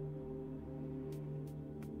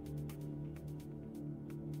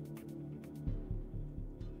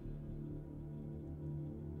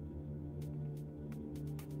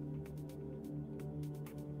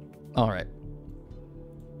 All right.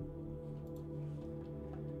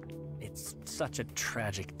 It's such a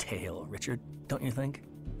tragic tale, Richard, don't you think?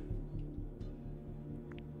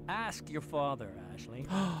 Ask your father, Ashley.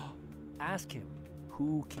 Ask him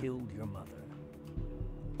who killed your mother.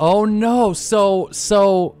 Oh no, so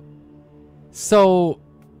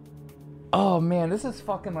oh man, this is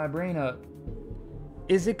fucking my brain up.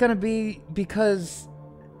 Is it gonna be because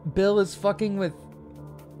Bill is fucking with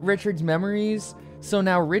Richard's memories? So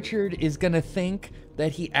now Richard is gonna think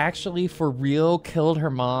that he actually for real killed her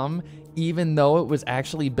mom, even though it was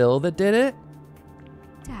actually Bill that did it?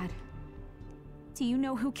 Dad, do you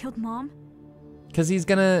know who killed Mom? Because he's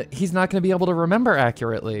not gonna be able to remember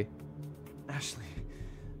accurately. Ashley,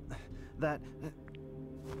 that...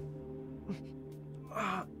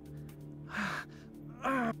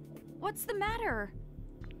 What's the matter?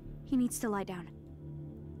 He needs to lie down.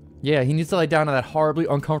 Yeah, he needs to lie down on that horribly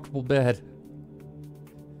uncomfortable bed.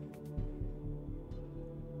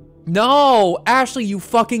 No! Ashley, you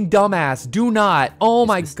fucking dumbass. Do not. Oh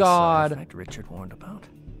my god. Is this the side effect Richard warned about?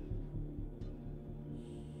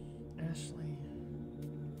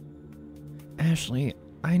 Ashley,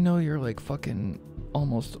 I know you're like fucking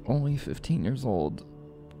almost only 15 years old,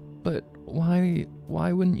 but why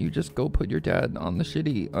wouldn't you just go put your dad on the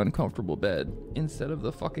shitty, uncomfortable bed instead of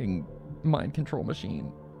the fucking mind control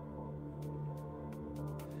machine?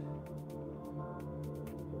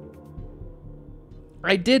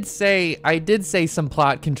 I did say some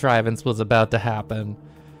plot contrivance was about to happen,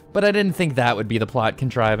 but I didn't think that would be the plot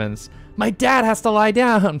contrivance. My dad has to lie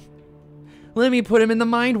down. Let me put him in the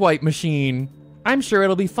mind wipe machine. I'm sure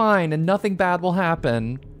it'll be fine and nothing bad will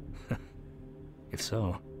happen. If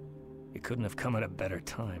so, it couldn't have come at a better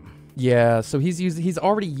time. Yeah, so he's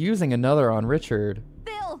already using another on Richard.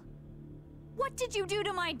 Bill! What did you do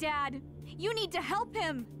to my dad? You need to help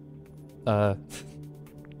him!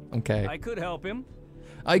 Okay. I could help him.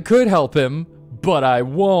 I could help him, but I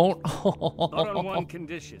won't. But on one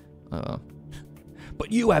condition. But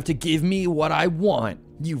But you have to give me what I want.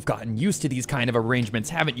 You've gotten used to these kind of arrangements,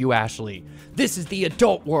 haven't you, Ashley? This is the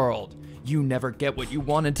adult world. You never get what you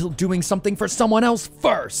want until doing something for someone else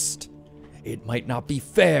first. It might not be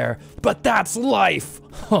fair, but that's life.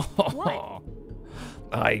 What?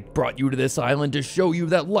 I brought you to this island to show you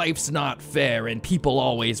that life's not fair and people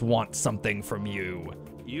always want something from you.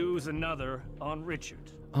 Use another on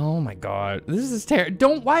Richard. Oh my god, this is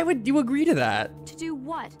terrible. Why would you agree to that? To do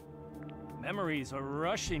what? Memories are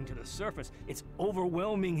rushing to the surface. It's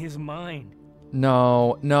overwhelming his mind.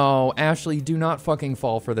 No, Ashley, do not fucking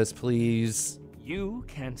fall for this, please. You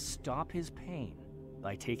can stop his pain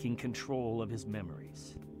by taking control of his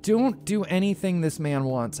memories. Don't do anything this man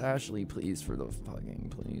wants, Ashley, please, for the fucking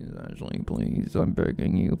please, Ashley, please. I'm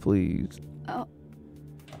begging you, please. Oh.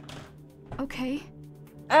 Okay.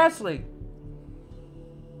 Ashley!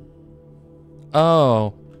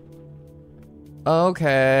 Oh.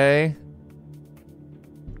 Okay.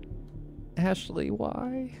 Ashley,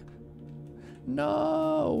 why?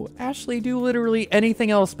 No. Ashley, do literally anything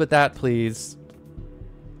else but that, please.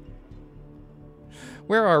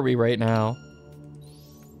 Where are we right now?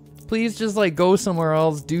 Please just like go somewhere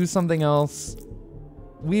else, do something else.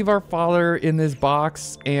 Leave our father in this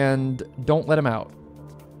box and don't let him out.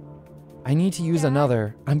 I need to use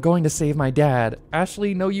another. I'm going to save my dad.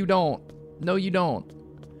 Ashley, no you don't. No you don't.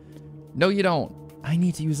 No you don't. I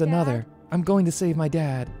need to use another. I'm going to save my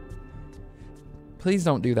dad. Please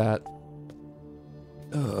don't do that.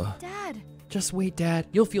 Ugh. Dad. Just wait, Dad.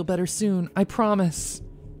 You'll feel better soon. I promise.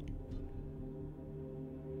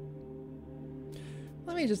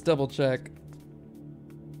 Let me just double check.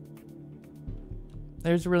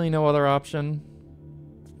 There's really no other option.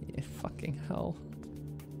 Yeah, fucking hell.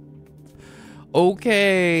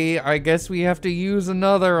 Okay, I guess we have to use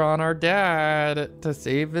another on our dad to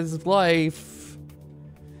save his life.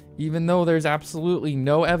 Even though there's absolutely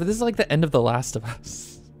no evidence. This is like the end of The Last of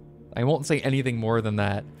Us. I won't say anything more than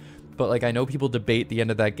that. But like, I know people debate the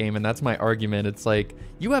end of that game, and that's my argument. It's like,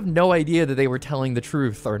 you have no idea that they were telling the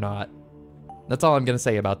truth or not. That's all I'm gonna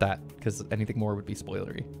say about that, because anything more would be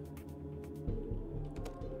spoilery.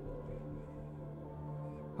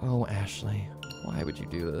 Oh, Ashley, why would you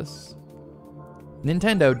do this?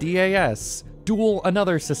 Nintendo DAS, dual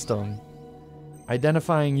another system.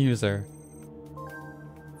 Identifying user.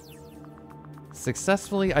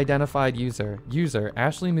 Successfully identified user. User,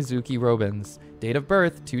 Ashley Mizuki Robins. Date of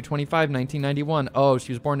birth, 2/25/1991. Oh,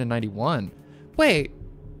 she was born in 91. Wait.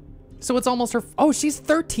 So it's almost her... Oh, she's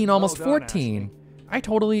 13, almost 14. I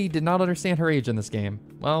totally did not understand her age in this game.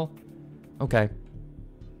 Well, okay.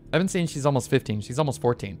 I've been saying she's almost 15. She's almost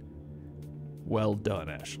 14. Well done,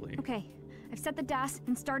 Ashley. Okay, I've set the DAS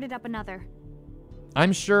and started up another.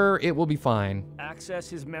 I'm sure it will be fine. Access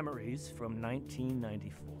his memories from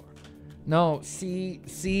 1994. No, see,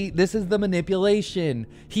 this is the manipulation.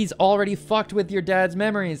 He's already fucked with your dad's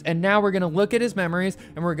memories, and now we're gonna look at his memories,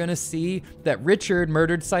 and we're gonna see that Richard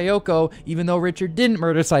murdered Sayoko, even though Richard didn't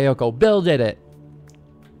murder Sayoko. Bill did it.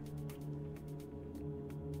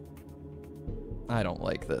 I don't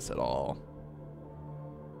like this at all.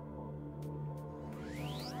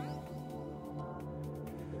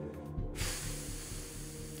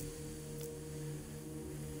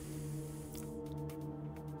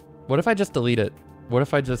 What if I just delete it? What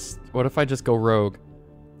if I just go rogue?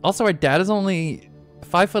 Also, our dad is only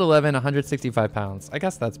 5'11", 165 pounds. I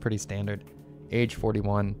guess that's pretty standard. Age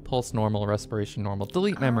 41, pulse normal, respiration normal.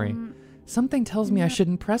 Delete memory. Something tells me I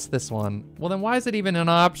shouldn't press this one. Well, then why is it even an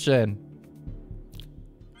option?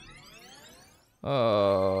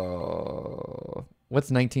 Oh,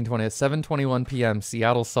 what's 1920? 7:21 p.m.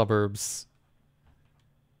 Seattle suburbs.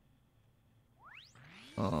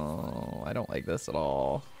 Oh, I don't like this at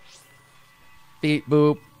all. Beep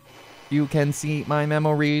boop. You can see my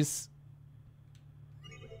memories.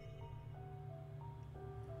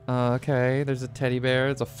 Okay, there's a teddy bear.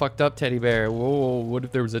 It's a fucked up teddy bear. Whoa, what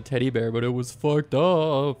if there was a teddy bear, but it was fucked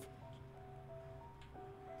up?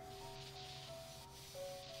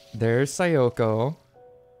 There's Sayoko.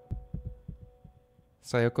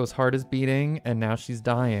 Sayoko's heart is beating, and now she's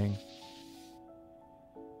dying.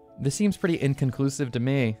 This seems pretty inconclusive to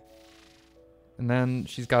me. And then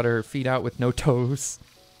she's got her feet out with no toes.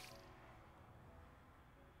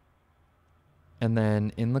 And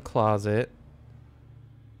then in the closet.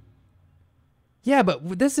 Yeah,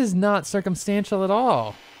 but this is not circumstantial at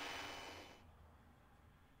all.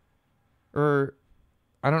 Or,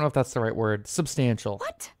 I don't know if that's the right word. Substantial.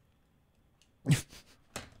 What?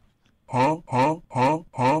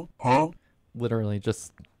 Literally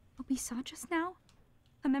just... What we saw just now?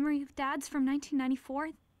 A memory of Dad's from 1994?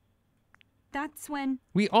 That's when...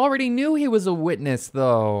 We already knew he was a witness,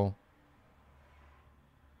 though.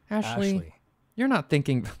 Ashley, you're not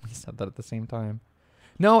thinking... We said that at the same time.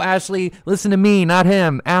 No, Ashley, listen to me, not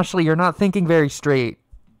him. Ashley, you're not thinking very straight.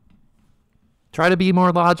 Try to be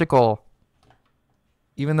more logical.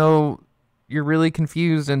 Even though you're really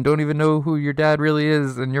confused and don't even know who your dad really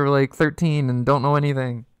is, and you're like 13 and don't know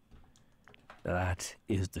anything. That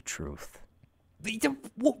is the truth.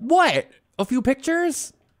 What? A few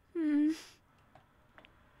pictures?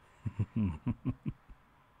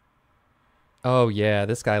 Oh, yeah,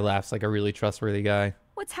 this guy laughs like a really trustworthy guy.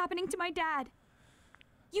 What's happening to my dad?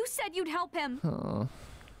 You said you'd help him. Oh.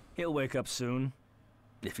 He'll wake up soon,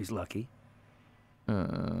 if he's lucky.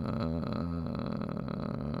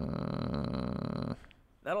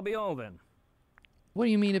 That'll be all then. What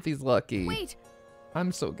do you mean if he's lucky? Wait.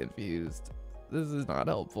 I'm so confused. This is not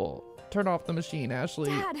helpful. Turn off the machine, Ashley.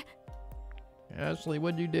 Dad. Ashley,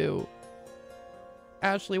 what'd you do?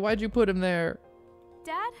 Ashley, why'd you put him there?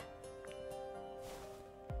 Dad?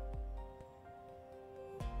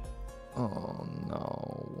 Oh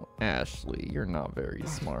no. Ashley, you're not very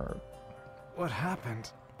smart. What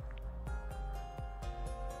happened?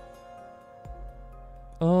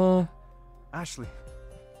 Ashley,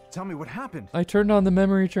 tell me what happened. I turned on the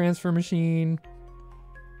memory transfer machine.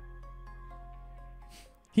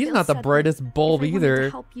 He's Bill not the said brightest bulb if I wanted to either.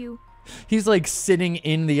 help you. He's like sitting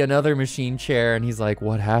in the another machine chair and he's like,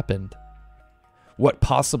 what happened? What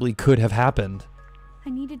possibly could have happened? I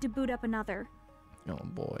needed to boot up another. Oh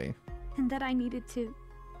boy. And that I needed to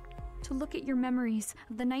look at your memories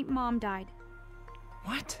of the night Mom died.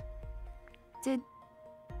 What? Did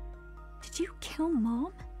you kill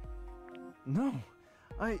Mom? No.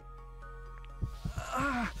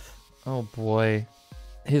 Oh boy.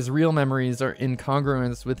 His real memories are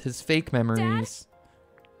incongruous with his fake memories.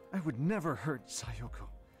 I would never hurt Sayoko.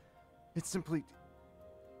 It simply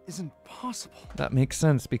isn't possible. That makes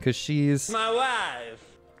sense because she's... My wife!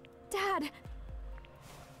 Dad!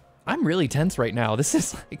 I'm really tense right now. This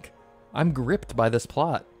is like... I'm gripped by this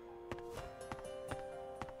plot.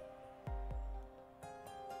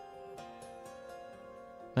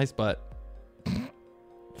 Nice butt.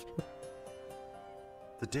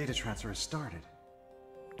 The data transfer has started.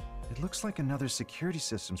 It looks like another's security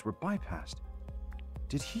systems were bypassed.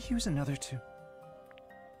 Did he use another to...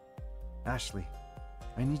 Ashley,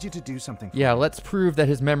 I need you to do something for me. Let's prove that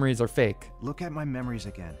his memories are fake. Look at my memories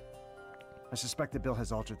again. I suspect that Bill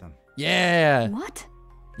has altered them. Yeah. What?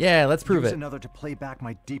 Yeah, let's prove Use it. another to play back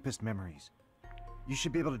my deepest memories. You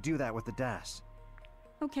should be able to do that with the DAS.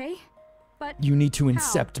 Okay, but You need to how?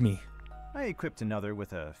 incept me. I equipped another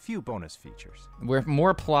with a few bonus features. We're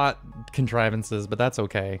more plot contrivances, but that's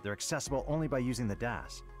okay. They're accessible only by using the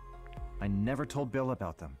DAS. I never told Bill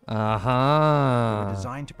about them. They were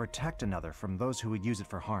designed to protect another from those who would use it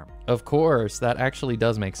for harm. Of course, that actually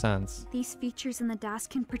does make sense. These features in the DAS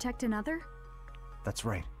can protect another? That's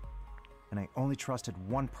right. And I only trusted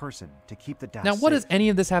one person to keep the DAS Now, what safe. does any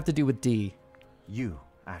of this have to do with D? You,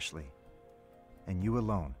 Ashley. And you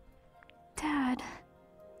alone. Dad.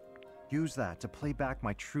 Use that to play back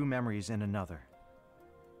my true memories in another.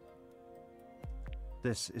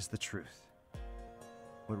 This is the truth.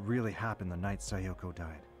 What really happened the night Sayoko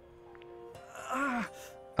died.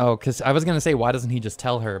 Oh, because I was going to say, why doesn't he just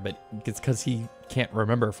tell her? But it's because he can't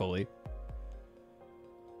remember fully.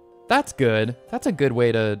 That's good. That's a good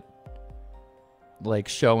way to, like,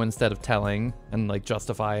 show instead of telling and, like,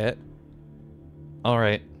 justify it. All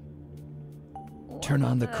right. Turn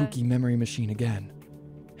on the kooky memory machine again.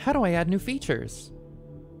 How do I add new features?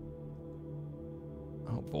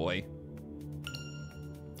 Oh, boy.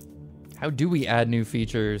 How do we add new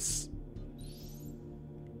features?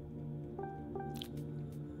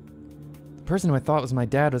 The person who I thought was my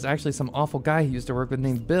dad was actually some awful guy he used to work with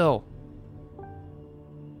named Bill.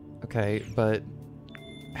 Okay, but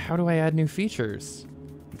how do I add new features?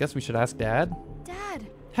 I guess we should ask Dad. Dad!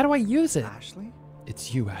 How do I use it? Ashley?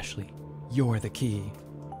 It's you, Ashley. You're the key.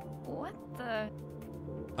 What the...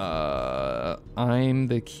 I'm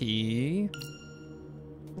the key.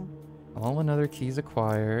 All another keys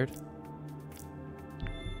acquired.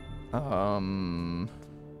 I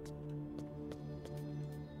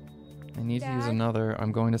need to use another.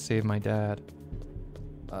 I'm going to save my dad.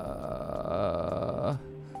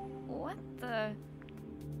 What the...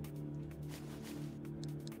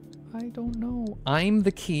 I don't know. I'm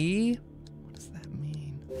the key? What does that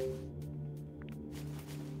mean?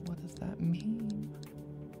 What does that mean?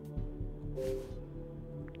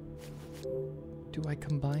 Do I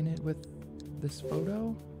combine it with this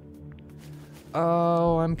photo?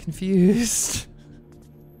 Oh, I'm confused.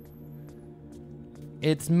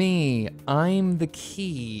 It's me. I'm the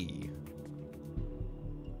key.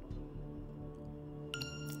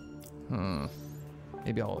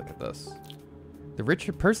 Maybe I'll look at this. The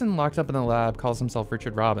person locked up in the lab calls himself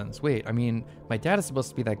Richard Robbins. Wait, I mean, my dad is supposed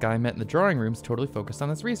to be that guy I met in the drawing rooms, totally focused on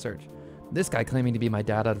his research. This guy claiming to be my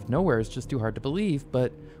dad out of nowhere is just too hard to believe,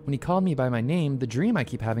 but when he called me by my name, the dream I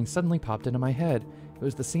keep having suddenly popped into my head. It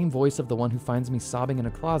was the same voice of the one who finds me sobbing in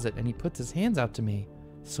a closet, and he puts his hands out to me.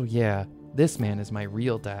 So yeah, this man is my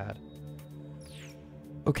real dad.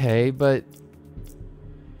 Okay, but...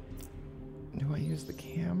 do I use the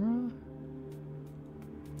camera?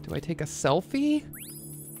 Do I take a selfie?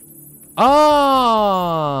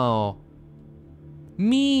 Oh!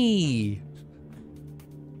 Me!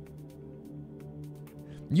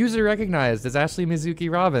 User recognized as Ashley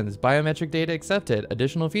Mizuki Robbins. Biometric data accepted.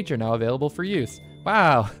 Additional feature now available for use.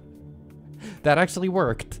 Wow. That actually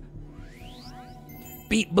worked.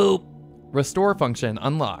 Beep boop. Restore function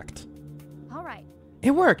unlocked. All right.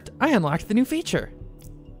 It worked. I unlocked the new feature.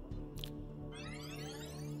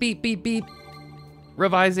 Beep beep beep.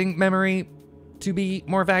 Revising memory to be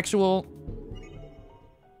more factual.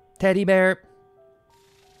 Teddy bear.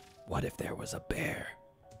 What if there was a bear?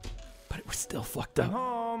 But it was still fucked up.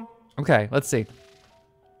 Home. Okay, let's see.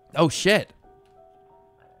 Oh shit.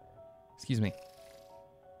 Excuse me.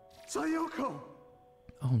 Sayoko!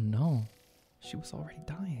 Oh no. She was already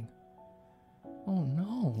dying. Oh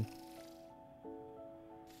no.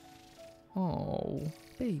 Oh,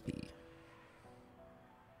 baby.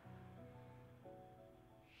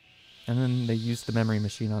 And then they used the memory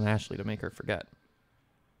machine on Ashley to make her forget.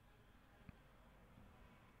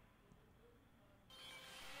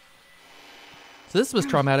 So this was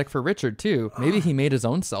traumatic for Richard too. Maybe he made his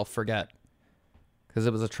own self forget. Because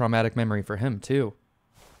it was a traumatic memory for him too.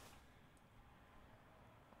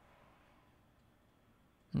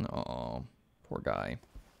 Oh, poor guy.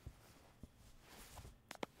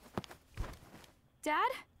 Dad?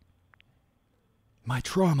 My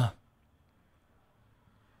trauma.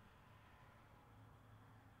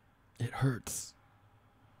 It hurts.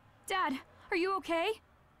 Dad, are you okay?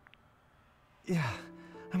 Yeah,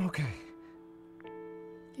 I'm okay.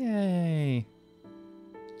 Yay.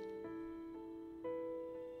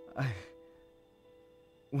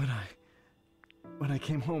 When I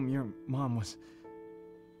came home, your mom was...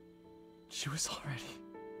 she was already...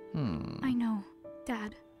 I know,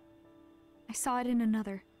 Dad. I saw it in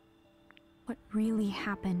another. What really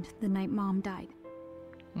happened the night Mom died.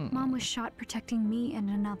 Mom was shot protecting me and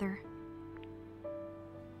another.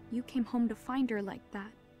 You came home to find her like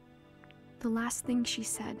that. The last thing she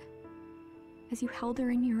said, as you held her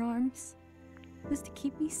in your arms, was to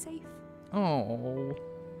keep me safe. Oh.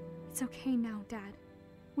 It's okay now, Dad.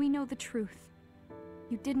 We know the truth.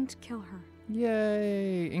 You didn't kill her.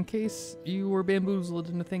 Yay. In case you were bamboozled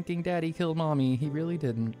into thinking Daddy killed Mommy, he really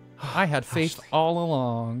didn't. I had faith all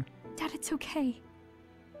along. Dad, it's okay.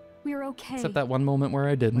 We're okay. Except that one moment where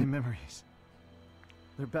I didn't. My memories.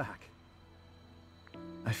 They're back.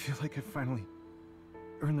 I feel like I finally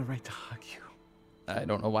earned the right to hug you. I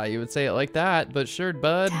don't know why you would say it like that, but sure,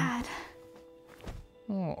 bud. Dad.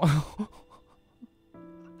 Oh.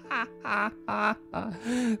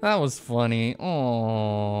 That was funny.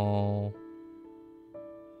 Oh.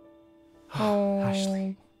 Oh.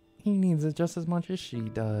 Ashley. He needs it just as much as she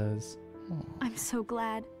does. Oh. I'm so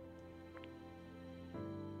glad.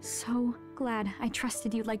 So glad I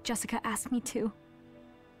trusted you like Jessica asked me to.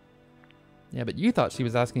 Yeah, but you thought she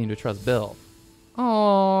was asking you to trust Bill.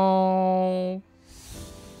 Oh.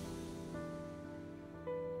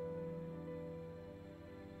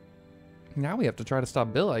 Now we have to try to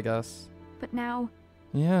stop Bill, I guess. But now,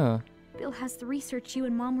 Yeah. Bill has the research you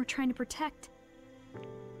and Mom were trying to protect.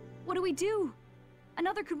 What do we do?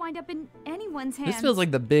 Another could wind up in anyone's hands. This feels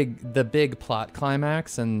like the big plot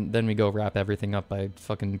climax, and then we go wrap everything up by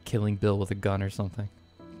fucking killing Bill with a gun or something.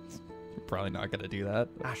 We're probably not gonna do that.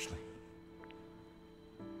 Ashley.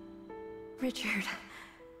 Richard,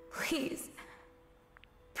 please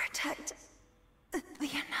protect the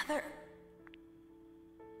another.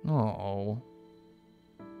 Oh.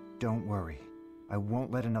 Don't worry. I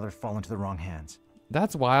won't let another fall into the wrong hands.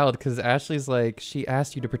 That's wild, because Ashley's like, she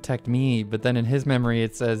asked you to protect me, but then in his memory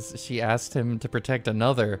it says she asked him to protect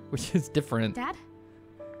another, which is different. Dad?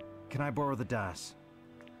 Can I borrow the DAS?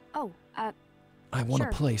 Oh, I want to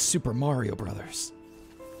sure. play Super Mario Brothers.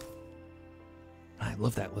 I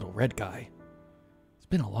love that little red guy. It's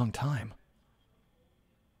been a long time.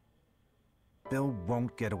 Bill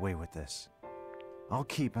won't get away with this. I'll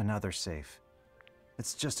keep another safe.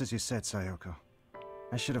 It's just as you said, Sayoko.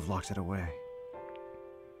 I should have locked it away.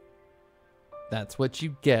 That's what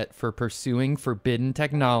you get for pursuing forbidden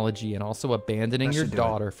technology and also abandoning That your should do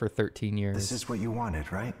daughter it. for 13 years. This is what you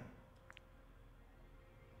wanted, right?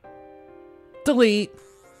 Delete.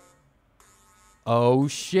 Oh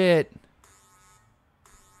shit.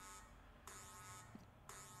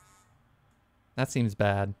 That seems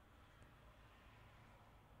bad.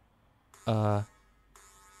 Uh-oh.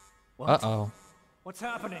 What's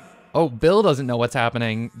happening? Oh, Bill doesn't know what's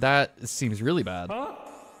happening. That seems really bad. Huh?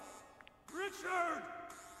 Richard!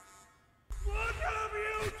 What have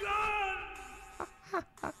you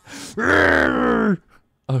done?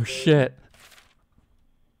 Oh shit.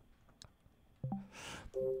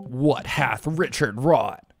 What hath Richard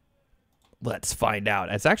wrought? Let's find out.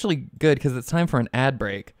 It's actually good because it's time for an ad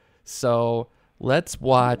break. So let's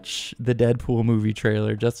watch the Deadpool movie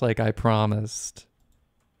trailer just like I promised.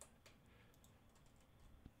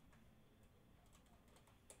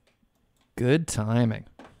 Good timing.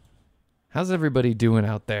 How's everybody doing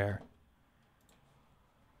out there?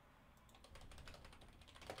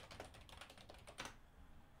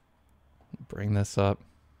 Bring this up.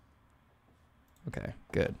 Okay,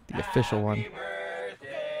 good. The official one.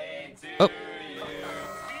 Oh.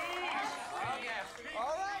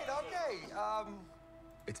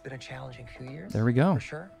 It's been a challenging few years. There we go. For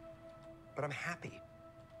sure. But I'm happy.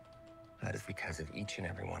 That is because of each and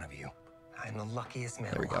every one of you. I'm the luckiest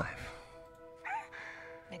man alive.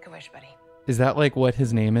 Make a wish, buddy. Is that like what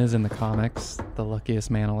his name is in the comics? The luckiest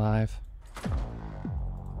man alive?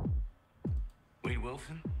 Wade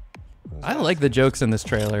Wilson? I like the jokes in this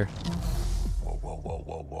trailer. Whoa, whoa, whoa,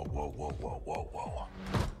 whoa, whoa, whoa, whoa, whoa, whoa, whoa.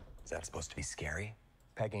 Is that supposed to be scary?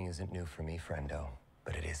 Pegging isn't new for me, friendo,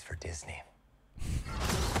 but it is for Disney.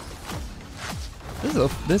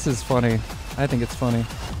 This is funny. I think it's funny.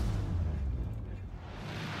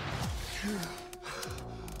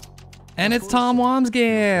 And it's Tom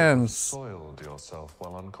Wamsgans. Soiled yourself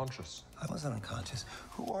while unconscious. I wasn't unconscious.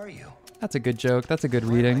 Who are you? That's a good joke. That's a good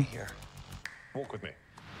reading. Walk with me.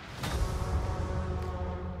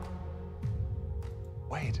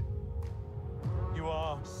 Wade, you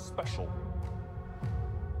are special.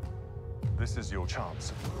 This is your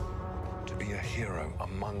chance to be a hero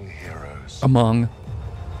among heroes. Among.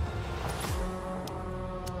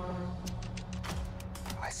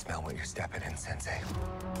 I smell what you're stepping in, Sensei.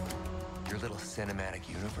 Your little cinematic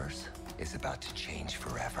universe is about to change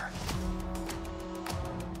forever.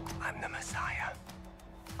 I'm the Messiah.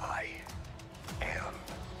 I am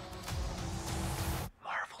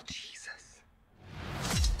Marvel Jesus.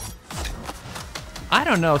 I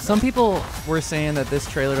don't know. Some people were saying that this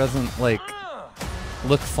trailer doesn't, like,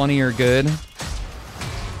 look funny or good. And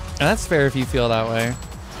that's fair if you feel that way.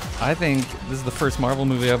 I think this is the first Marvel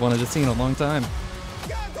movie I've wanted to see in a long time.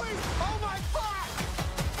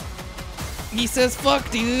 He says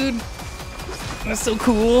fuck, dude. That's so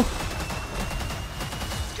cool.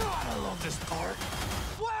 God, I love this part.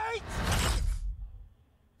 Wait!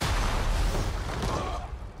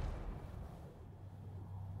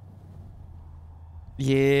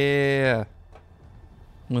 Yeah.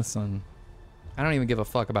 Listen, I don't even give a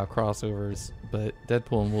fuck about crossovers, but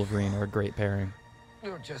Deadpool and Wolverine are a great pairing.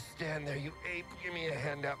 Don't just stand there, you ape. Give me a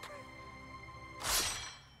hand up.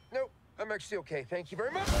 Nope, I'm actually okay. Thank you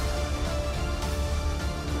very much.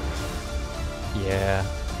 Yeah.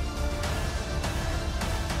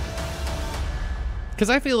 Because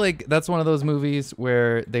I feel like that's one of those movies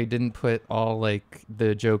where they didn't put all, like,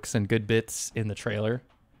 the jokes and good bits in the trailer.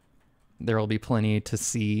 There will be plenty to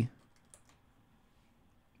see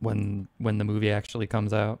when the movie actually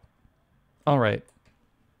comes out. All right.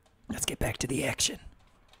 Let's get back to the action.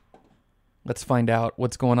 Let's find out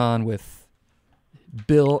what's going on with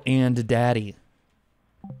Bill and Daddy.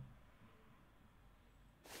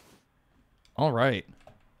 All right.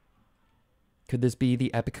 Could this be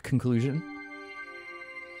the epic conclusion?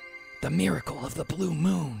 The miracle of the blue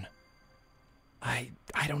moon. I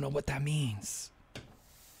don't know what that means.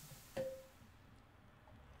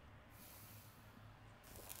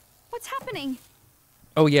 What's happening?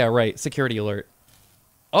 Oh yeah, right. Security alert.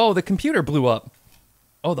 Oh, the computer blew up.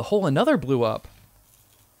 Oh, the whole another blew up.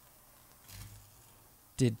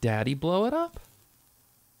 Did Daddy blow it up?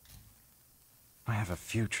 I have a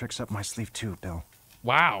few tricks up my sleeve too, Bill.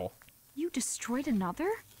 Wow. You destroyed another?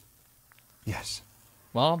 Yes.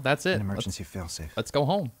 Well, that's it. An emergency failsafe. Let's go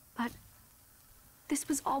home. But this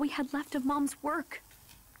was all we had left of Mom's work.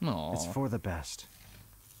 Aww. It's for the best.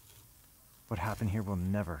 What happened here will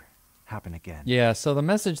never happen again. Yeah, so the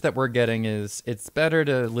message that we're getting is it's better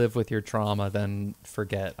to live with your trauma than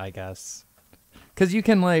forget, I guess. Because you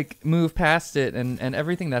can, like, move past it, and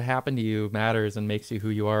everything that happened to you matters and makes you who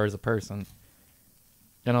you are as a person.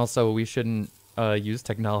 And also, we shouldn't use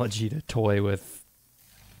technology to toy with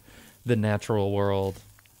the natural world.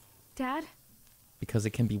 Dad? Because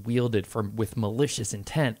it can be wielded with malicious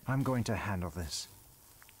intent. I'm going to handle this.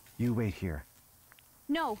 You wait here.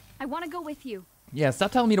 No, I want to go with you. Yeah,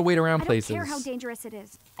 stop telling me to wait around places. I don't care how dangerous it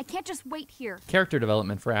is. I can't just wait here. Character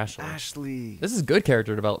development for Ashley. Ashley. This is good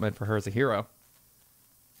character development for her as a hero.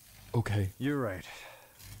 Okay. You're right.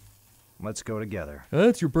 Let's go together.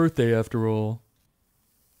 It's your birthday after all.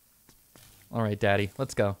 All right, Daddy,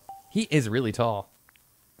 let's go. He is really tall.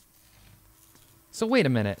 So wait a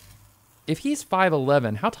minute. If he's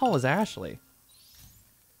 5'11", how tall is Ashley?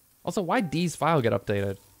 Also, why'd Dee's file get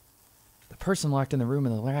updated? The person locked in the room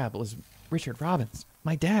in the lab was Richard Robbins,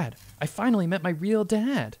 my dad. I finally met my real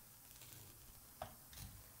dad.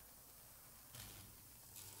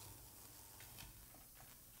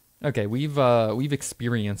 Okay, we've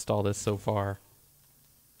experienced all this so far.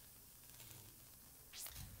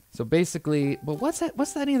 So basically, but what's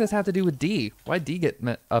any of this have to do with D? Why'd D get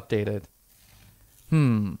updated?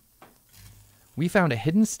 We found a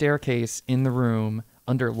hidden staircase in the room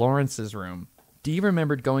under Lawrence's room. D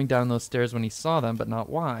remembered going down those stairs when he saw them, but not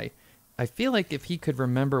why. I feel like if he could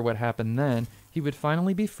remember what happened then, he would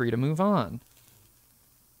finally be free to move on.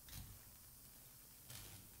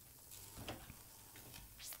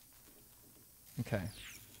 Okay.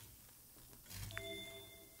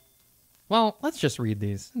 Well, let's just read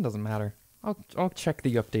these. It doesn't matter. I'll check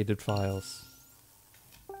the updated files.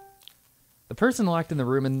 The person locked in the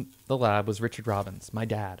room in the lab was Richard Robbins, my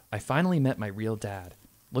dad. I finally met my real dad.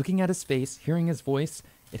 Looking at his face, hearing his voice,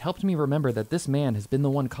 it helped me remember that this man has been the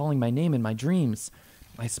one calling my name in my dreams.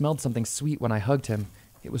 I smelled something sweet when I hugged him.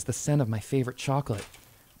 It was the scent of my favorite chocolate.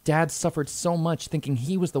 Dad suffered so much thinking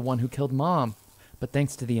he was the one who killed Mom. But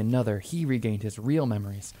thanks to the another, he regained his real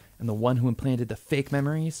memories. And the one who implanted the fake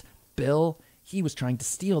memories, Bill, he was trying to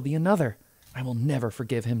steal the another. I will never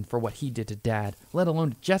forgive him for what he did to Dad, let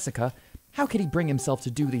alone to Jessica. How could he bring himself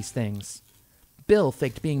to do these things? Bill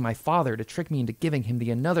faked being my father to trick me into giving him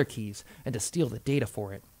the another keys and to steal the data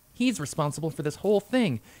for it. He's responsible for this whole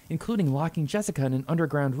thing, including locking Jessica in an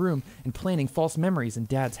underground room and planting false memories in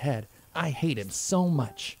Dad's head. I hate him so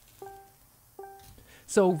much.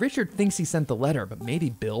 So Richard thinks he sent the letter, but maybe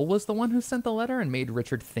Bill was the one who sent the letter and made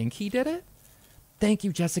Richard think he did it? Thank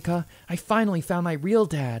you, Jessica. I finally found my real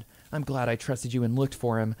dad. I'm glad I trusted you and looked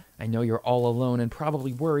for him. I know you're all alone and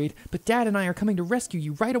probably worried, but Dad and I are coming to rescue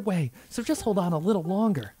you right away, so just hold on a little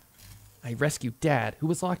longer. I rescued Dad, who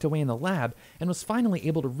was locked away in the lab, and was finally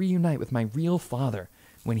able to reunite with my real father.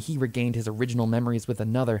 When he regained his original memories with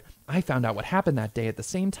another, I found out what happened that day at the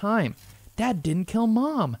same time. Dad didn't kill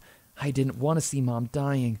Mom. I didn't want to see Mom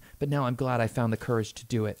dying, but now I'm glad I found the courage to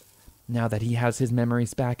do it. Now that he has his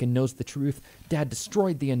memories back and knows the truth, Dad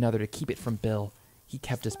destroyed the another to keep it from Bill. He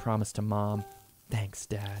kept his promise to Mom. Thanks,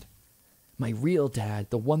 Dad. My real dad,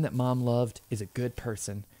 the one that Mom loved, is a good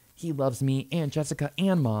person. He loves me and Jessica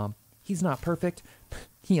and Mom. He's not perfect.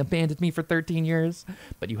 He abandoned me for 13 years.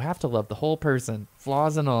 But you have to love the whole person,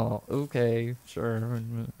 flaws and all. Okay, sure.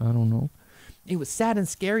 I don't know. It was sad and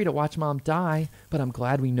scary to watch Mom die, but I'm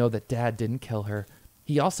glad we know that Dad didn't kill her.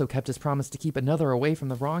 He also kept his promise to keep another away from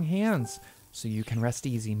the wrong hands. So you can rest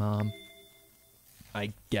easy, Mom.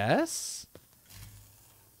 I guess?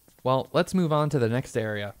 Well, let's move on to the next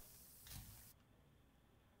area.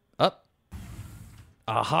 Up.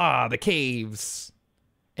 Aha, the caves.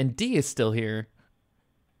 And D is still here.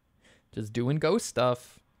 Just doing ghost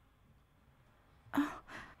stuff.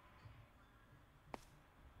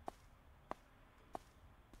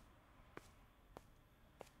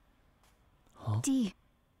 Huh? D,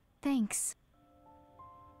 thanks.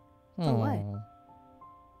 For what?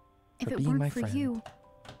 If For it being weren't my for friend. you,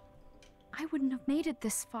 I wouldn't have made it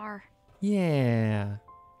this far. Yeah.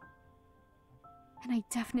 And I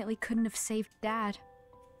definitely couldn't have saved Dad.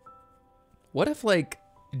 What if, like,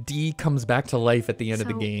 D comes back to life at the end of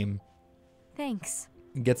the So- game? Thanks.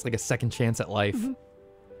 And gets, like, a second chance at life. Mhm.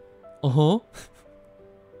 Uh-huh.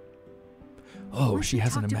 Oh, Once she you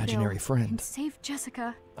has an talk to imaginary Bill friend. And save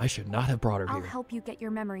Jessica. I should not have brought her I'll here. help you get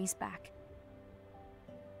your memories back.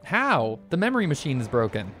 How? The memory machine is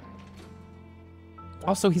broken.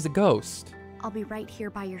 Also, he's a ghost. I'll be right here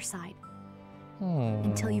by your side Oh.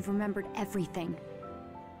 until you've remembered everything.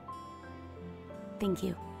 Thank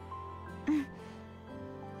you.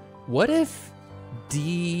 What if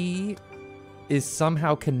D is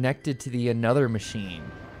somehow connected to the another machine?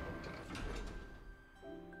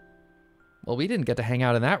 Well, we didn't get to hang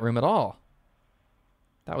out in that room at all.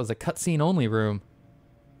 That was a cutscene only room.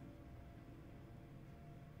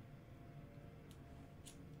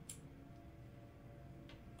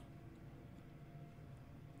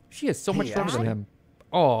 She is so much Hey, better than Ashley. him.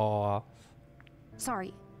 Aw.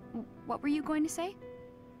 Sorry, what were you going to say?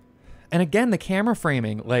 And again, the camera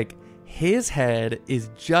framing, like his head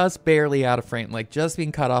is just barely out of frame, like just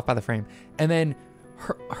being cut off by the frame. And then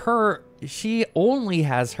she only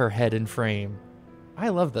has her head in frame. I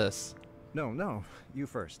love this. No, you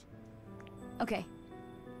first. Okay.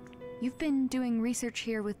 You've been doing research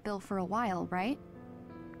here with Bill for a while, right?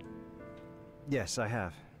 Yes, I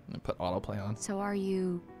have. I'm gonna put autoplay on. So are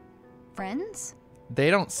you friends?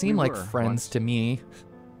 They don't seem We like were friends once. to me.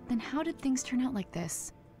 Then how did things turn out like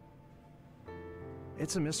this?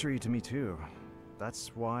 It's a mystery to me too.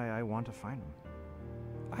 That's why I want to find him.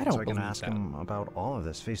 I don't so I can believe ask that. him about all of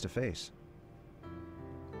this face to face.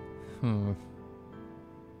 Oh.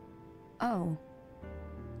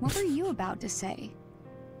 What were you about to say?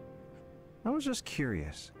 I was just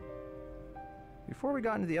curious. Before we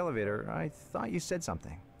got into the elevator, I thought you said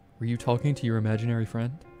something. Were you talking to your imaginary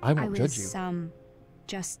friend? I won't judge you. I was,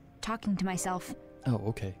 just talking to myself. Oh,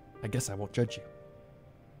 okay. I guess I won't judge you.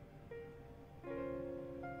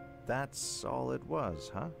 That's all it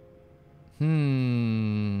was, huh?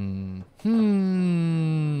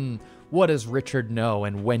 What does Richard know,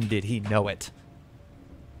 and when did he know it?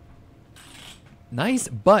 Nice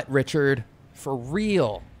butt, Richard. For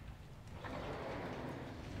real.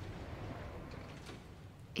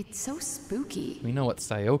 It's so spooky. We know what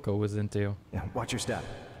Sayoko was into. Yeah, watch your step.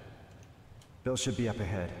 Bill should be up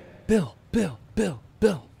ahead. Bill.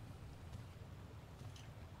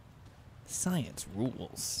 Science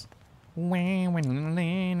rules. Hold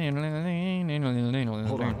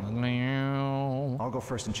on. I'll go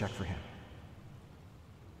first and check for him.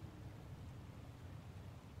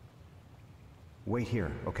 Wait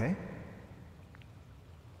here, okay?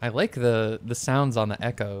 I like the sounds on the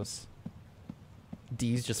echoes.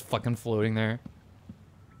 D's just fucking floating there.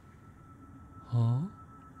 Huh?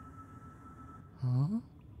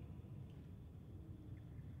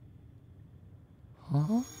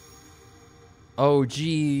 Oh,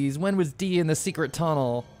 geez. When was D in the secret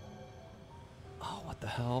tunnel? Oh, what the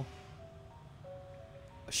hell?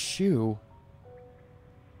 A shoe?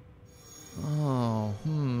 Oh,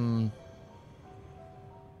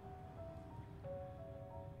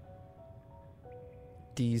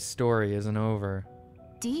 D's story isn't over.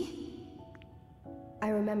 D? I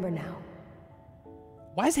remember now.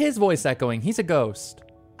 Why is his voice echoing? He's a ghost.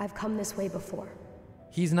 I've come this way before.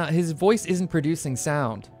 He's not, his voice isn't producing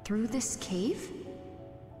sound. Through this cave?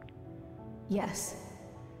 Yes.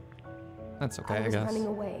 That's okay, I I was guess. running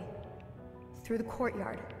away. Through the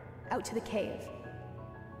courtyard. Out to the cave.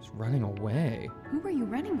 He's running away. Who were you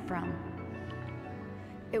running from?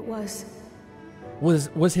 It was...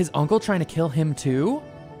 Was his uncle trying to kill him too?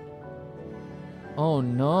 Oh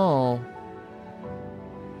no.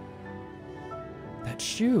 That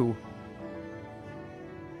shoe.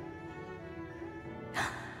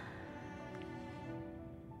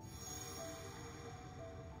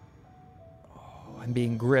 I'm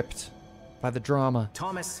being gripped by the drama.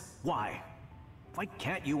 Thomas, why? Why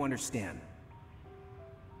can't you understand?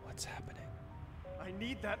 What's happening? I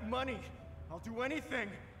need that money. I'll do anything.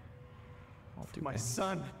 I'll do my anything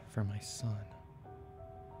son. For my son.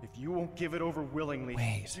 If you won't give it over willingly,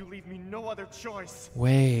 Wait. you leave me no other choice.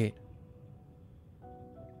 Wait.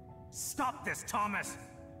 Stop this, Thomas!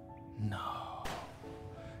 No.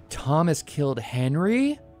 Thomas killed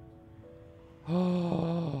Henry?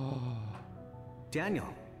 Oh. Daniel,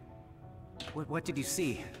 what did you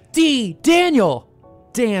see? Daniel!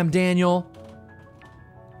 Damn, Daniel.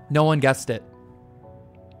 No one guessed it.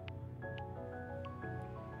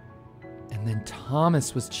 And then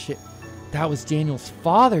Thomas was that was Daniel's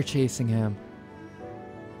father chasing him.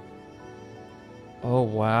 Oh,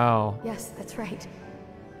 wow. Yes, that's right.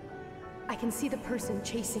 I can see the person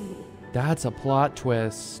chasing me. That's a plot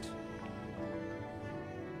twist.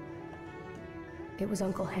 It was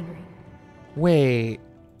Uncle Henry. Wait.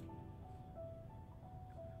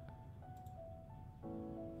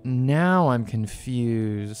 Now I'm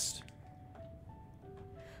confused.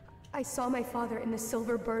 I saw my father in the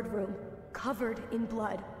Silver Bird room, covered in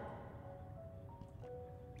blood.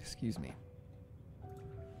 Excuse me.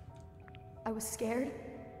 I was scared.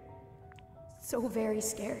 So very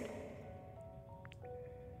scared.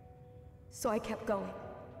 So I kept going.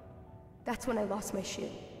 That's when I lost my shoe.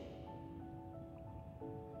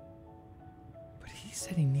 But he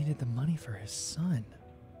said he needed the money for his son.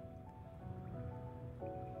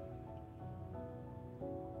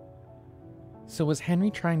 So was Henry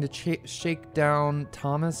trying to shake down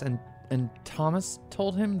Thomas and Thomas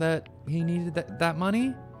told him that he needed that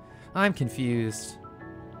money? I'm confused.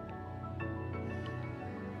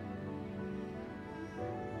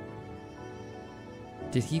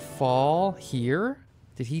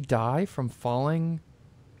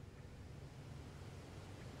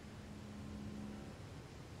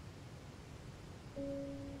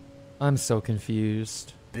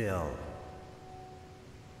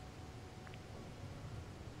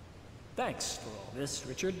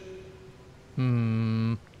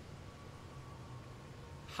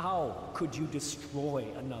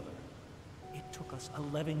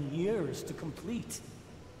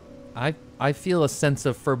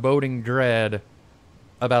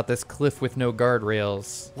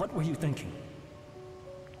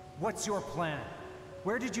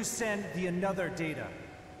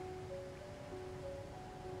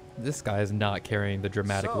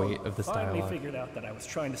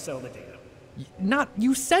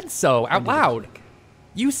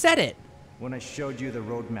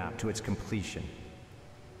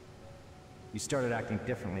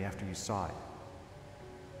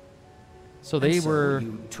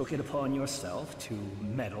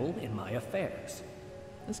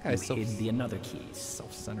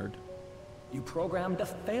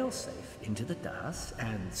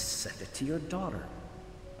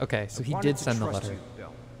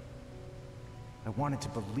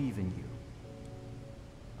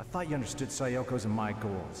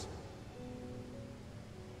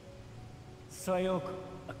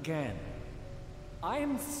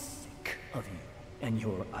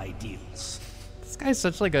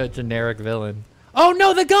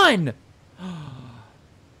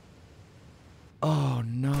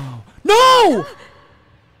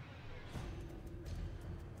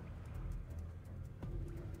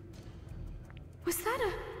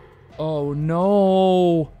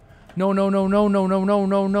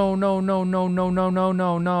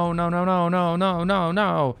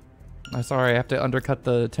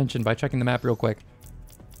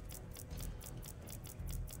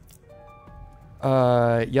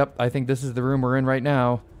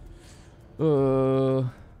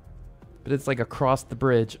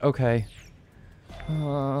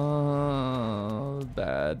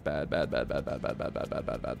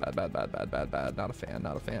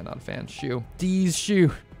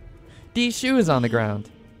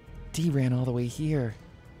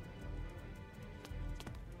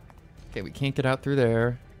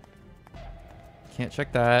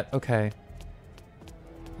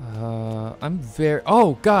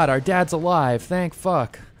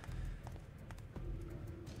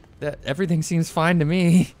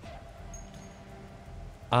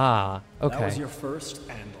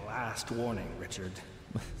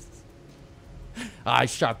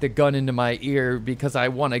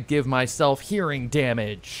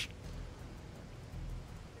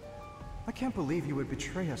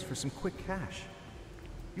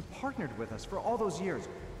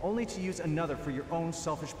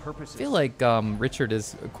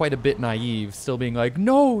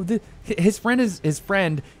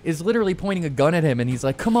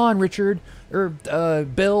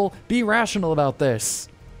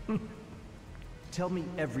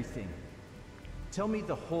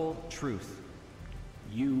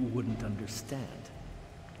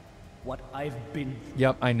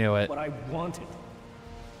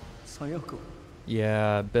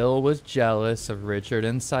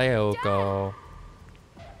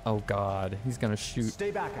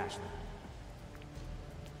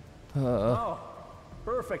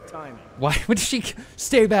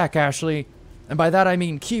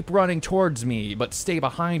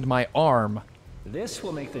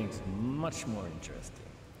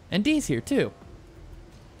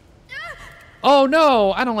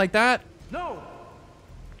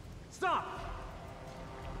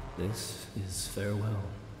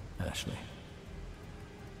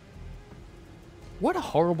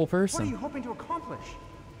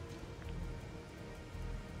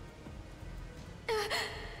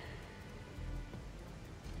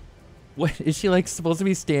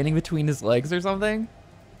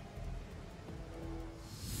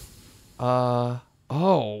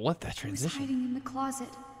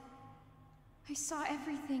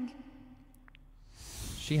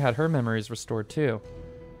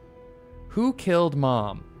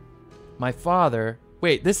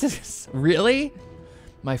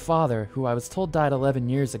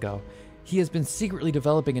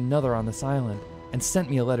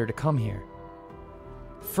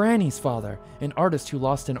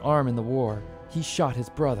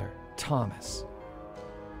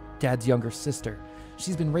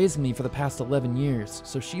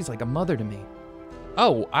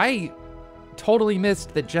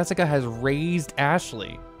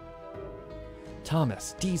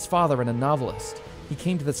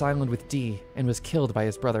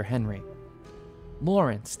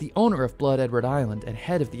 Lawrence, the owner of Blood Edward Island and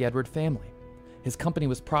head of the Edward family. His company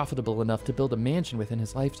was profitable enough to build a mansion within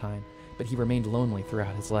his lifetime, but he remained lonely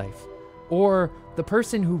throughout his life. Or the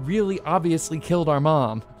person who really obviously killed our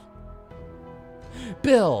mom.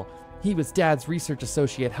 Bill! He was Dad's research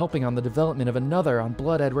associate helping on the development of another on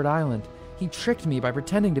Blood Edward Island. He tricked me by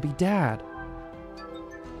pretending to be Dad.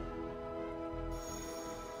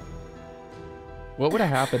 What would have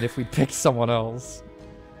happened if we'd picked someone else?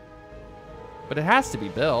 But it has to be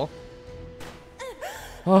Bill.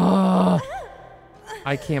 Oh,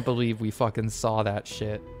 I can't believe we fucking saw that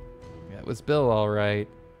shit. Yeah, it was Bill, all right.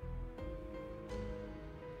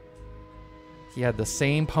 He had the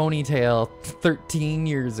same ponytail 13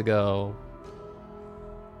 years ago.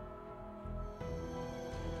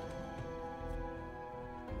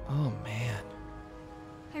 Oh, man.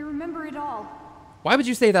 I remember it all. Why would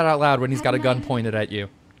you say that out loud when he's got a gun pointed at you?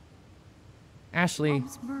 Ashley.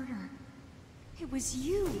 Mom's murder. It was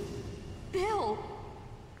you, Bill.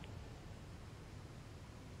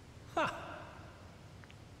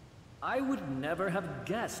 I would never have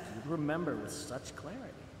guessed you'd remember with such clarity.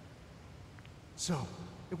 So,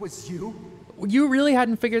 it was you? You really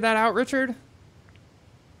hadn't figured that out, Richard?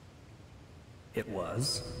 It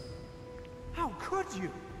was. How could you?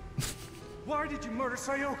 Why did you murder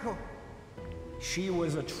Sayoko? She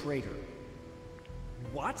was a traitor.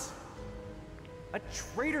 What? A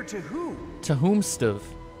traitor to who? To whomstove?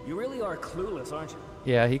 You really are clueless, aren't you?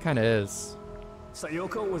 Yeah, he kind of is.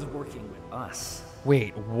 Sayoko was working with us.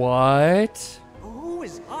 Wait, what? Who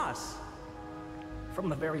is us? From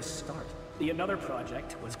the very start, the Another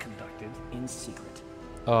project was conducted in secret.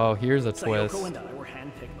 Oh, here's a twist. Sayoko and I were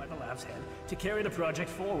handpicked by the lab's head to carry the project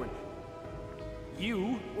forward.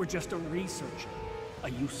 You were just a researcher, a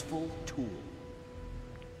useful tool.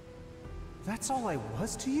 That's all I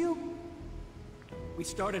was to you? We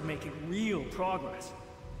started making real progress.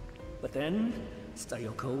 But then,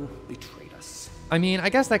 Sayoko betrayed us. I mean, I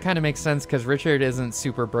guess that kind of makes sense because Richard isn't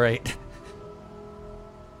super bright.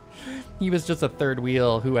 He was just a third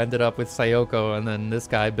wheel who ended up with Sayoko, and then this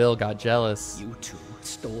guy, Bill, got jealous. You two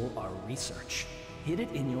stole our research, hid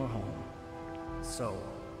it in your home. So,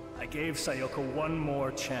 I gave Sayoko one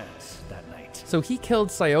more chance that night. So he killed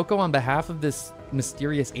Sayoko on behalf of this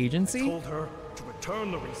mysterious agency? I told her to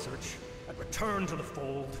return the research and return to the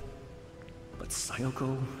fold. But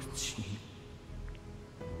Sayoko,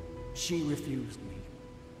 she refused me.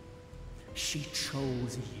 She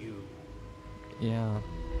chose you. Yeah.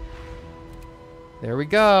 There we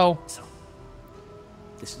go. So,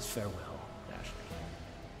 this is farewell, Ashley.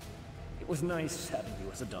 It was nice having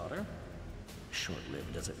you as a daughter,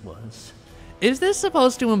 short-lived as it was. Is this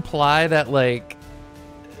supposed to imply that, like,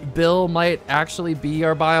 Bill might actually be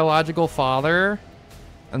our biological father?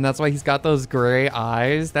 And that's why he's got those gray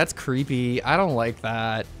eyes? That's creepy. I don't like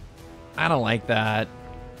that. I don't like that.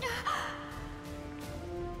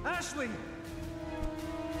 Ashley!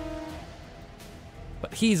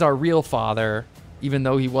 But he's our real father, even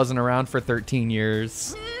though he wasn't around for 13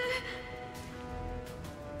 years.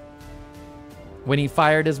 When he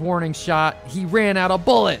fired his warning shot, he ran out of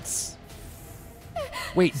bullets.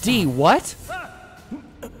 Wait, D, what?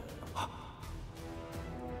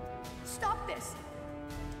 Stop this.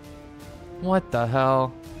 What the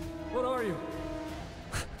hell? What are you?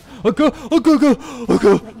 A ghost?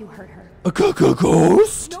 Let you hurt her. A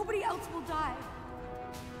ghost? Nobody else will die.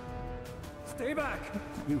 Stay back.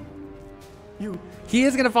 You. He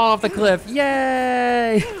is gonna fall off the cliff.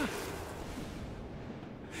 Yay!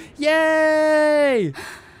 Yay!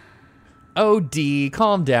 Oh, D,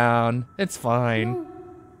 calm down. It's fine. No.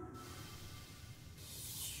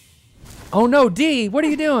 Oh no, D, what are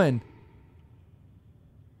you doing?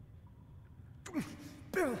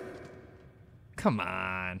 Come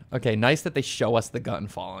on. Okay, nice that they show us the gun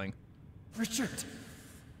falling. Richard.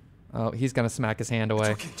 Oh, he's gonna smack his hand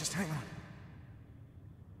away. It's okay, just hang on.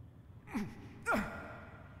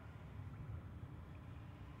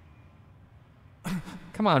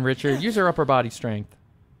 Come on, Richard. Use your upper body strength.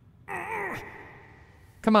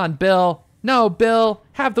 Come on, Bill. No, Bill.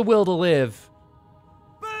 Have the will to live.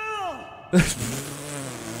 Bill!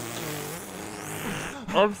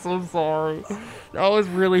 I'm so sorry. That was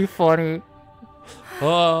really funny.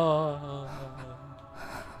 Oh.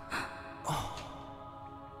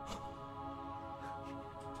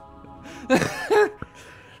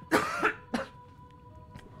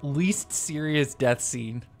 Least serious death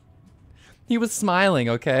scene. He was smiling,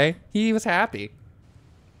 okay? He was happy.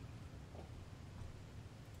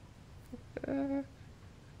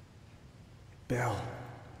 Bill.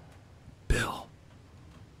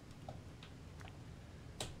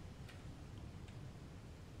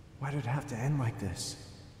 Why did it have to end like this?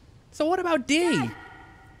 So what about D? Dad.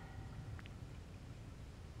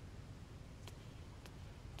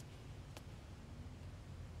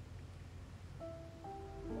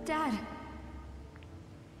 Dad.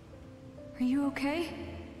 Are you okay?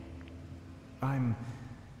 I'm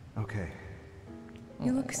okay.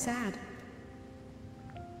 You look sad.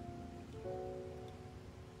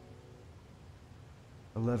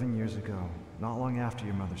 "11 years ago, not long after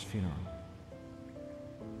your mother's funeral,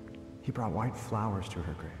 he brought white flowers to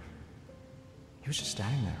her grave. He was just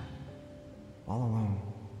standing there, all alone.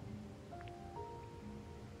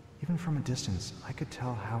 Even from a distance, I could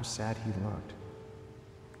tell how sad he looked.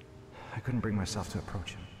 I couldn't bring myself to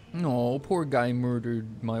approach him. No, poor guy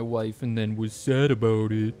murdered my wife and then was sad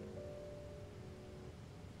about it.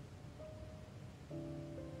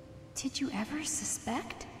 Did you ever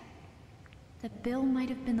suspect that Bill might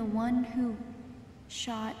have been the one who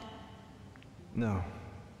shot? No,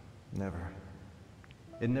 never.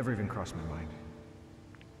 It never even crossed my mind.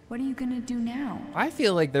 What are you gonna do now? I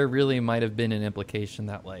feel like there really might have been an implication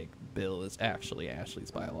that, like, Bill is actually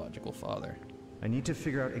Ashley's biological father. I need to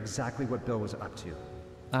figure out exactly what Bill was up to.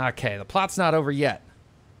 Okay, the plot's not over yet.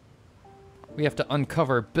 We have to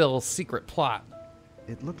uncover Bill's secret plot.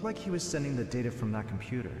 It looked like he was sending the data from that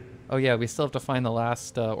computer. Oh yeah, we still have to find the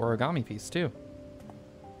last origami piece too.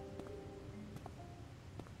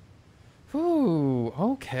 Ooh,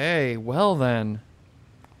 okay, well then.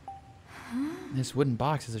 This wooden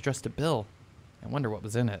box is addressed to Bill. I wonder what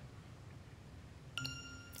was in it.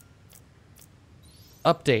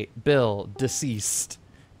 Update, Bill, deceased.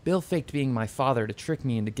 Bill faked being my father to trick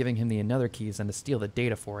me into giving him the another keys and to steal the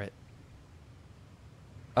data for it.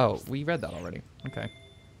 Oh, we read that already. Okay.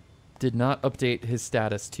 Did not update his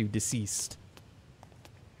status to deceased.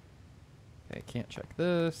 Okay, can't check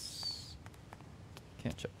this.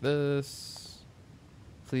 Can't check this.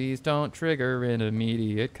 Please don't trigger an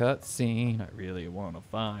immediate cutscene. I really want to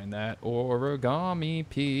find that origami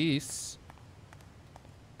piece.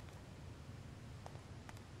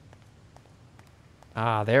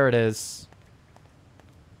 Ah, there it is.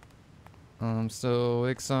 I'm so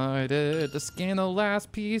excited to scan the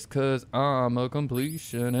last piece because I'm a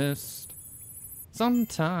completionist.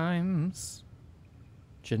 Sometimes.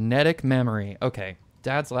 Genetic memory. Okay,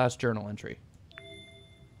 Dad's last journal entry.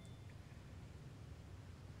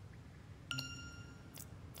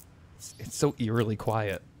 It's so eerily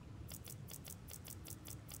quiet.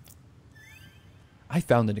 I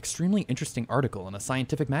found an extremely interesting article in a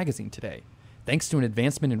scientific magazine today. Thanks to an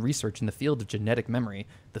advancement in research in the field of genetic memory,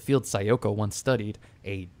 the field Sayoko once studied,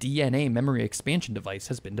 a DNA memory expansion device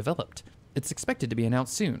has been developed. It's expected to be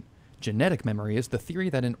announced soon. Genetic memory is the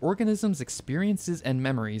theory that an organism's experiences and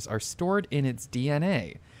memories are stored in its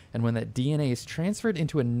DNA, and when that DNA is transferred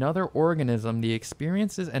into another organism, the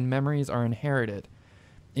experiences and memories are inherited.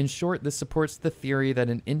 In short, this supports the theory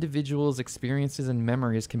that an individual's experiences and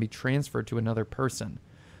memories can be transferred to another person.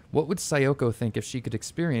 What would Sayoko think if she could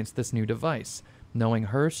experience this new device? Knowing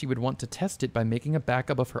her, she would want to test it by making a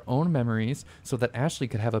backup of her own memories so that Ashley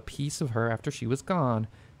could have a piece of her after she was gone.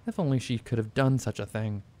 If only she could have done such a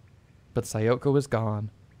thing. But Sayoko is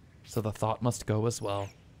gone, so the thought must go as well.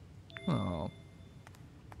 Oh,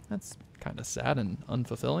 that's kind of sad and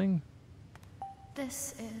unfulfilling.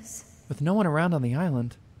 This is... With no one around on the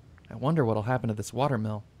island, I wonder what'll happen to this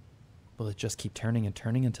watermill. Will it just keep turning and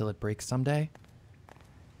turning until it breaks someday?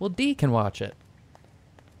 Well, D can watch it.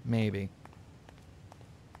 Maybe.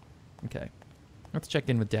 Okay. Let's check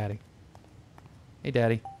in with Daddy. Hey,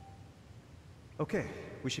 Daddy. Okay,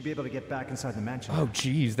 we should be able to get back inside the mansion. Oh,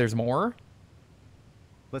 geez, there's more?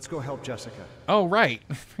 Let's go help Jessica. Oh, right.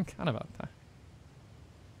 I forgot about that.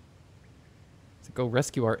 Let's go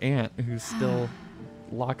rescue our aunt, who's still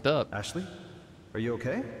locked up. Ashley, are you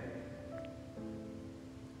okay?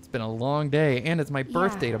 It's been a long day, and it's my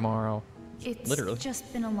birthday tomorrow. It's literally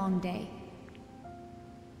just been a long day.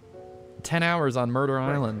 10 hours on Murder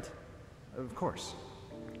Island. Of course.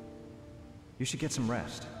 You should get some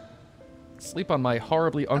rest. Sleep on my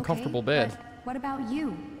horribly uncomfortable bed. But what about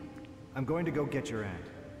you? I'm going to go get your aunt.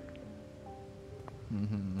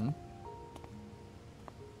 Mm-hmm.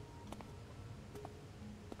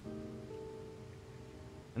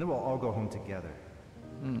 And then we'll all go home together.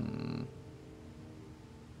 Hmm.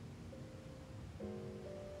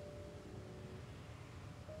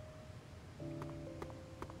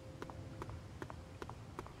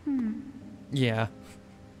 Yeah.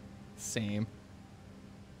 Same.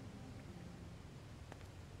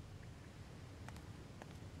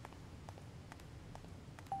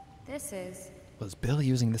 This is... Was Bill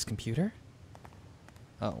using this computer?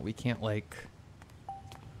 Oh, we can't, like...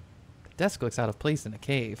 desk looks out of place in a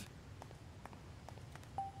cave.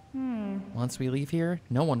 Once we leave here,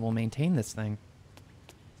 no one will maintain this thing.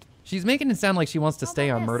 She's making it sound like she wants to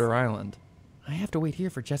stay on Murder Island. I have to wait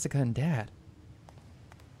here for Jessica and Dad.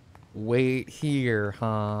 Wait here, huh?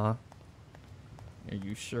 Are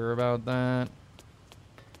you sure about that?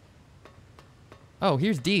 Oh,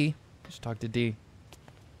 here's D. I should talk to D.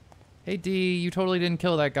 Hey, D, you totally didn't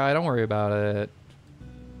kill that guy. Don't worry about it.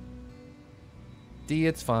 D,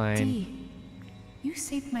 it's fine. D, you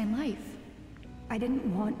saved my life. I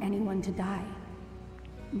didn't want anyone to die.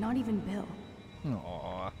 Not even Bill.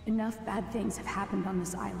 Aww. Enough bad things have happened on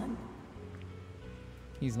this island.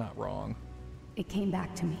 He's not wrong. It came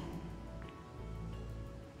back to me.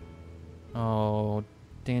 Oh,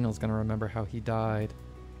 Daniel's gonna remember how he died.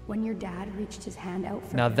 When your dad reached his hand out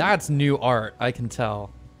for Now him, that's new art, I can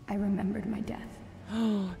tell. I remembered my death.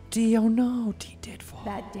 D, oh no, D did fall.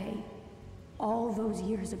 That day, all those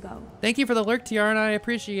years ago. Thank you for the lurk, Tiara, I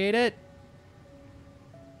appreciate it.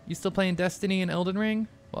 You still playing Destiny and Elden Ring?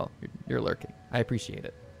 Well, you're lurking. I appreciate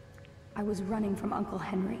it. I was running from Uncle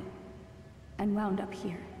Henry and wound up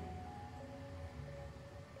here.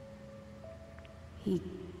 He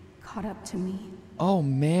caught up to me. Oh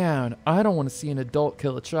man, I don't want to see an adult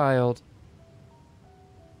kill a child.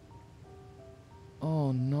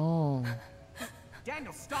 Oh no.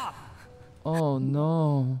 Daniel, stop! Oh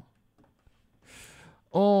no.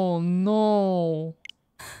 Oh no.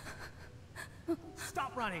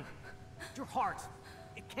 Stop running! Your heart!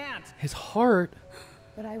 It can't! His heart?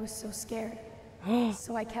 But I was so scared,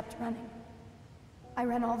 so I kept running. I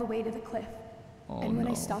ran all the way to the cliff, and when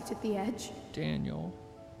I stopped at the edge... Daniel.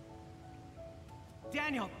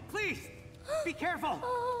 Daniel, please! Be careful!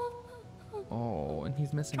 Oh, and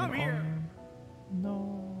he's missing Come an here. arm.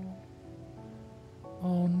 No.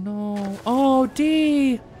 Oh no. Oh,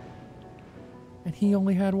 D! And he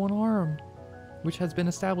only had one arm, which has been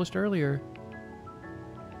established earlier.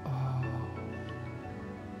 Oh.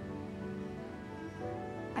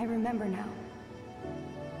 I remember now.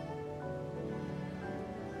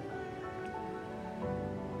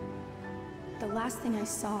 The last thing I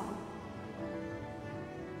saw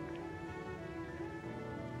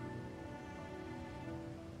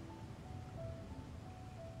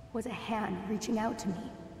was a hand reaching out to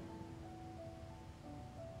me.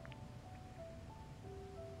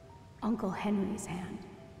 Uncle Henry's hand.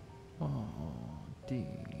 Oh, D.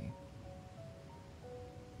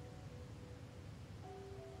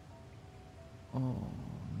 Oh,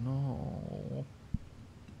 no.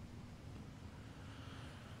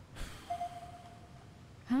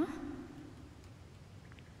 Huh?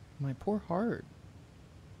 My poor heart.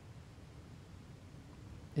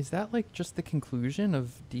 Is that like just the conclusion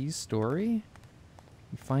of Dee's story?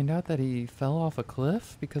 You find out that he fell off a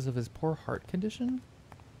cliff because of his poor heart condition?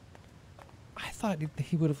 I thought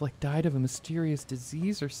he would have like died of a mysterious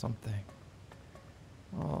disease or something.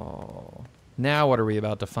 Oh. Now what are we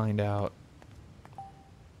about to find out?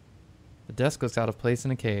 The desk looks out of place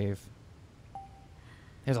in a cave.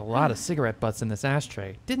 There's a lot of cigarette butts in this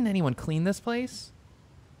ashtray. Didn't anyone clean this place?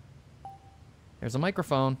 There's a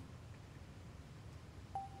microphone.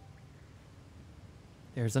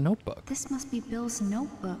 There's a notebook. This must be Bill's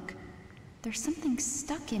notebook. There's something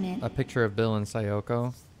stuck in it. A picture of Bill and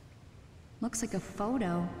Sayoko. Looks like a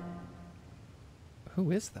photo.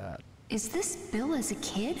 Who is that? Is this Bill as a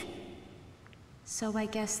kid? So I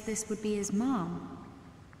guess this would be his mom.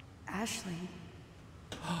 Ashley.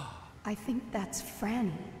 I think that's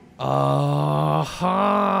Franny. Ah,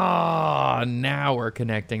 now we're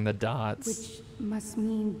connecting the dots. Which must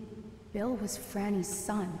mean Bill was Franny's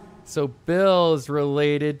son. So Bill is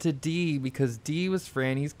related to Dee because Dee was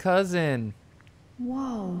Franny's cousin.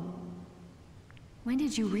 Whoa. When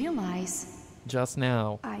did you realize? Just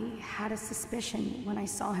now. I had a suspicion when I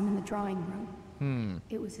saw him in the drawing room.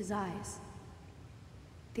 It was his eyes.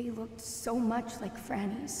 They looked so much like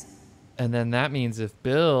Franny's. And then that means if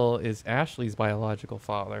Bill is Ashley's biological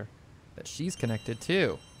father, that she's connected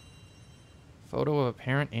too. Photo of a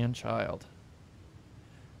parent and child.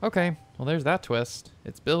 Okay, well there's that twist.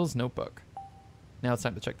 It's Bill's notebook. Now it's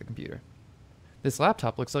time to check the computer. This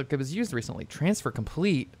laptop looks like it was used recently. Transfer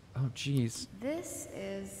complete. Oh geez. This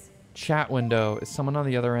is... Chat window. Is someone on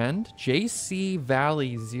the other end? JC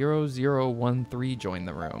Valley 0013 joined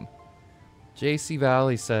the room. JC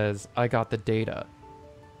Valley says, I got the data.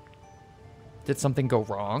 Did something go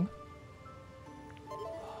wrong?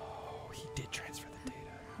 Oh, he did transfer the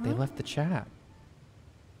data. They left the chat.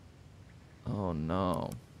 Oh no.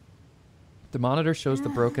 The monitor shows the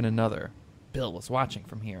broken another. Bill was watching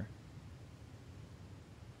from here.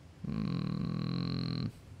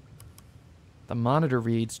 The The monitor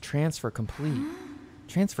reads transfer complete.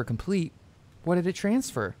 Transfer complete? What did it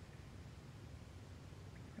transfer?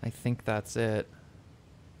 I think that's it.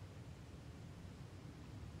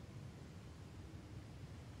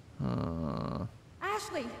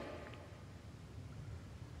 Ashley!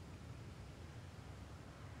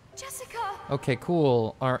 Jessica! Okay,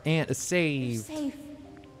 cool. Our aunt is You're saved. safe.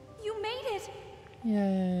 You made it!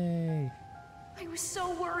 Yay. I was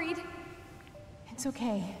so worried. It's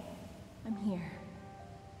okay. I'm here.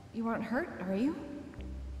 You aren't hurt, are you?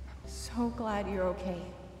 I'm so glad you're okay.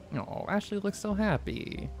 Oh, Ashley looks so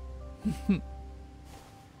happy.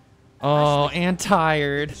 Oh, and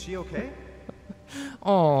tired. Is she okay?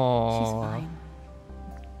 Oh. She's fine.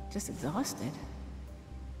 Just exhausted.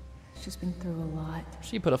 She's been through a lot.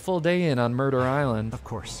 She put a full day in on Murder Island. Of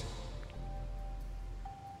course.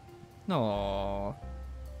 Aww.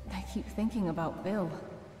 I keep thinking about Bill.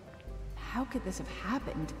 How could this have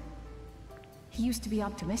happened? He used to be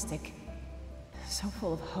optimistic. So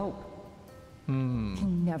full of hope. He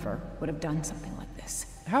never would have done something like this.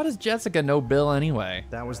 How does Jessica know Bill anyway?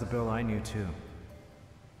 That was the Bill I knew too.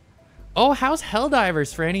 Oh, how's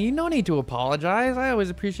Helldivers, Franny? You no need to apologize. I always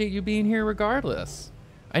appreciate you being here regardless.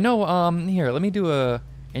 I know, here, let me do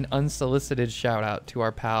an unsolicited shout out to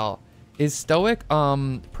our pal. Is Stoic,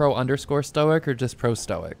 pro_Stoic or just pro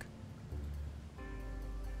Stoic?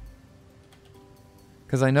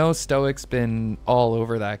 Because I know Stoic's been all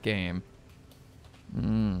over that game.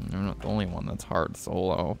 I'm not the only one that's hard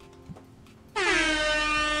solo.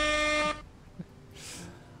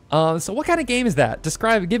 So what kind of game is that?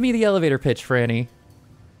 Give me the elevator pitch, Franny.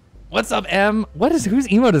 What's up, M? Whose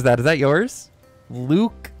emote is that? Is that yours?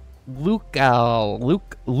 Lukalele?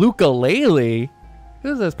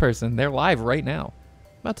 Who's this person? They're live right now.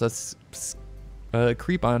 About to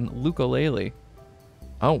creep on Lukalele.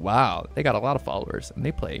 Oh, wow. They got a lot of followers, and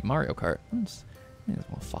they play Mario Kart. May as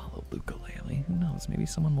well follow Lukalele. Who knows? Maybe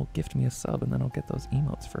someone will gift me a sub, and then I'll get those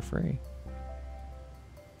emotes for free.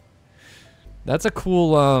 That's a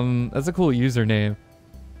cool username.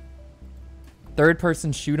 Third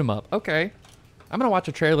person shoot 'em up. Okay. I'm gonna watch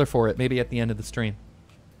a trailer for it, maybe at the end of the stream.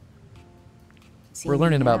 We're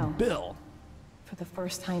learning about Bill. For the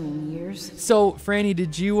first time in years. So, Franny,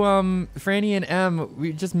 did you, Franny and M,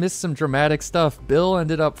 we just missed some dramatic stuff. Bill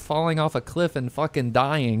ended up falling off a cliff and fucking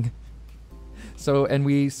dying. So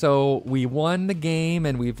we won the game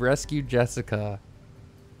and we've rescued Jessica.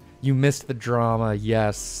 You missed the drama,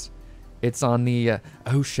 yes. It's on the,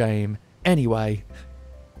 oh shame. Anyway.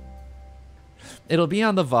 It'll be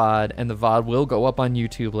on the VOD, and the VOD will go up on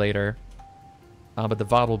YouTube later. But the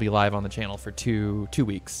VOD will be live on the channel for two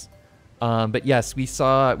weeks. But yes, we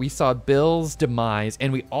saw Bill's demise,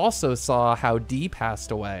 and we also saw how D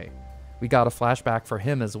passed away. We got a flashback for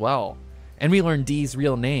him as well. And we learned D's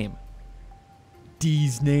real name.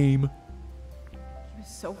 D's name. He was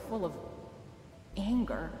so full of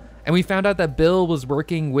anger. And we found out that Bill was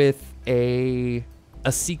working with a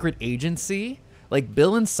secret agency. Like,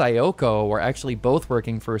 Bill and Sayoko were actually both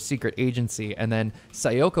working for a secret agency, and then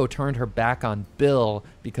Sayoko turned her back on Bill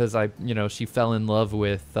because she fell in love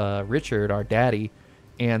with Richard, our daddy,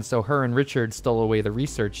 and so her and Richard stole away the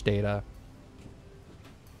research data.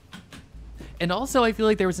 And also, I feel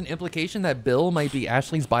like there was an implication that Bill might be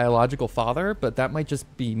Ashley's biological father, but that might just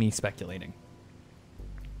be me speculating.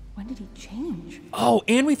 When did he change? Oh,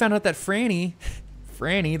 and we found out that Franny,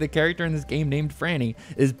 the character in this game named Franny,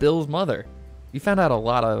 is Bill's mother. We found out a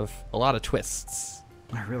lot of twists.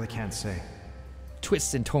 I really can't say.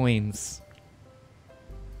 Twists and toins.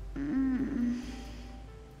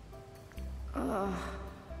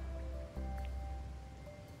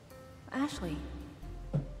 Ashley,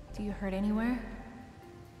 do you hurt anywhere?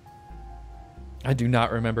 I do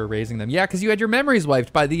not remember raising them. Yeah, because you had your memories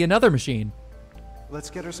wiped by the another machine. Let's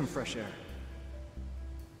get her some fresh air.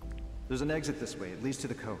 There's an exit this way. It leads to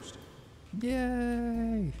the coast.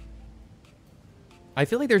 Yay. I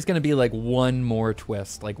feel like there's going to be like one more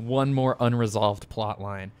twist, like one more unresolved plot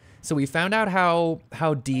line. So we found out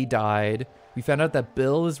how Dee died. We found out that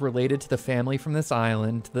Bill is related to the family from this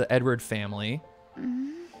island, the Edward family.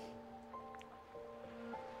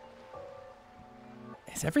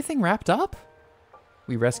 Is everything wrapped up?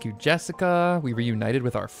 We rescued Jessica. We reunited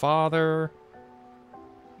with our father.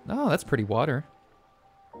 Oh, that's pretty water.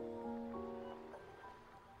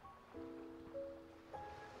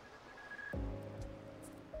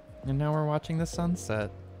 And now we're watching the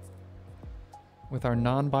sunset with our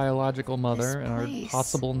non-biological mother and our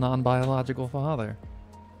possible non-biological father.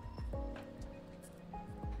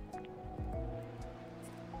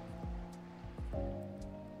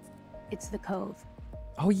 It's the cove.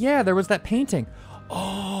 Oh yeah, there was that painting.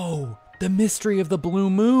 Oh, The mystery of the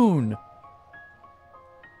blue moon.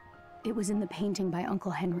 It was in the painting by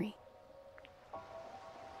Uncle Henry.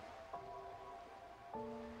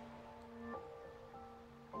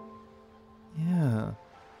 Yeah.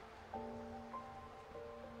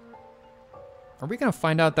 Are we gonna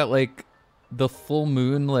find out that, like, the full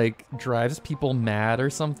moon, like, drives people mad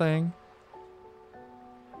or something?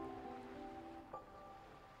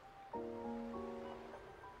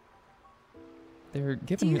 They're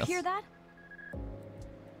giving Do you us... hear that?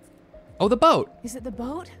 Oh, the boat! Is it the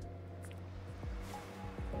boat?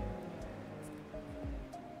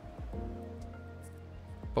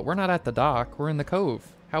 But we're not at the dock. We're in the cove.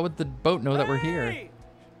 How would the boat know that we're here?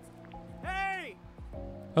 Hey!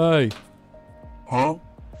 Hey. Huh?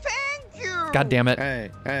 Thank you! God damn it.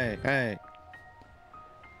 Hey.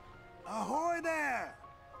 Ahoy there!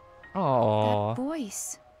 Aww.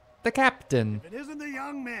 Voice. The captain. If it isn't the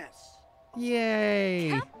young miss.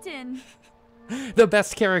 Yay. Captain. The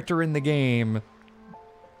best character in the game.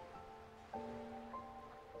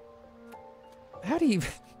 How do you...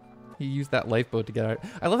 He used that lifeboat to get out.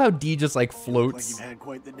 I love how D just, like, floats. Looks like you've had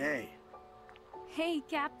quite the day. Hey,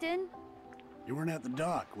 Captain. You weren't at the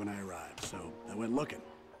dock when I arrived, so I went looking.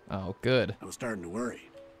 Oh, good. I was starting to worry.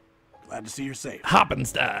 Glad to see you're safe. Hoppin'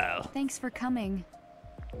 style. Thanks for coming.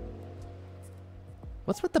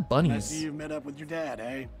 What's with the I bunnies? see you met up with your dad,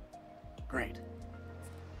 eh? Great.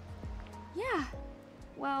 Yeah.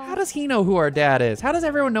 Well... How does he know who our dad is? How does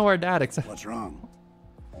everyone know our dad except... What's wrong?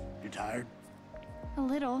 You tired? A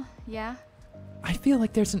little, yeah. I feel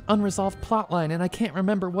like there's an unresolved plot line and I can't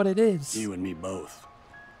remember what it is. You and me both.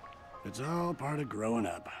 It's all part of growing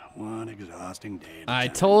up. One exhausting day. I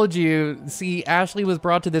told you. See, Ashley was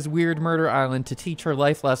brought to this weird murder island to teach her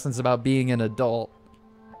life lessons about being an adult.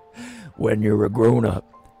 When you're a grown-up,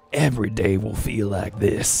 every day will feel like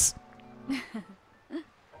this.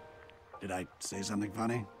 Did I say something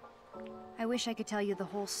funny? I wish I could tell you the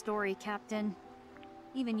whole story, Captain.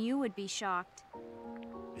 Even you would be shocked.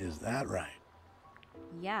 Is that right?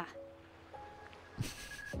 Yeah.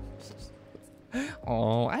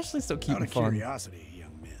 Oh, Ashley's so cute Out and of fun. curiosity,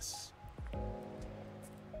 young miss.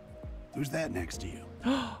 Who's that next to you?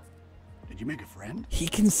 Did you make a friend? He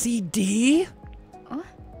can see D? Huh?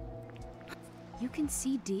 You can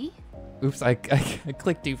see D? Oops, I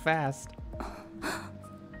clicked too fast.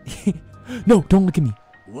 No, don't look at me.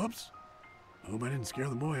 Whoops. Hope I didn't scare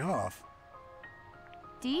the boy off.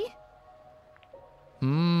 D?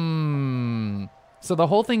 So the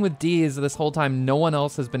whole thing with D is this whole time no one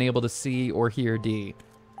else has been able to see or hear D.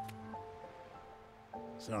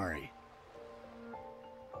 Sorry.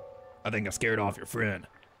 I think I scared off your friend.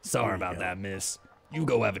 Sorry about that, miss. You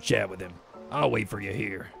go have a chat with him. I'll wait for you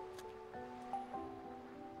here.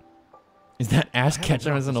 Is that Ash I haven't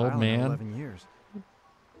Ketchum been as an off old this island in man? 11 years.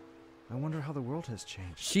 I wonder how the world has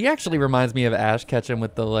changed. She actually reminds me of Ash Ketchum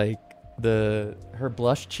with her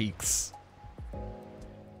blush cheeks.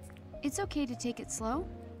 It's okay to take it slow.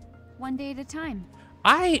 One day at a time.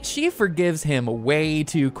 She forgives him way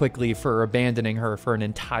too quickly for abandoning her for an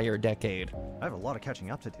entire decade. I have a lot of catching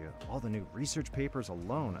up to do. All the new research papers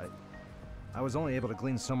alone. I was only able to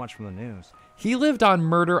glean so much from the news. He lived on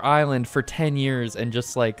Murder Island for 10 years and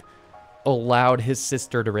just, like, allowed his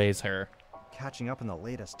sister to raise her. Catching up in the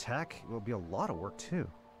latest tech will be a lot of work, too.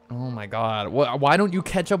 Oh my god. Why don't you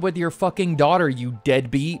catch up with your fucking daughter, you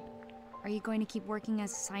deadbeat? Are you going to keep working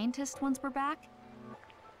as a scientist once we're back?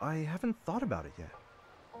 I haven't thought about it yet.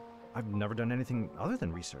 I've never done anything other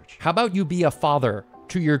than research. How about you be a father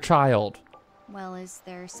to your child? Well, is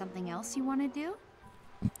there something else you want to do?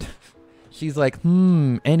 She's like,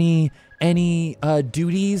 any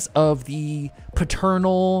duties of the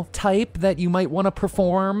paternal type that you might want to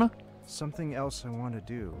perform? Something else I want to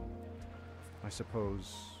do. I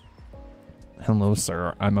suppose... Hello,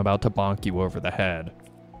 sir. I'm about to bonk you over the head.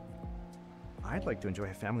 I'd like to enjoy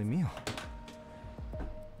a family meal.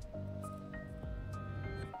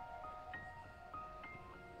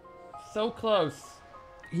 So close.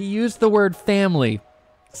 He used the word family.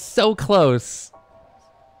 So close.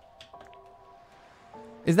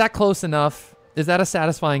 Is that close enough? Is that a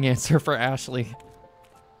satisfying answer for Ashley?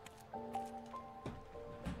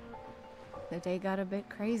 The day got a bit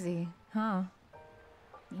crazy, huh?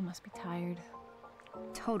 You must be tired.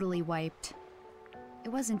 Totally wiped. It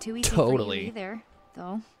wasn't too easy Totally. for you either,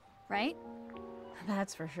 though, right?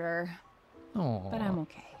 That's for sure. Aww. But I'm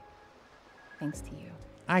okay. Thanks to you.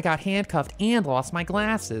 I got handcuffed and lost my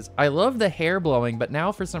glasses. I love the hair blowing, but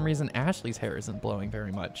now for some reason Ashley's hair isn't blowing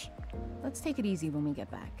very much. Let's take it easy when we get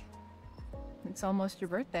back. It's almost your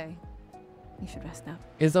birthday. You should rest up.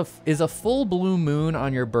 Is a full blue moon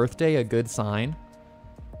on your birthday a good sign?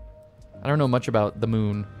 I don't know much about the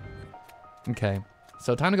moon. Okay,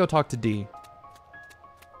 so time to go talk to D.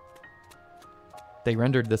 They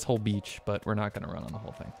rendered this whole beach, but we're not going to run on the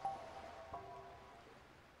whole thing.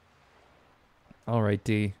 All right,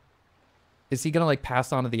 D. Is he going to, like,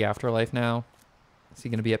 pass on to the afterlife now? Is he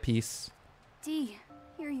going to be at peace? D,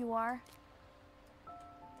 here you are.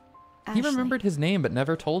 He remembered his name, but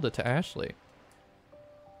never told it to Ashley.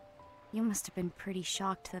 You must have been pretty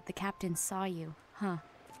shocked that the captain saw you, huh?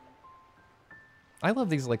 I love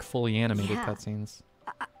these, like, fully animated Yeah. cutscenes.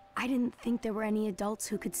 I didn't think there were any adults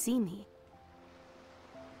who could see me.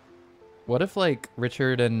 What if, like,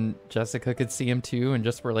 Richard and Jessica could see him too and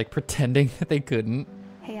just were, like, pretending that they couldn't?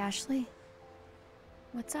 Hey, Ashley.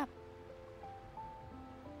 What's up?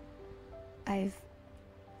 I've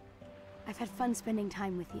had fun spending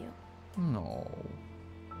time with you. No.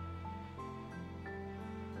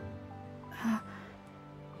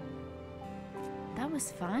 That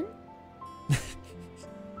was fun?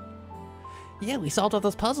 Yeah, we solved all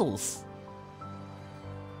those puzzles.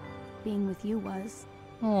 Being with you was.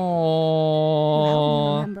 Aww. You helped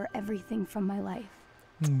me remember everything from my life.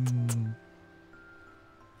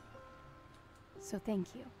 So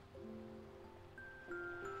thank you.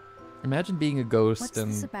 Imagine being a ghost What's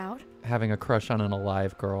and this about? having a crush on an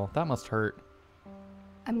alive girl. That must hurt.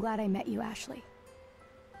 I'm glad I met you, Ashley.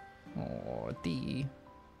 Oh, D.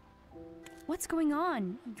 What's going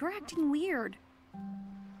on? You're acting weird.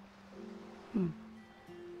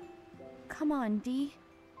 Come on, D.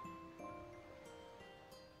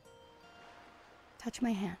 Touch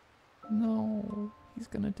my hand. No, he's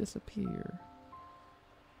gonna disappear.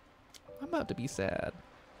 I'm about to be sad.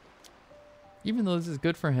 Even though this is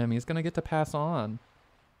good for him, he's gonna get to pass on.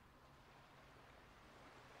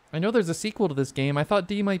 I know there's a sequel to this game. I thought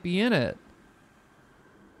D might be in it.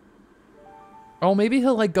 Oh, maybe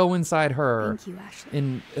he'll like go inside her. Thank you,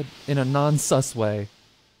 Ashley. In a non-sus way.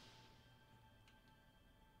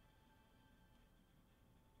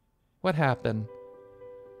 What happened?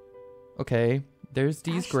 Okay, there's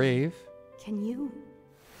Dee's Ashley, grave. Can you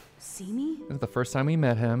see me? This is the first time we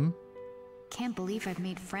met him. Can't believe I've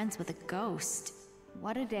made friends with a ghost.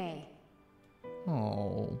 What a day.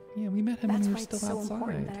 Oh, yeah, we met him That's when we why were it's still so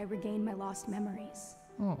important outside. that I regain my lost memories.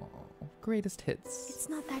 Oh, greatest hits. It's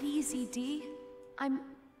not that easy, D. I'm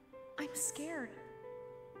scared.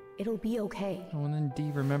 It'll be okay. Oh, and then D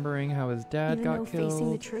remembering how his dad Even got though killed.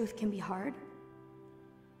 facing the truth can be hard,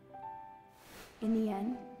 in the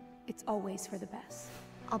end, it's always for the best.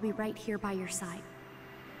 I'll be right here by your side.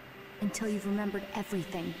 Until you've remembered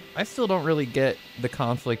everything. I still don't really get the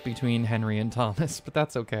conflict between Henry and Thomas, but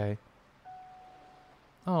that's okay.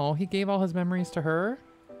 Oh, he gave all his memories to her?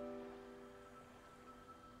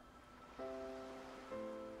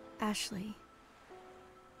 Ashley,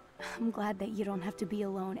 I'm glad that you don't have to be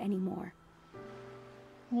alone anymore.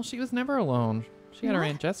 Well, she was never alone. She had her What?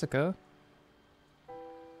 Aunt Jessica.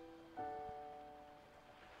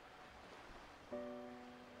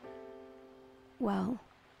 Well,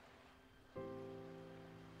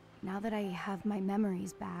 now that I have my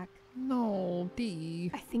memories back, No,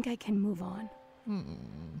 D. I think I can move on. I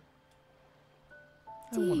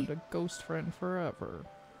wanted a ghost friend forever.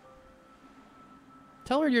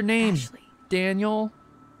 Tell her your name, Daniel.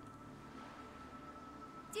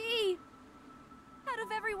 D! Out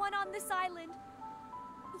of everyone on this island,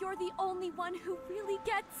 you're the only one who really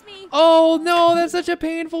gets me. Oh no, that's such a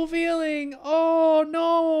painful feeling. Oh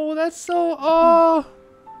no, that's so. Oh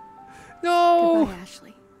no. Goodbye,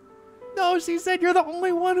 Ashley. No, she said you're the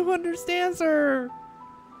only one who understands her.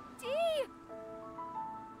 D!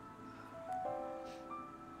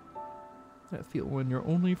 That feel when your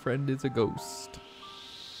only friend is a ghost.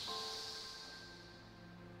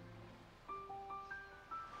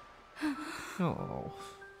 Oh.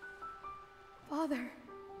 Father.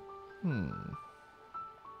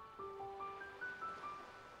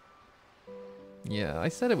 Yeah, I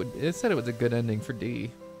said it would. It said it was a good ending for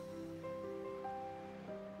D.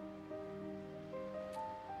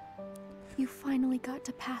 You finally got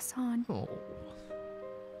to pass on. Oh.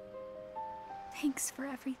 Thanks for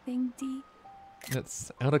everything, D.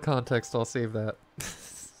 That's out of context. I'll save that.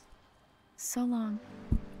 So long.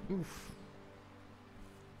 Oof.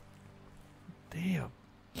 Damn.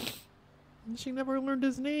 She never learned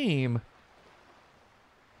his name.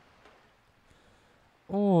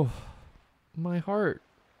 Oh, my heart.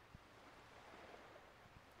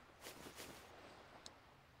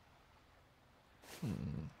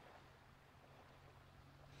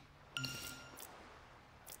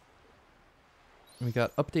 We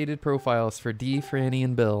got updated profiles for D, Franny,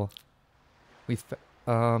 and Bill.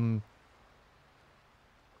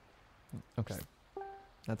 Okay.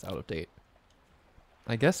 That's out of date.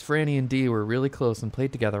 I guess Franny and Dee were really close and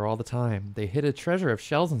played together all the time. They hid a treasure of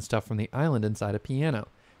shells and stuff from the island inside a piano.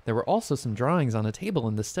 There were also some drawings on a table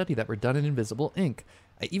in the study that were done in invisible ink.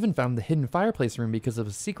 I even found the hidden fireplace room because of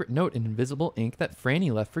a secret note in invisible ink that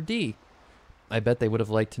Franny left for Dee. I bet they would have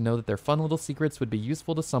liked to know that their fun little secrets would be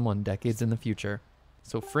useful to someone decades in the future.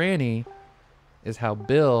 So Franny is how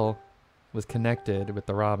Bill was connected with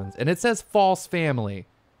the Robins. And it says false family.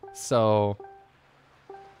 So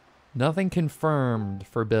nothing confirmed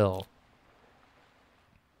for Bill.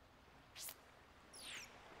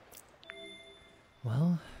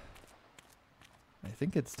 Well, I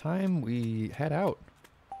think it's time we head out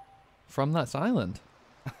from this island.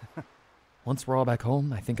 Once we're all back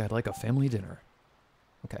home, I think I'd like a family dinner.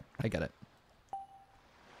 Okay, I get it.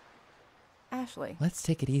 Ashley. Let's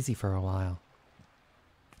take it easy for a while.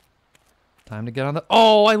 Time to get on the...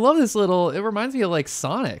 Oh, I love this little... It reminds me of, like,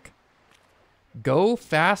 Sonic. Go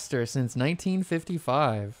faster since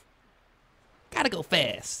 1955. Gotta go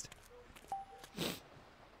fast.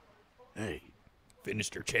 Hey,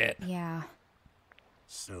 finished her chat? Yeah.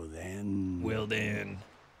 So then... Well then,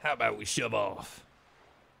 how about we shove off?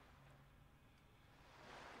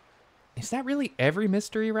 Is that really every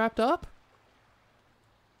mystery wrapped up?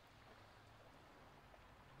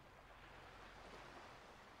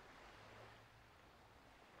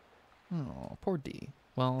 Oh, poor Dee.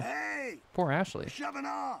 Well, hey, poor Ashley. Shoving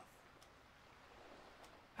off.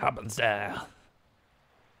 Hoppin' style.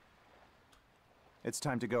 It's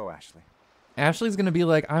time to go, Ashley. Ashley's gonna be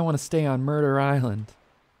like, I want to stay on Murder Island.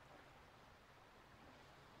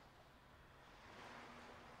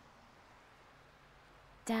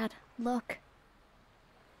 Dad, look.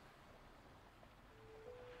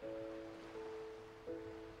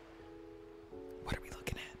 What are we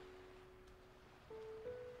looking at?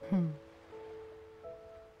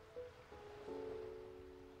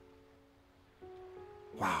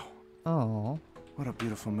 Wow. Oh. What a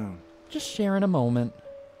beautiful moon. Just sharing a moment.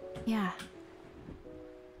 Yeah.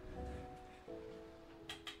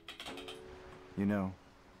 You know,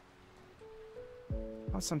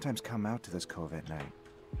 I'll sometimes come out to this cove at night.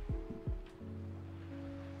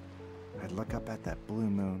 I'd look up at that blue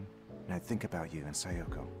moon, and I'd think about you and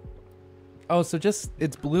Sayoko. Oh, so just,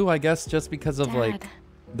 it's blue, I guess, just because of, Dad. like,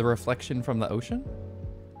 the reflection from the ocean?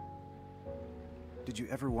 Did you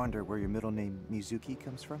ever wonder where your middle name Mizuki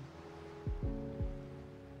comes from?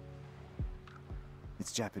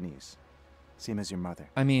 It's Japanese. Same as your mother.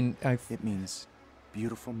 I mean, It means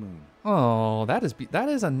beautiful moon. Oh, that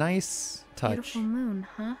is a nice touch. Beautiful moon,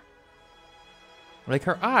 huh? Like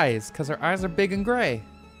her eyes, because her eyes are big and gray.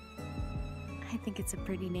 I think it's a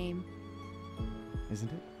pretty name. Isn't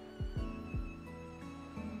it?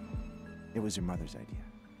 It was your mother's idea.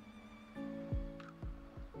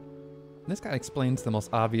 This guy explains the most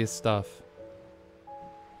obvious stuff.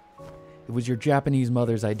 It was your Japanese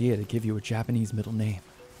mother's idea to give you a Japanese middle name.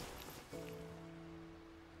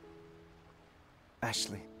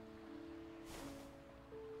 Ashley,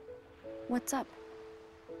 What's up?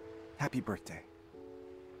 happy birthday.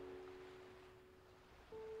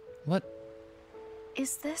 What?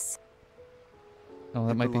 Is this? Oh,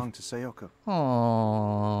 that It might be... belonged to Sayoko.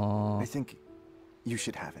 Aww. I think you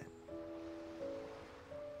should have it.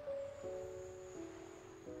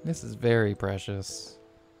 This is very precious.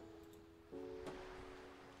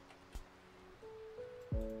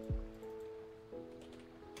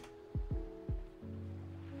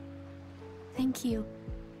 Thank you.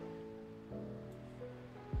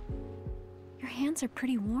 Your hands are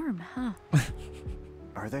pretty warm, huh?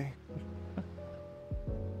 Are they?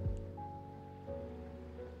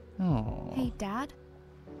 Oh. Hey, Dad.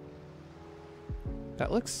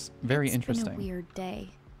 That looks very interesting. It's been a weird day.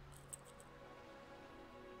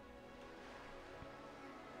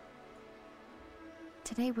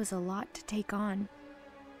 Today was a lot to take on.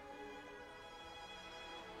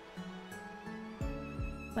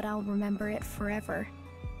 But I'll remember it forever.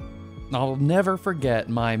 I'll never forget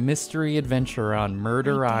my mystery adventure on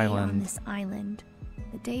Murder My day Island. on this island,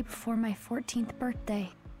 the day before my 14th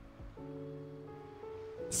birthday.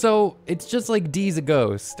 So it's just like Dee's a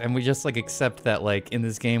ghost, and we just like accept that like in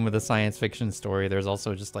this game with a science fiction story, there's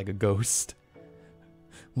also just like a ghost.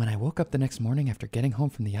 When I woke up the next morning after getting home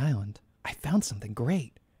from the island, I found something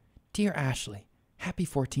great. Dear Ashley, happy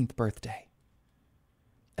 14th birthday.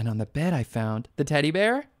 And on the bed I found the teddy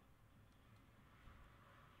bear.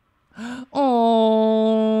 Oh,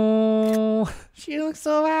 she looks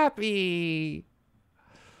so happy.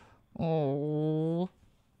 Oh.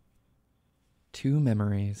 2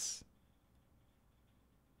 memories.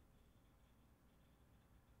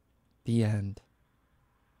 The end.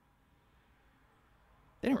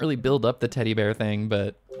 They didn't really build up the teddy bear thing,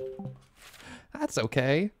 but that's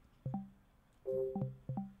okay.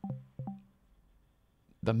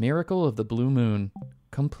 The Miracle of the Blue Moon.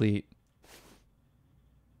 Complete.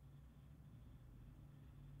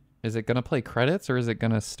 Is it going to play credits or is it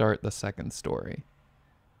going to start the second story?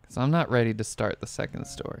 Because I'm not ready to start the second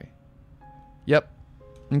story. Yep.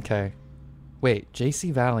 Okay. Wait,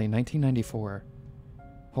 JC Valley, 1994.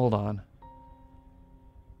 Hold on.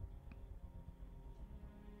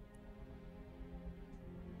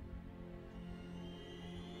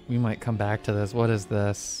 We might come back to this. What is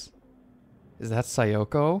this? Is that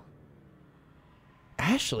Sayoko?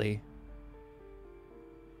 Ashley?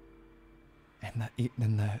 And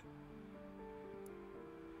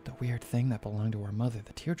the weird thing that belonged to her mother,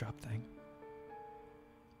 the teardrop thing.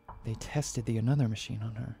 They tested the another machine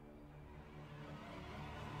on her.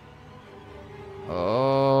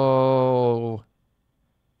 Oh.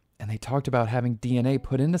 And they talked about having DNA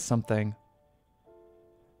put into something.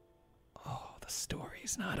 Oh, the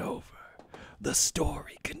story's not over. The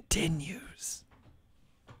story continues.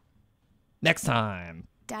 Next time.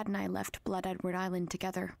 Dad and I left Blood Edward Island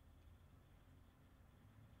together.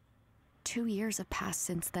 2 years have passed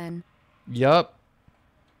since then. Yup.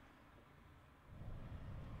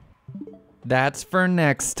 That's for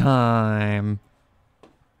next time.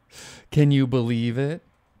 Can you believe it?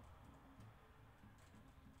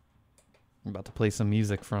 I'm about to play some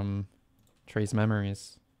music from Trace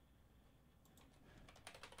Memories.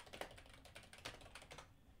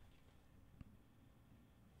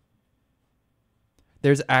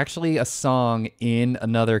 There's actually a song in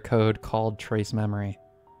another code called Trace Memory.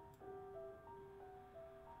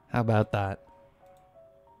 How about that?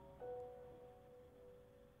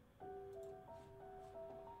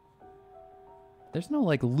 There's no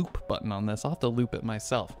like loop button on this. I'll have to loop it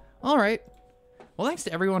myself. All right. Well, thanks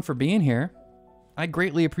to everyone for being here. I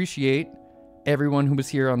greatly appreciate everyone who was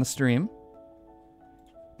here on the stream.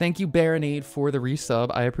 Thank you, Baronade, for the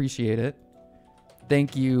resub. I appreciate it.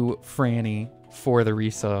 Thank you, Franny, for the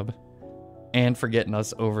resub. And for getting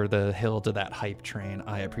us over the hill to that hype train.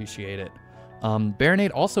 I appreciate it.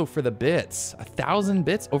 Baronade also for the bits. 1,000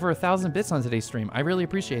 bits, over 1,000 bits on today's stream. I really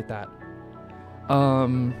appreciate that.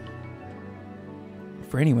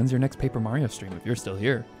 Franny, when's your next Paper Mario stream if you're still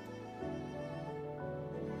here?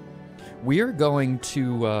 We're going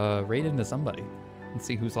to raid into somebody and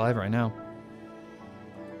see who's live right now.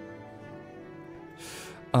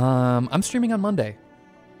 I'm streaming on Monday.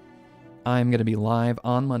 I'm going to be live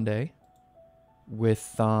on Monday with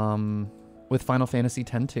Final Fantasy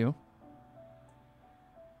X-2.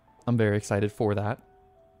 I'm very excited for that.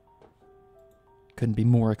 Couldn't be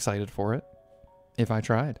more excited for it if I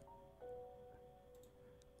tried.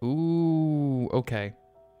 Ooh, okay.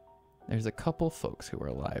 There's a couple folks who are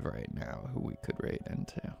alive right now who we could raid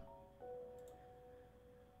into.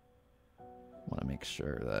 Want to make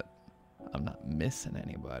sure that I'm not missing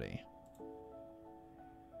anybody.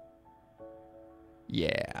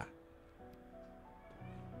 Yeah.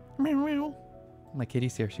 Meow, meow. My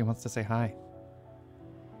kitty's here. She wants to say hi.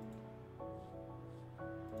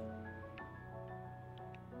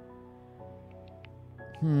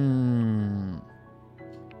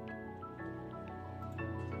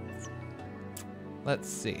 Let's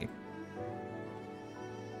see.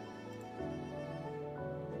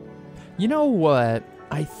 You know what?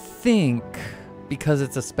 I think because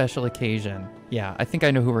it's a special occasion. Yeah, I think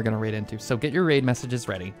I know who we're going to raid into. So get your raid messages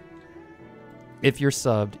ready. If you're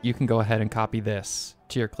subbed, you can go ahead and copy this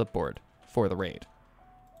to your clipboard for the raid.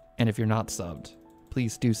 And if you're not subbed,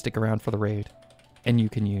 please do stick around for the raid. And you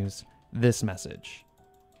can use this message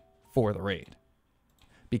for the raid.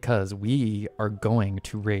 Because we are going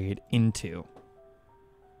to raid into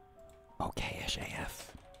Okay-ish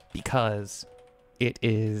AF. Because it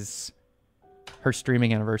is her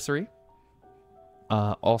streaming anniversary.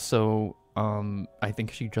 Also, I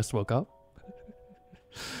think she just woke up.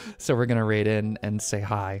 So we're going to raid in and say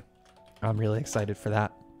hi. I'm really excited for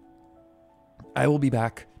that. I will be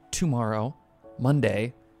back tomorrow,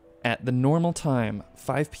 Monday, at the normal time,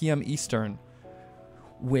 5 p.m. Eastern,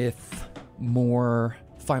 with more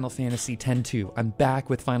Final Fantasy X-2. I'm back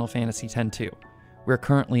with Final Fantasy X-2. We're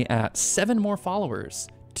currently at 7 more followers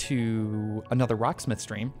to another Rocksmith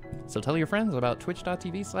stream. So tell your friends about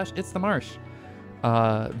twitch.tv/ItsTheMarsh.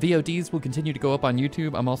 VODs will continue to go up on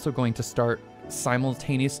YouTube. I'm also going to start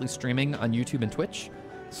simultaneously streaming on YouTube and Twitch.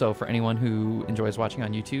 So for anyone who enjoys watching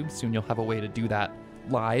on YouTube, soon you'll have a way to do that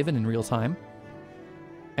live and in real time.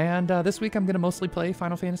 And this week I'm going to mostly play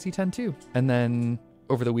Final Fantasy X-2. And then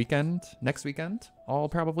over the weekend, next weekend, I'll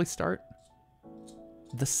probably start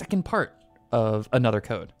the second part of Another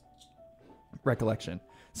Code, Recollection.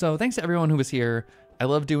 So thanks to everyone who was here. I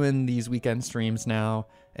love doing these weekend streams now.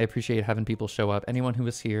 I appreciate having people show up. Anyone who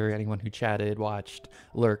was here, anyone who chatted, watched,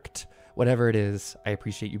 lurked, whatever it is, I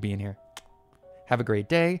appreciate you being here. Have a great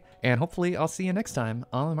day, and hopefully I'll see you next time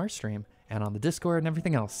on the Marsh stream and on the Discord and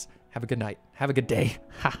everything else. Have a good night. Have a good day.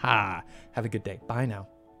 Haha. Have a good day. Bye now.